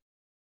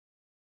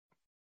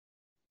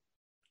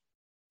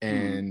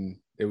 And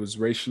it was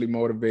racially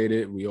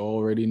motivated. We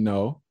already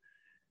know.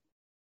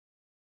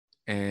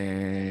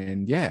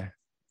 And yeah,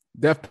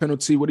 death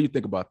penalty. What do you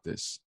think about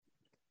this?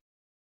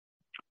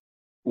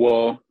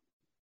 Well,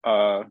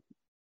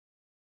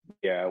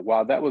 yeah,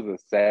 while that was a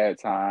sad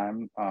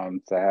time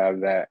to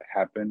have that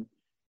happen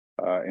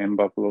in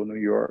Buffalo, New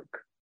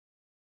York,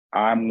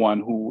 I'm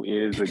one who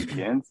is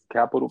against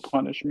capital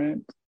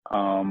punishment.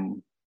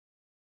 And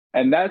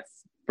that's,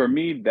 for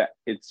me, that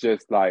it's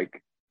just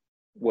like,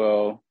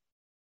 well,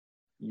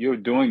 you're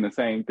doing the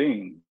same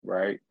thing,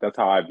 right? That's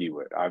how I view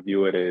it. I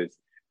view it as,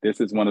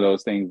 this is one of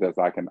those things that's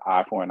like an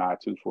eye for an eye,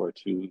 tooth for a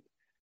tooth.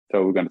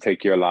 So we're going to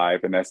take your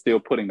life, and that's still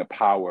putting the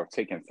power of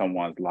taking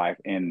someone's life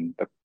in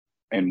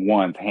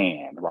one's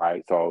hand,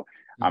 right? So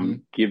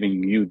I'm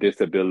giving you this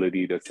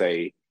ability to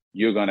say,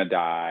 you're going to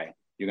die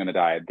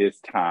at this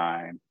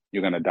time,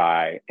 you're going to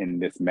die in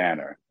this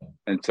manner.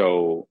 And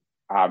so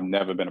I've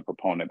never been a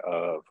proponent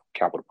of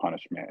capital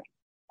punishment.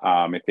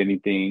 If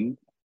anything,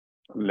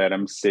 let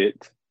them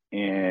sit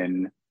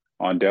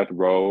on death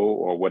row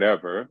or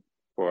whatever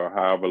for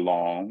however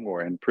long,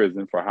 or in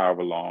prison for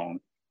however long,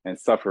 and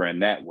suffer in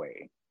that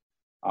way.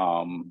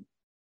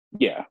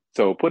 Yeah,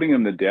 so putting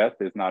them to death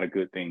is not a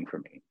good thing for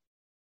me.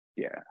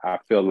 Yeah, I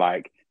feel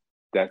like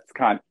that's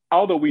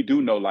although we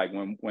do know, like,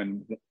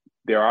 when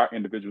there are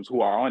individuals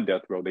who are on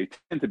death row, they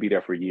tend to be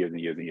there for years and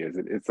years and years.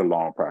 It's a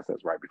long process,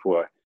 right,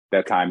 before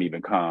that time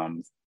even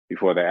comes,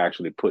 before they're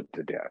actually put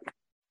to death.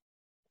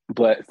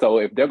 But so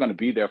if they're going to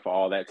be there for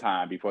all that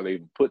time before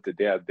they put to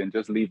death, then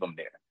just leave them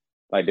there.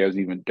 Like, there's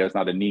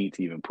not a need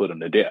to even put them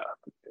to death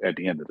at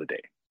the end of the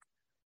day.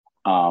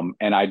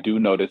 And I do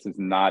know this is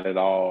not at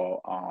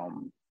all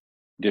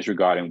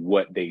disregarding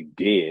what they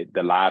did,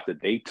 the lives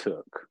that they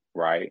took,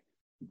 right?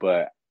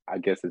 But I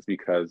guess it's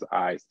because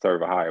I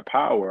serve a higher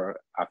power.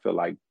 I feel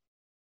like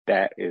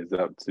that is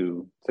up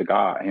to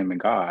God, him and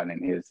God,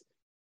 and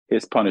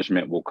his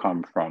punishment will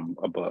come from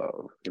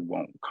above. It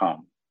won't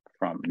come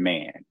from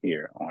man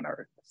here on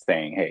earth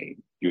saying, hey,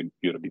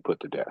 you're to be put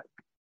to death.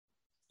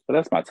 So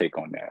that's my take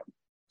on that.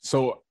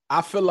 So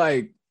I feel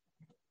like,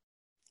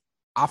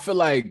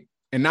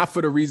 and not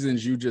for the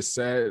reasons you just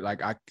said,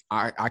 like,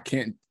 I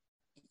can't,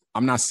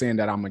 I'm not saying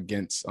that I'm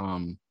against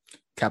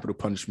capital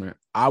punishment.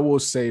 I will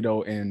say,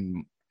 though,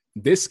 in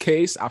this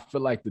case, I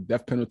feel like the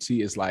death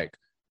penalty is like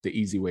the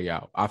easy way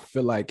out. I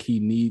feel like he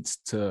needs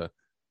to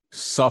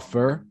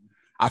suffer.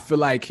 I feel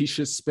like he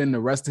should spend the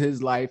rest of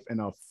his life in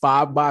a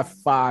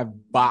 5x5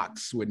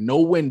 box with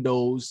no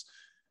windows,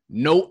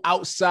 no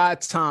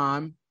outside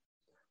time.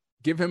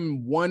 Give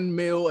him 1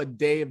 meal a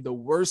day of the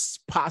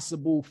worst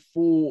possible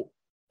food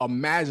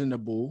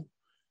imaginable,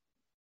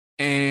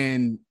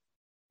 and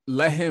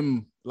let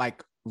him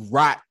like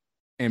rot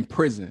in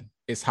prison.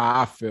 Is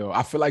how I feel.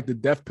 I feel like the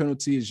death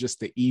penalty is just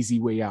the easy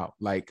way out.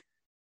 Like,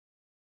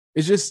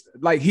 it's just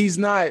like, he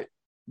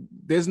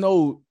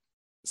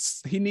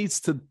needs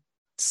to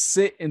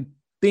sit and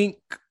think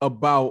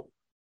about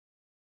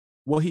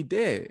what he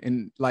did.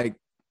 And like,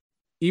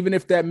 even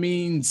if that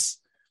means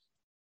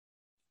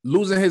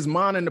losing his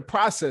mind in the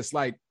process,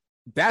 like,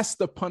 that's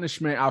the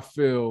punishment I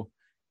feel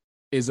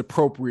is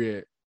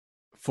appropriate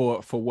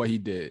for what he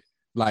did.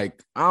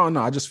 Like, I don't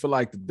know. I just feel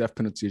like the death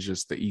penalty is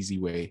just the easy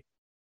way.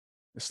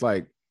 It's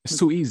like, it's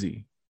too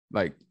easy.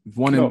 Like,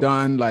 one and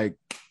done. Like,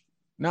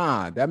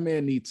 nah, that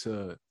man needs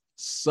to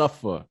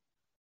suffer.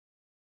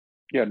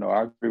 Yeah, no,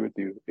 I agree with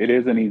you. It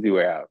is an easy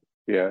way out.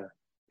 Yeah,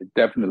 it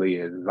definitely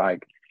is.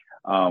 Like,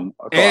 so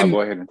I'll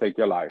go ahead and take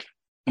your life.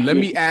 Let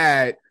me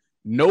add,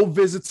 no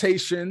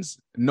visitations,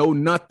 no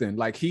nothing.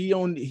 Like,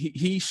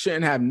 he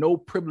shouldn't have no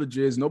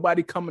privileges.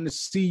 Nobody coming to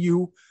see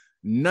you.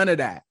 None of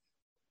that.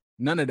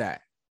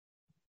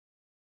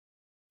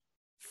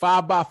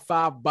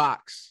 5x5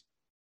 box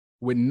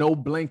with no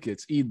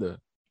blankets either.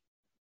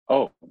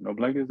 Oh, no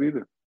blankets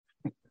either.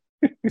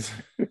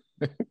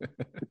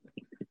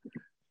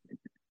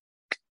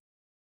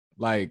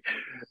 Like,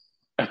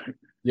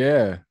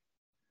 yeah.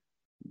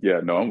 Yeah,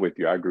 no, I'm with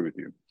you. I agree with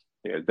you.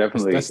 Yeah,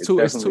 definitely. It's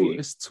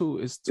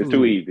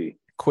too easy.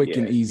 Quick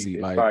and easy.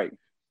 It's like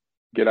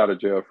get out of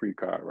jail free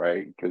card,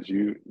 right? Because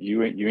you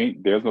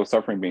ain't there's no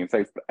suffering being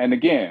safe. And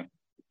again,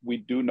 we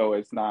do know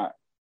it's not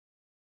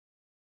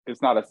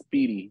a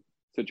speedy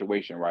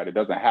situation, right? It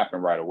doesn't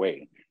happen right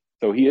away.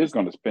 So he is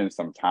going to spend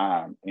some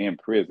time in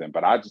prison.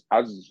 But I just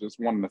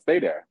want him to stay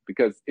there,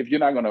 because if you're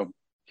not going to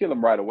kill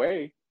him right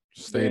away,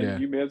 Stay then there.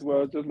 you may as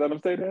well just let him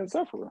stay there and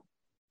suffer.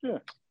 Yeah.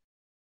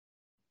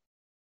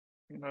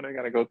 You know, they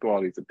got to go through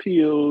all these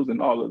appeals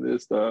and all of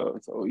this stuff.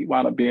 So he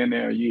wound up being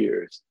there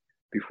years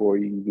before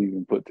he was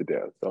even put to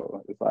death.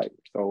 So it's like,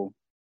 so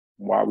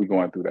why are we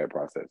going through that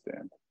process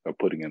then of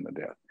putting him to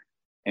death?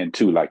 And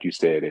two, like you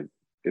said,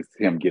 it's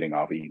him getting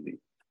off easy.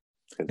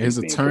 His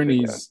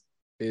attorneys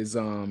is,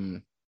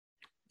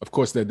 of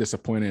course, they're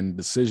disappointed in the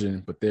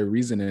decision, but their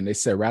reasoning, they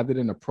said, rather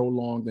than a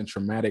prolonged and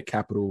traumatic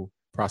capital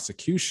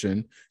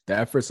prosecution, the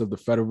efforts of the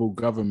federal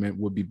government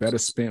would be better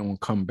spent on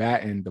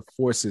combating the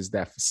forces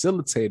that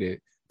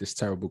facilitated this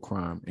terrible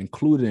crime,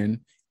 including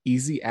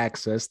easy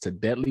access to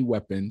deadly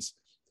weapons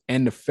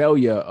and the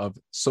failure of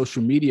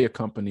social media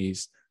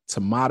companies to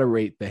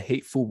moderate the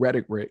hateful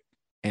rhetoric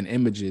and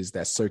images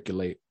that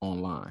circulate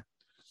online.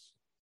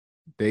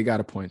 They got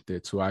a point there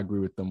too. I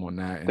agree with them on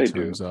that in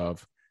terms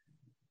of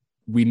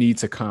we need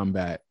to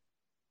combat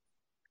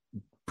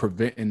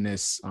preventing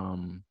this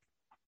from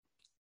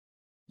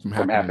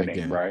happening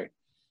again. Right?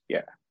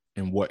 Yeah.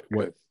 And what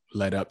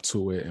led up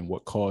to it and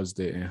what caused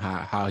it and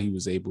how he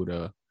was able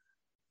to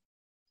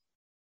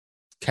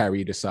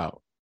carry this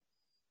out.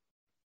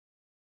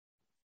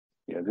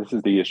 Yeah, this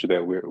is the issue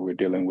that we're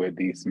dealing with,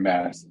 these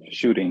mass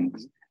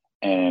shootings.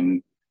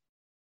 And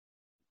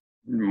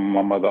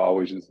my mother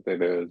always used to say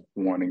there's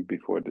warning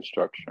before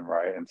destruction,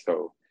 right? And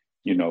so,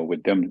 you know,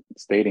 with them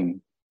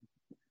stating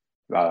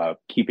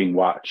keeping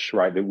watch,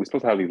 right? We're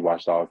supposed to have these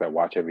watchdogs that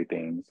watch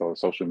everything. So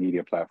social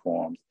media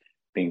platforms,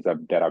 things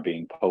that are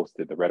being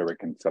posted, the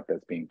rhetoric and stuff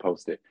that's being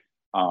posted,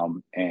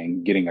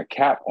 and getting a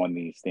cap on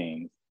these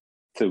things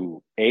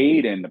to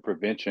aid in the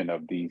prevention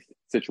of these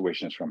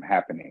situations from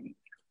happening.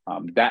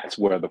 That's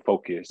where the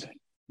focus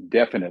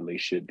definitely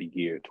should be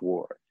geared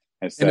toward,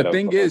 instead of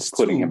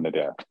putting him to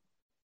death.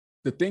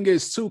 The thing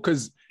is too,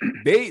 because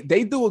they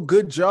do a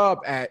good job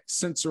at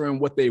censoring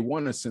what they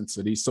want to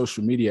censor, these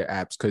social media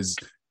apps, because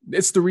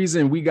it's the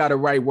reason we got to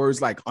write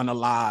words like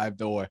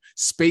unalived or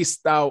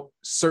spaced out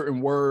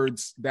certain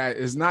words that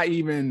is not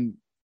even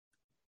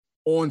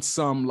on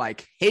some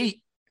like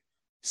hate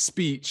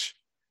speech,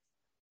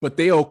 but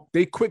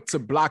they quick to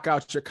block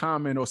out your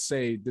comment or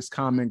say this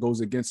comment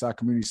goes against our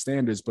community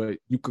standards. But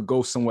you could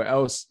go somewhere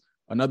else,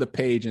 another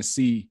page, and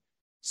see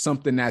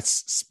something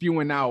that's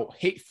spewing out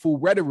hateful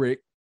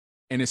rhetoric,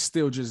 and it's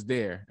still just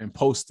there and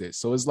posted.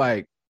 So it's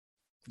like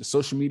the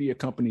social media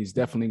companies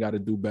definitely got to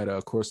do better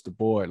across the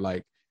board.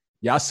 Like,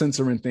 y'all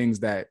censoring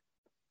things that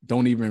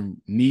don't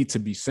even need to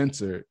be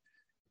censored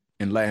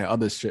and letting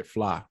other shit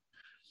fly.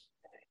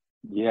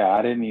 Yeah,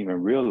 I didn't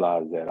even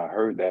realize that. I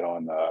heard that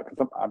on,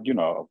 because I'm, you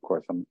know, of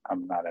course, I'm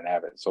not an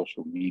avid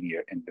social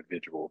media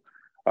individual.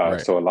 Right.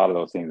 So a lot of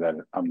those things that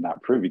I'm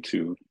not privy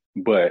to,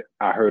 but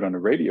I heard on the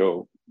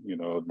radio, you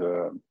know,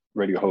 the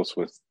radio host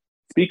was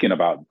speaking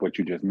about what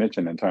you just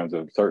mentioned in terms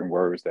of certain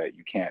words that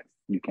you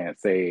can't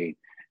say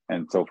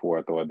and so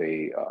forth, or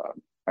they,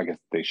 I guess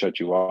they shut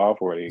you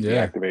off or they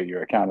deactivate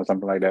your account or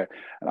something like that.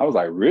 And I was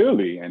like,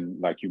 really?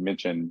 And like you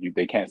mentioned,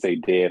 they can't say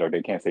dead or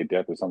they can't say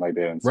death or something like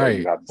that. And so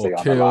you have to say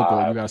killed,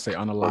 unalive. or you got to say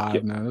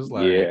unalive now. It's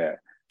like, yeah.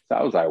 So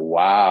I was like,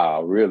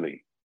 wow,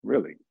 really?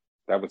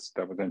 That was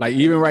like,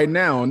 even right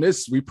now on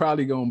this, we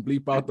probably going to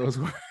bleep out those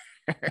words.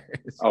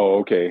 Oh,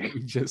 okay.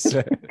 We just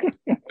said.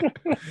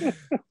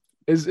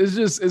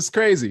 It's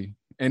crazy.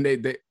 And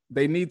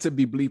they need to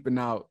be bleeping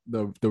out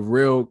the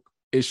real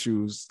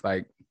issues.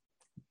 Like,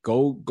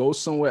 go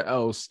somewhere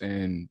else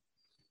and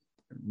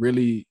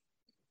really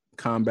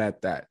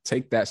combat that.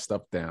 Take that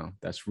stuff down.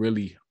 That's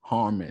really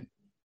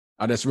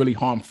that's really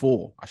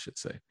harmful, I should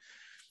say.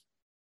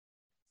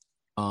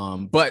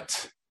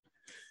 But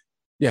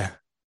yeah,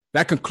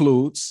 that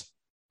concludes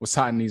what's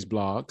hot in these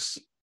blogs.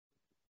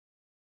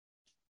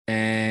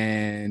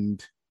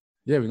 And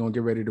yeah, we're gonna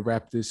get ready to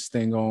wrap this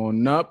thing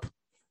on up.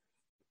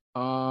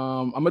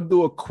 I'm gonna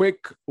do a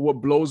quick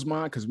what blows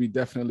mine, because we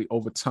definitely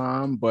over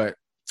time, but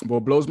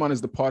what blows mine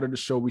is the part of the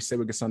show we say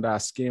what gets under our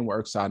skin, what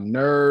irks our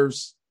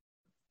nerves.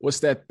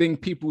 What's that thing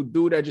people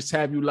do that just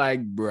have you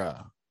like,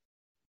 bruh,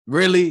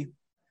 really?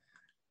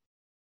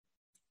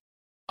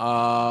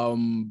 What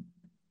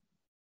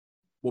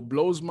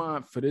blows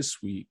mine for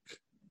this week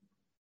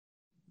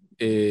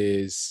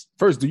is,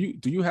 first, do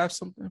you have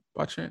something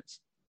by chance?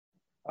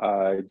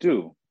 I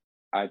do.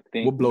 I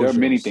think there are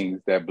many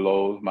things that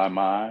blows my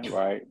mind,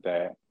 right?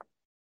 That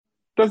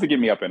doesn't get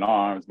me up in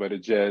arms, but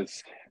it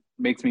just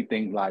makes me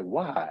think, like,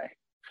 why?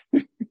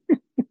 I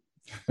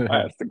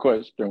ask the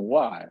question,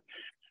 why?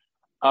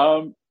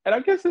 And I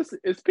guess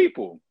it's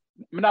people,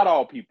 not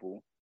all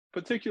people,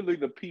 particularly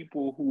the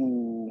people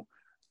who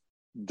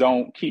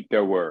don't keep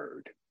their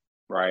word,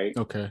 right?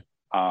 Okay.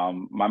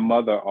 My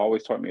mother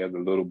always taught me as a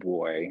little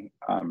boy,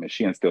 and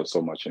she instilled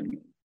so much in me.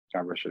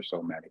 I wish her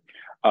so many.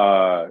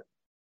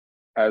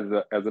 As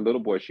a little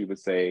boy, she would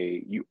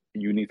say, you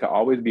need to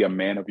always be a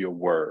man of your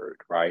word,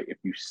 right? If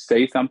you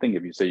say something,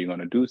 if you say you're going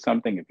to do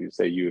something, if you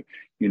say you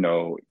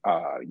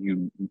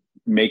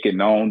make it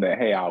known that,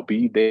 hey, I'll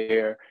be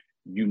there,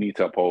 you need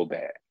to uphold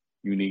that.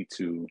 You need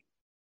to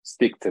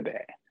stick to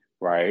that,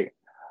 right?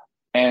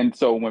 And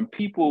so when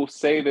people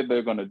say that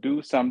they're going to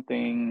do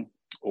something,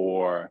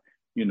 or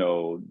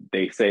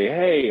they say,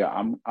 "Hey,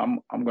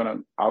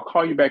 I'll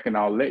call you back and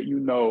I'll let you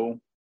know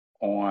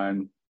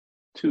on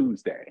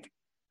Tuesday,"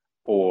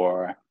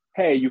 or,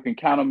 "Hey, you can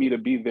count on me to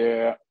be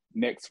there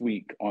next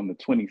week on the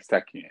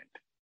 22nd."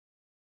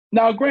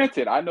 Now,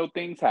 granted, I know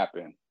things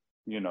happen.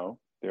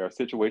 There are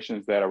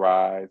situations that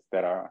arise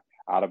that are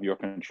out of your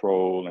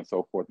control and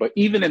so forth. But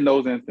even in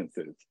those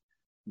instances,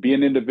 be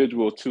an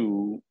individual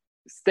to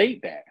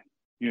state that,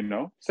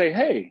 say,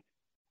 "Hey,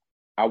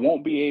 I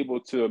won't be able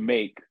to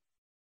make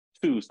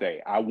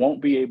Tuesday. I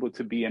won't be able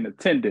to be in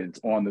attendance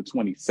on the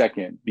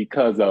 22nd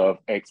because of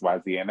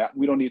XYZ." And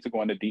we don't need to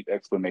go into deep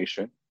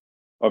explanation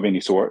of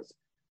any sorts,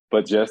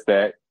 but just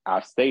that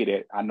I've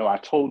stated, I know I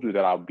told you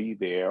that I'll be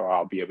there or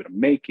I'll be able to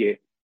make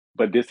it,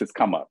 but this has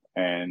come up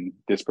and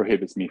this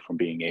prohibits me from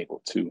being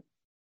able to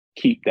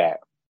keep that,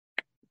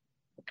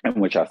 in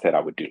which I said I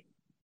would do.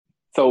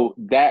 So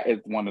that is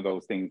one of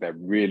those things that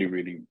really,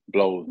 really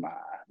blows my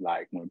mind.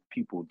 Like when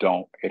people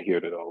don't adhere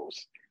to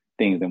those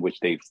things in which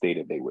they've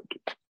stated they would do.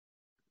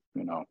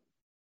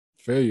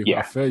 Feel you. Yeah.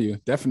 I feel you.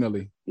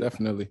 Definitely.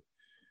 Definitely.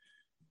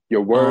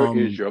 Your word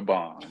is your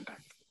bond,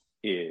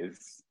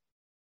 is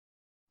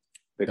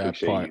the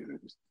cliche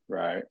used,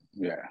 right?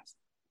 Yeah.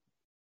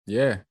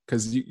 Yeah,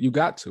 because you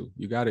got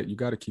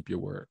to keep your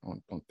word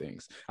on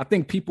things. I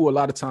think people a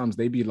lot of times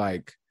they be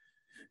like,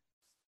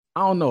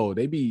 I don't know,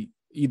 they be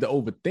either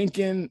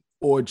overthinking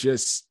or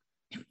just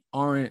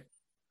aren't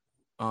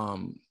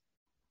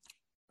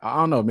I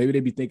don't know, maybe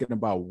they be thinking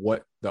about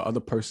what the other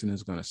person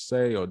is going to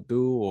say or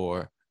do,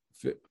 or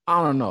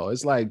I don't know.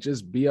 It's like,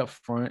 just be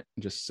upfront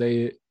and just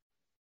say it,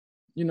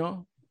 Yeah.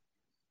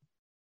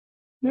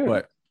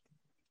 But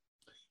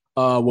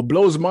what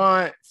blows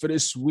mine for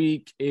this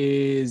week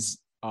is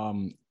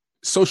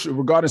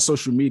regarding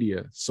social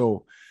media.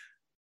 So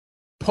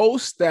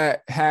posts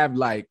that have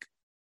like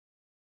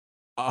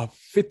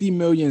 50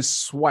 million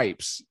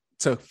swipes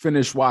to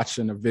finish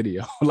watching a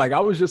video. Like I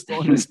was just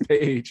on this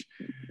page,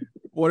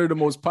 one of the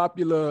most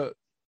popular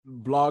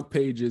blog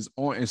pages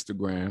on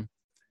Instagram.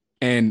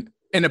 And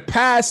in the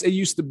past, it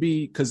used to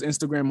be, because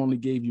Instagram only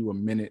gave you a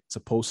minute to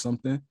post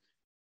something.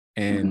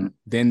 And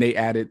then they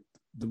added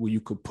where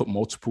you could put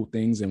multiple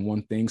things in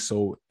one thing.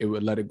 So it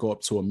would let it go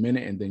up to a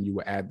minute and then you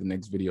would add the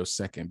next video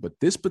second. But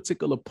this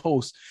particular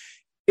post,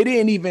 it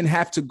didn't even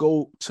have to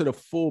go to the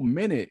full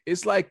minute.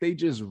 It's like they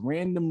just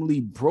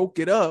randomly broke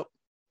it up.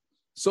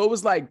 So it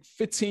was like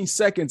 15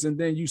 seconds and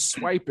then you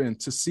swiping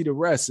to see the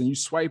rest, and you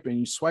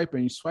swiping. It's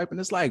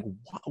like,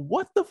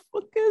 what the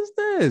fuck is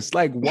this?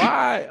 Like,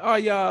 why are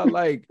y'all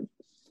like,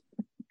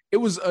 it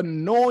was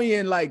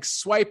annoying, like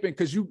swiping,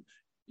 because you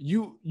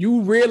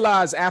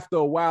realize after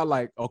a while,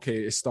 like,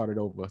 okay, it started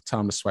over.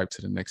 Time to swipe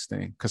to the next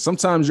thing. Because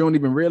sometimes you don't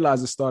even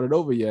realize it started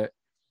over yet.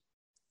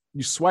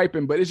 You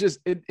swiping, but it's just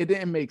it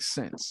didn't make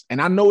sense.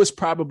 And I know it's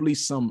probably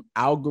some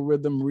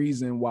algorithm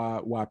reason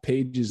why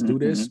pages do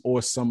this,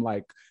 or some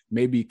like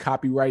maybe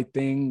copyright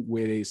thing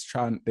where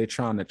they're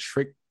trying to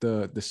trick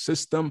the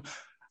system.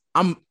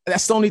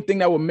 That's the only thing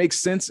that would make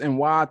sense and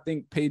why I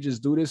think pages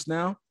do this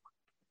now.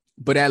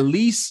 But at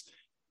least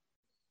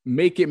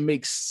make it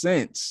make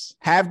sense.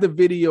 Have the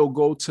video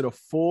go to the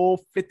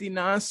full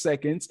 59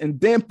 seconds and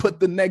then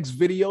put the next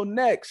video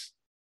next.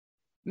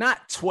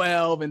 Not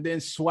 12 and then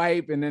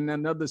swipe and then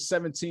another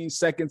 17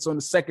 seconds on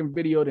the second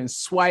video, then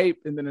swipe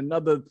and then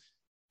another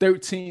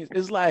 13.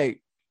 It's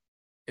like,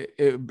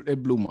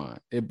 it blew mine.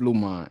 It blew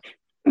mine.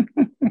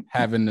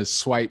 Having to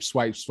swipe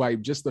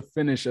just to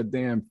finish a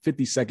damn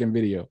 50-second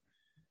video.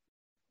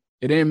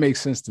 It didn't make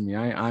sense to me.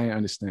 I ain't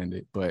understand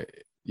it, but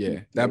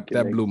yeah, that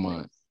blew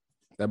mine.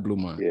 That blew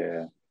mine.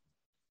 Yeah.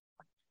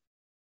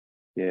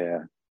 Yeah.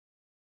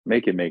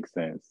 Make it make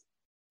sense.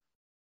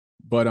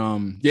 But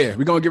yeah,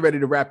 we're gonna get ready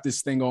to wrap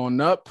this thing on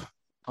up.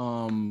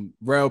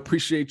 Rell,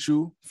 appreciate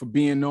you for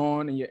being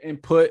on and your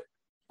input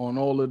on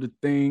all of the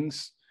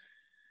things.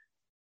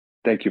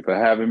 Thank you for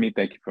having me.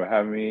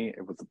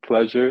 It was a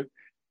pleasure.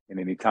 And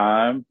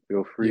anytime,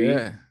 feel free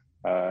to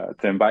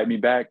invite me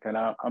back. And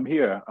I'm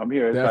here.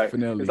 It's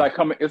definitely.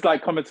 It's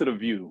like coming to the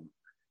View.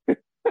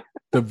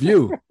 The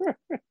View.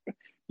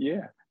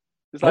 Yeah.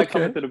 It's like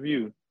coming to the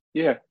View.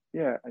 Yeah.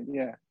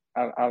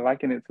 I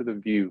liken it to the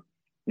View.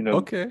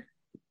 Okay.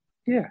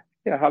 Yeah,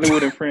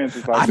 Holliewood and Friends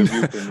is like the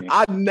View for me.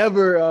 I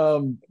never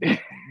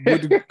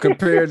would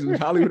compare to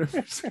Holliewood and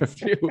Friends.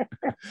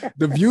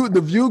 The View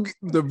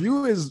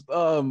is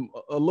a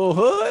little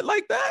hood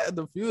like that.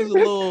 The View is a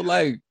little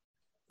like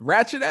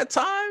ratchet at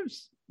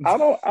times. I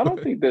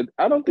don't think that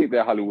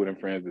Holliewood and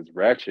Friends is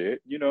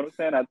ratchet. You know what I'm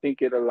saying? I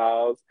think it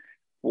allows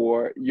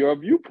for your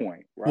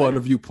viewpoint, right? Well,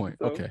 the viewpoint.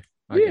 So, okay.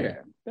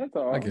 That's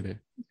all. I get it.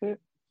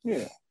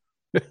 Yeah.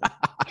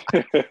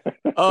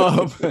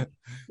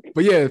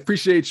 But yeah,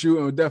 appreciate you,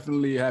 and we'll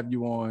definitely have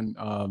you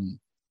on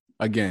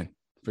again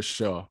for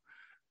sure.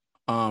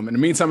 In the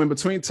meantime, in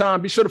between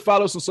time, be sure to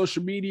follow us on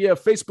social media: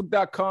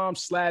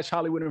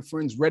 Facebook.com/Holliewood and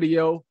Friends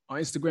Radio. On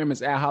Instagram is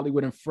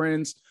 @Holliewood and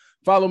Friends.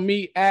 Follow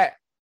me at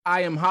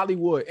I Am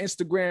Holliewood,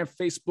 Instagram,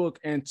 Facebook,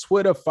 and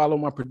Twitter. Follow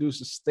my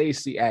producer,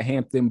 Stacy, at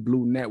Hampton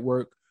Blue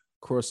Network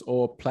across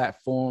all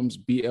platforms.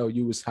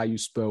 BLU is how you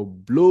spell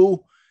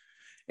blue.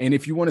 And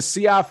if you want to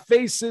see our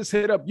faces,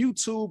 hit up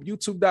YouTube,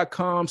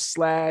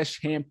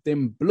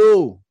 youtube.com/Hampton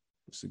Blue.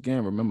 Once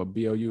again, remember,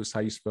 BLU is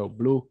how you spell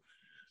blue.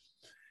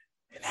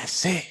 And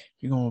that's it.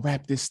 We're going to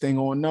wrap this thing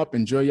on up.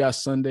 Enjoy y'all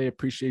Sunday.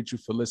 Appreciate you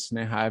for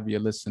listening, however you're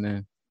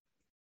listening.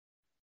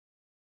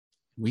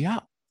 We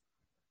out.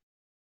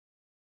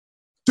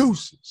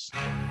 Deuces.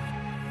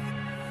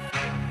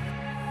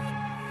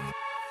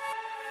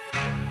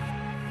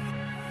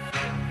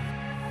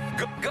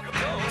 Go.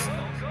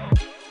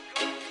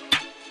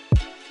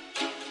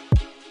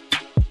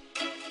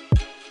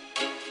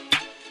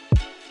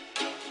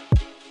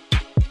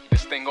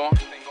 This thing on?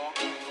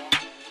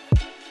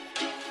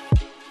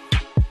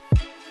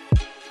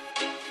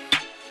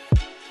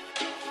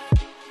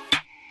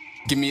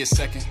 Give me a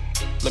second,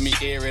 let me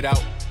air it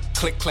out.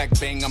 Click, clack,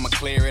 bang, I'ma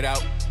clear it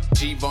out.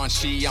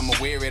 Givenchy, I'ma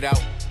wear it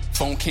out.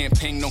 Phone can't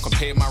ping, don't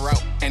compare my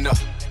route. And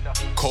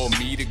call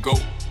me to go.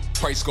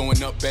 Price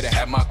going up, better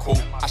have my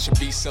quote. I should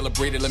be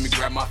celebrated, let me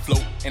grab my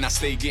float. And I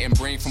stay getting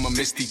brain from a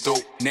misty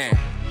throat. Now,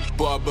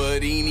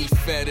 Barberini,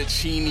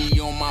 fettuccine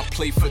on my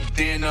plate for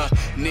dinner.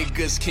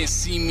 Niggas can't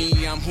see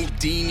me, I'm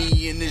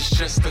Houdini, and it's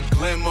just a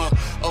glimmer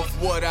of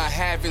what I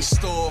have in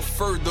store.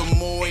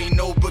 Furthermore, ain't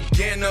no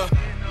beginner.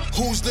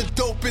 Who's the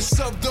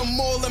dopest of them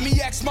all? Let me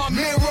ask my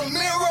mirror.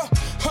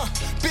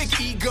 Big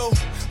ego,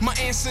 my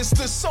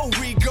ancestors so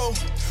regal.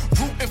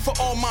 Rooting for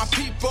all my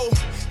people.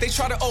 They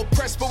try to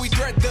oppress, but we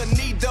thread the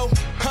needle.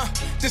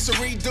 This a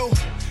redo.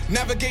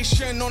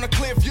 Navigation on a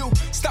clear view.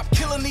 Stop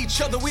killing each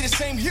other, we the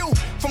same hue.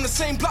 From the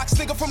same blocks,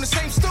 nigga, from the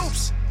same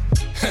stoops.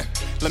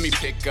 Let me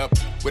pick up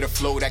with a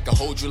flow that can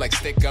hold you like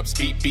stick-ups.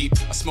 Beep, beep,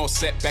 a small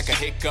setback, a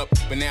hiccup.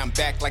 But now I'm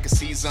back like a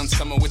season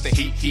summer with the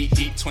heat.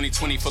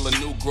 2020 full of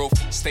new growth.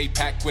 Stay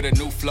packed with a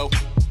new flow.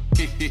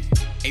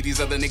 Ain't these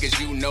other niggas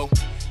you know.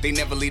 They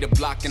never lead a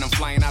block and I'm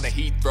flying out of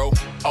Heathrow.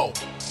 Oh,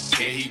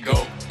 here he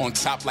go. On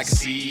top like a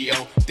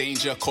CEO.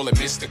 Danger, call it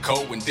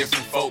mystical. And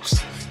different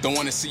folks don't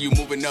want to see you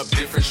moving up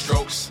different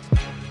strokes.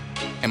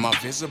 Am I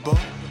visible?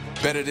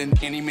 Better than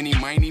any, mini,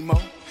 miny, mo?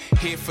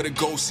 Here for the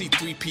gold,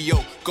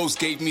 C3PO. Ghost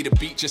gave me the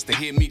beat just to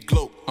hear me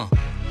gloat.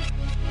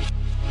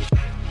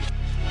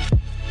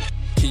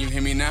 Can you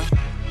hear me now?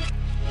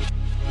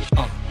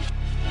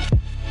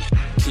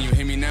 Can you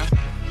hear me now?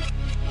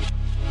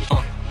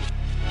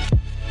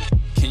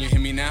 Can you hear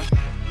me now?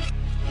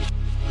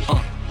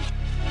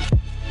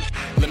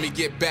 Let me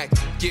get back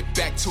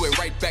to it,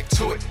 right back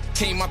to it.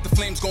 Came out the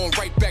flames, going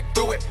right back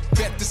through it.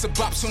 Bet this a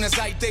bop soon as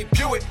I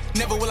debut it.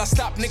 Never will I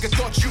stop, nigga,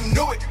 thought you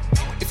knew it.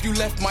 If you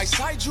left my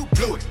side, you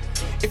blew it.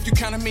 If you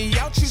counted me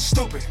out, you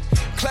stupid.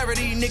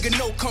 Clarity, nigga,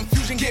 no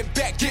confusion. Get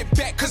back,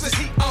 cause this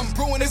heat I'm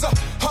brewing is a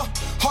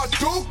hard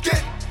to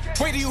get.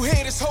 Wait till you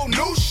hear this whole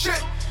new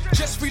shit.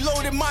 Just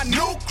reloaded my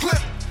new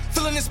clip.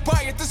 Feeling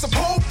inspired, this a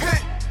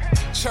pulpit.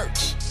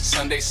 Church,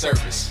 Sunday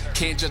service.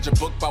 Can't judge a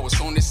book by what's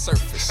on its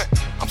surface.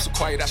 I'm so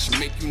quiet I should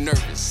make you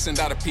nervous. Send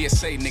out a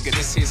PSA, nigga,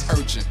 this here's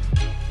urgent.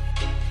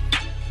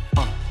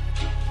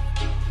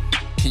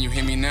 Can you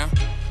hear me now?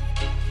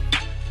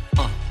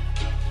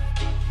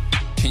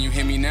 Can you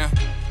hear me now?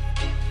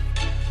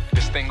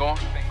 This thing on?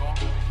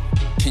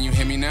 Can you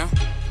hear me now?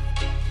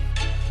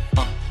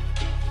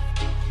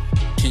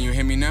 Can you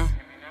hear me now?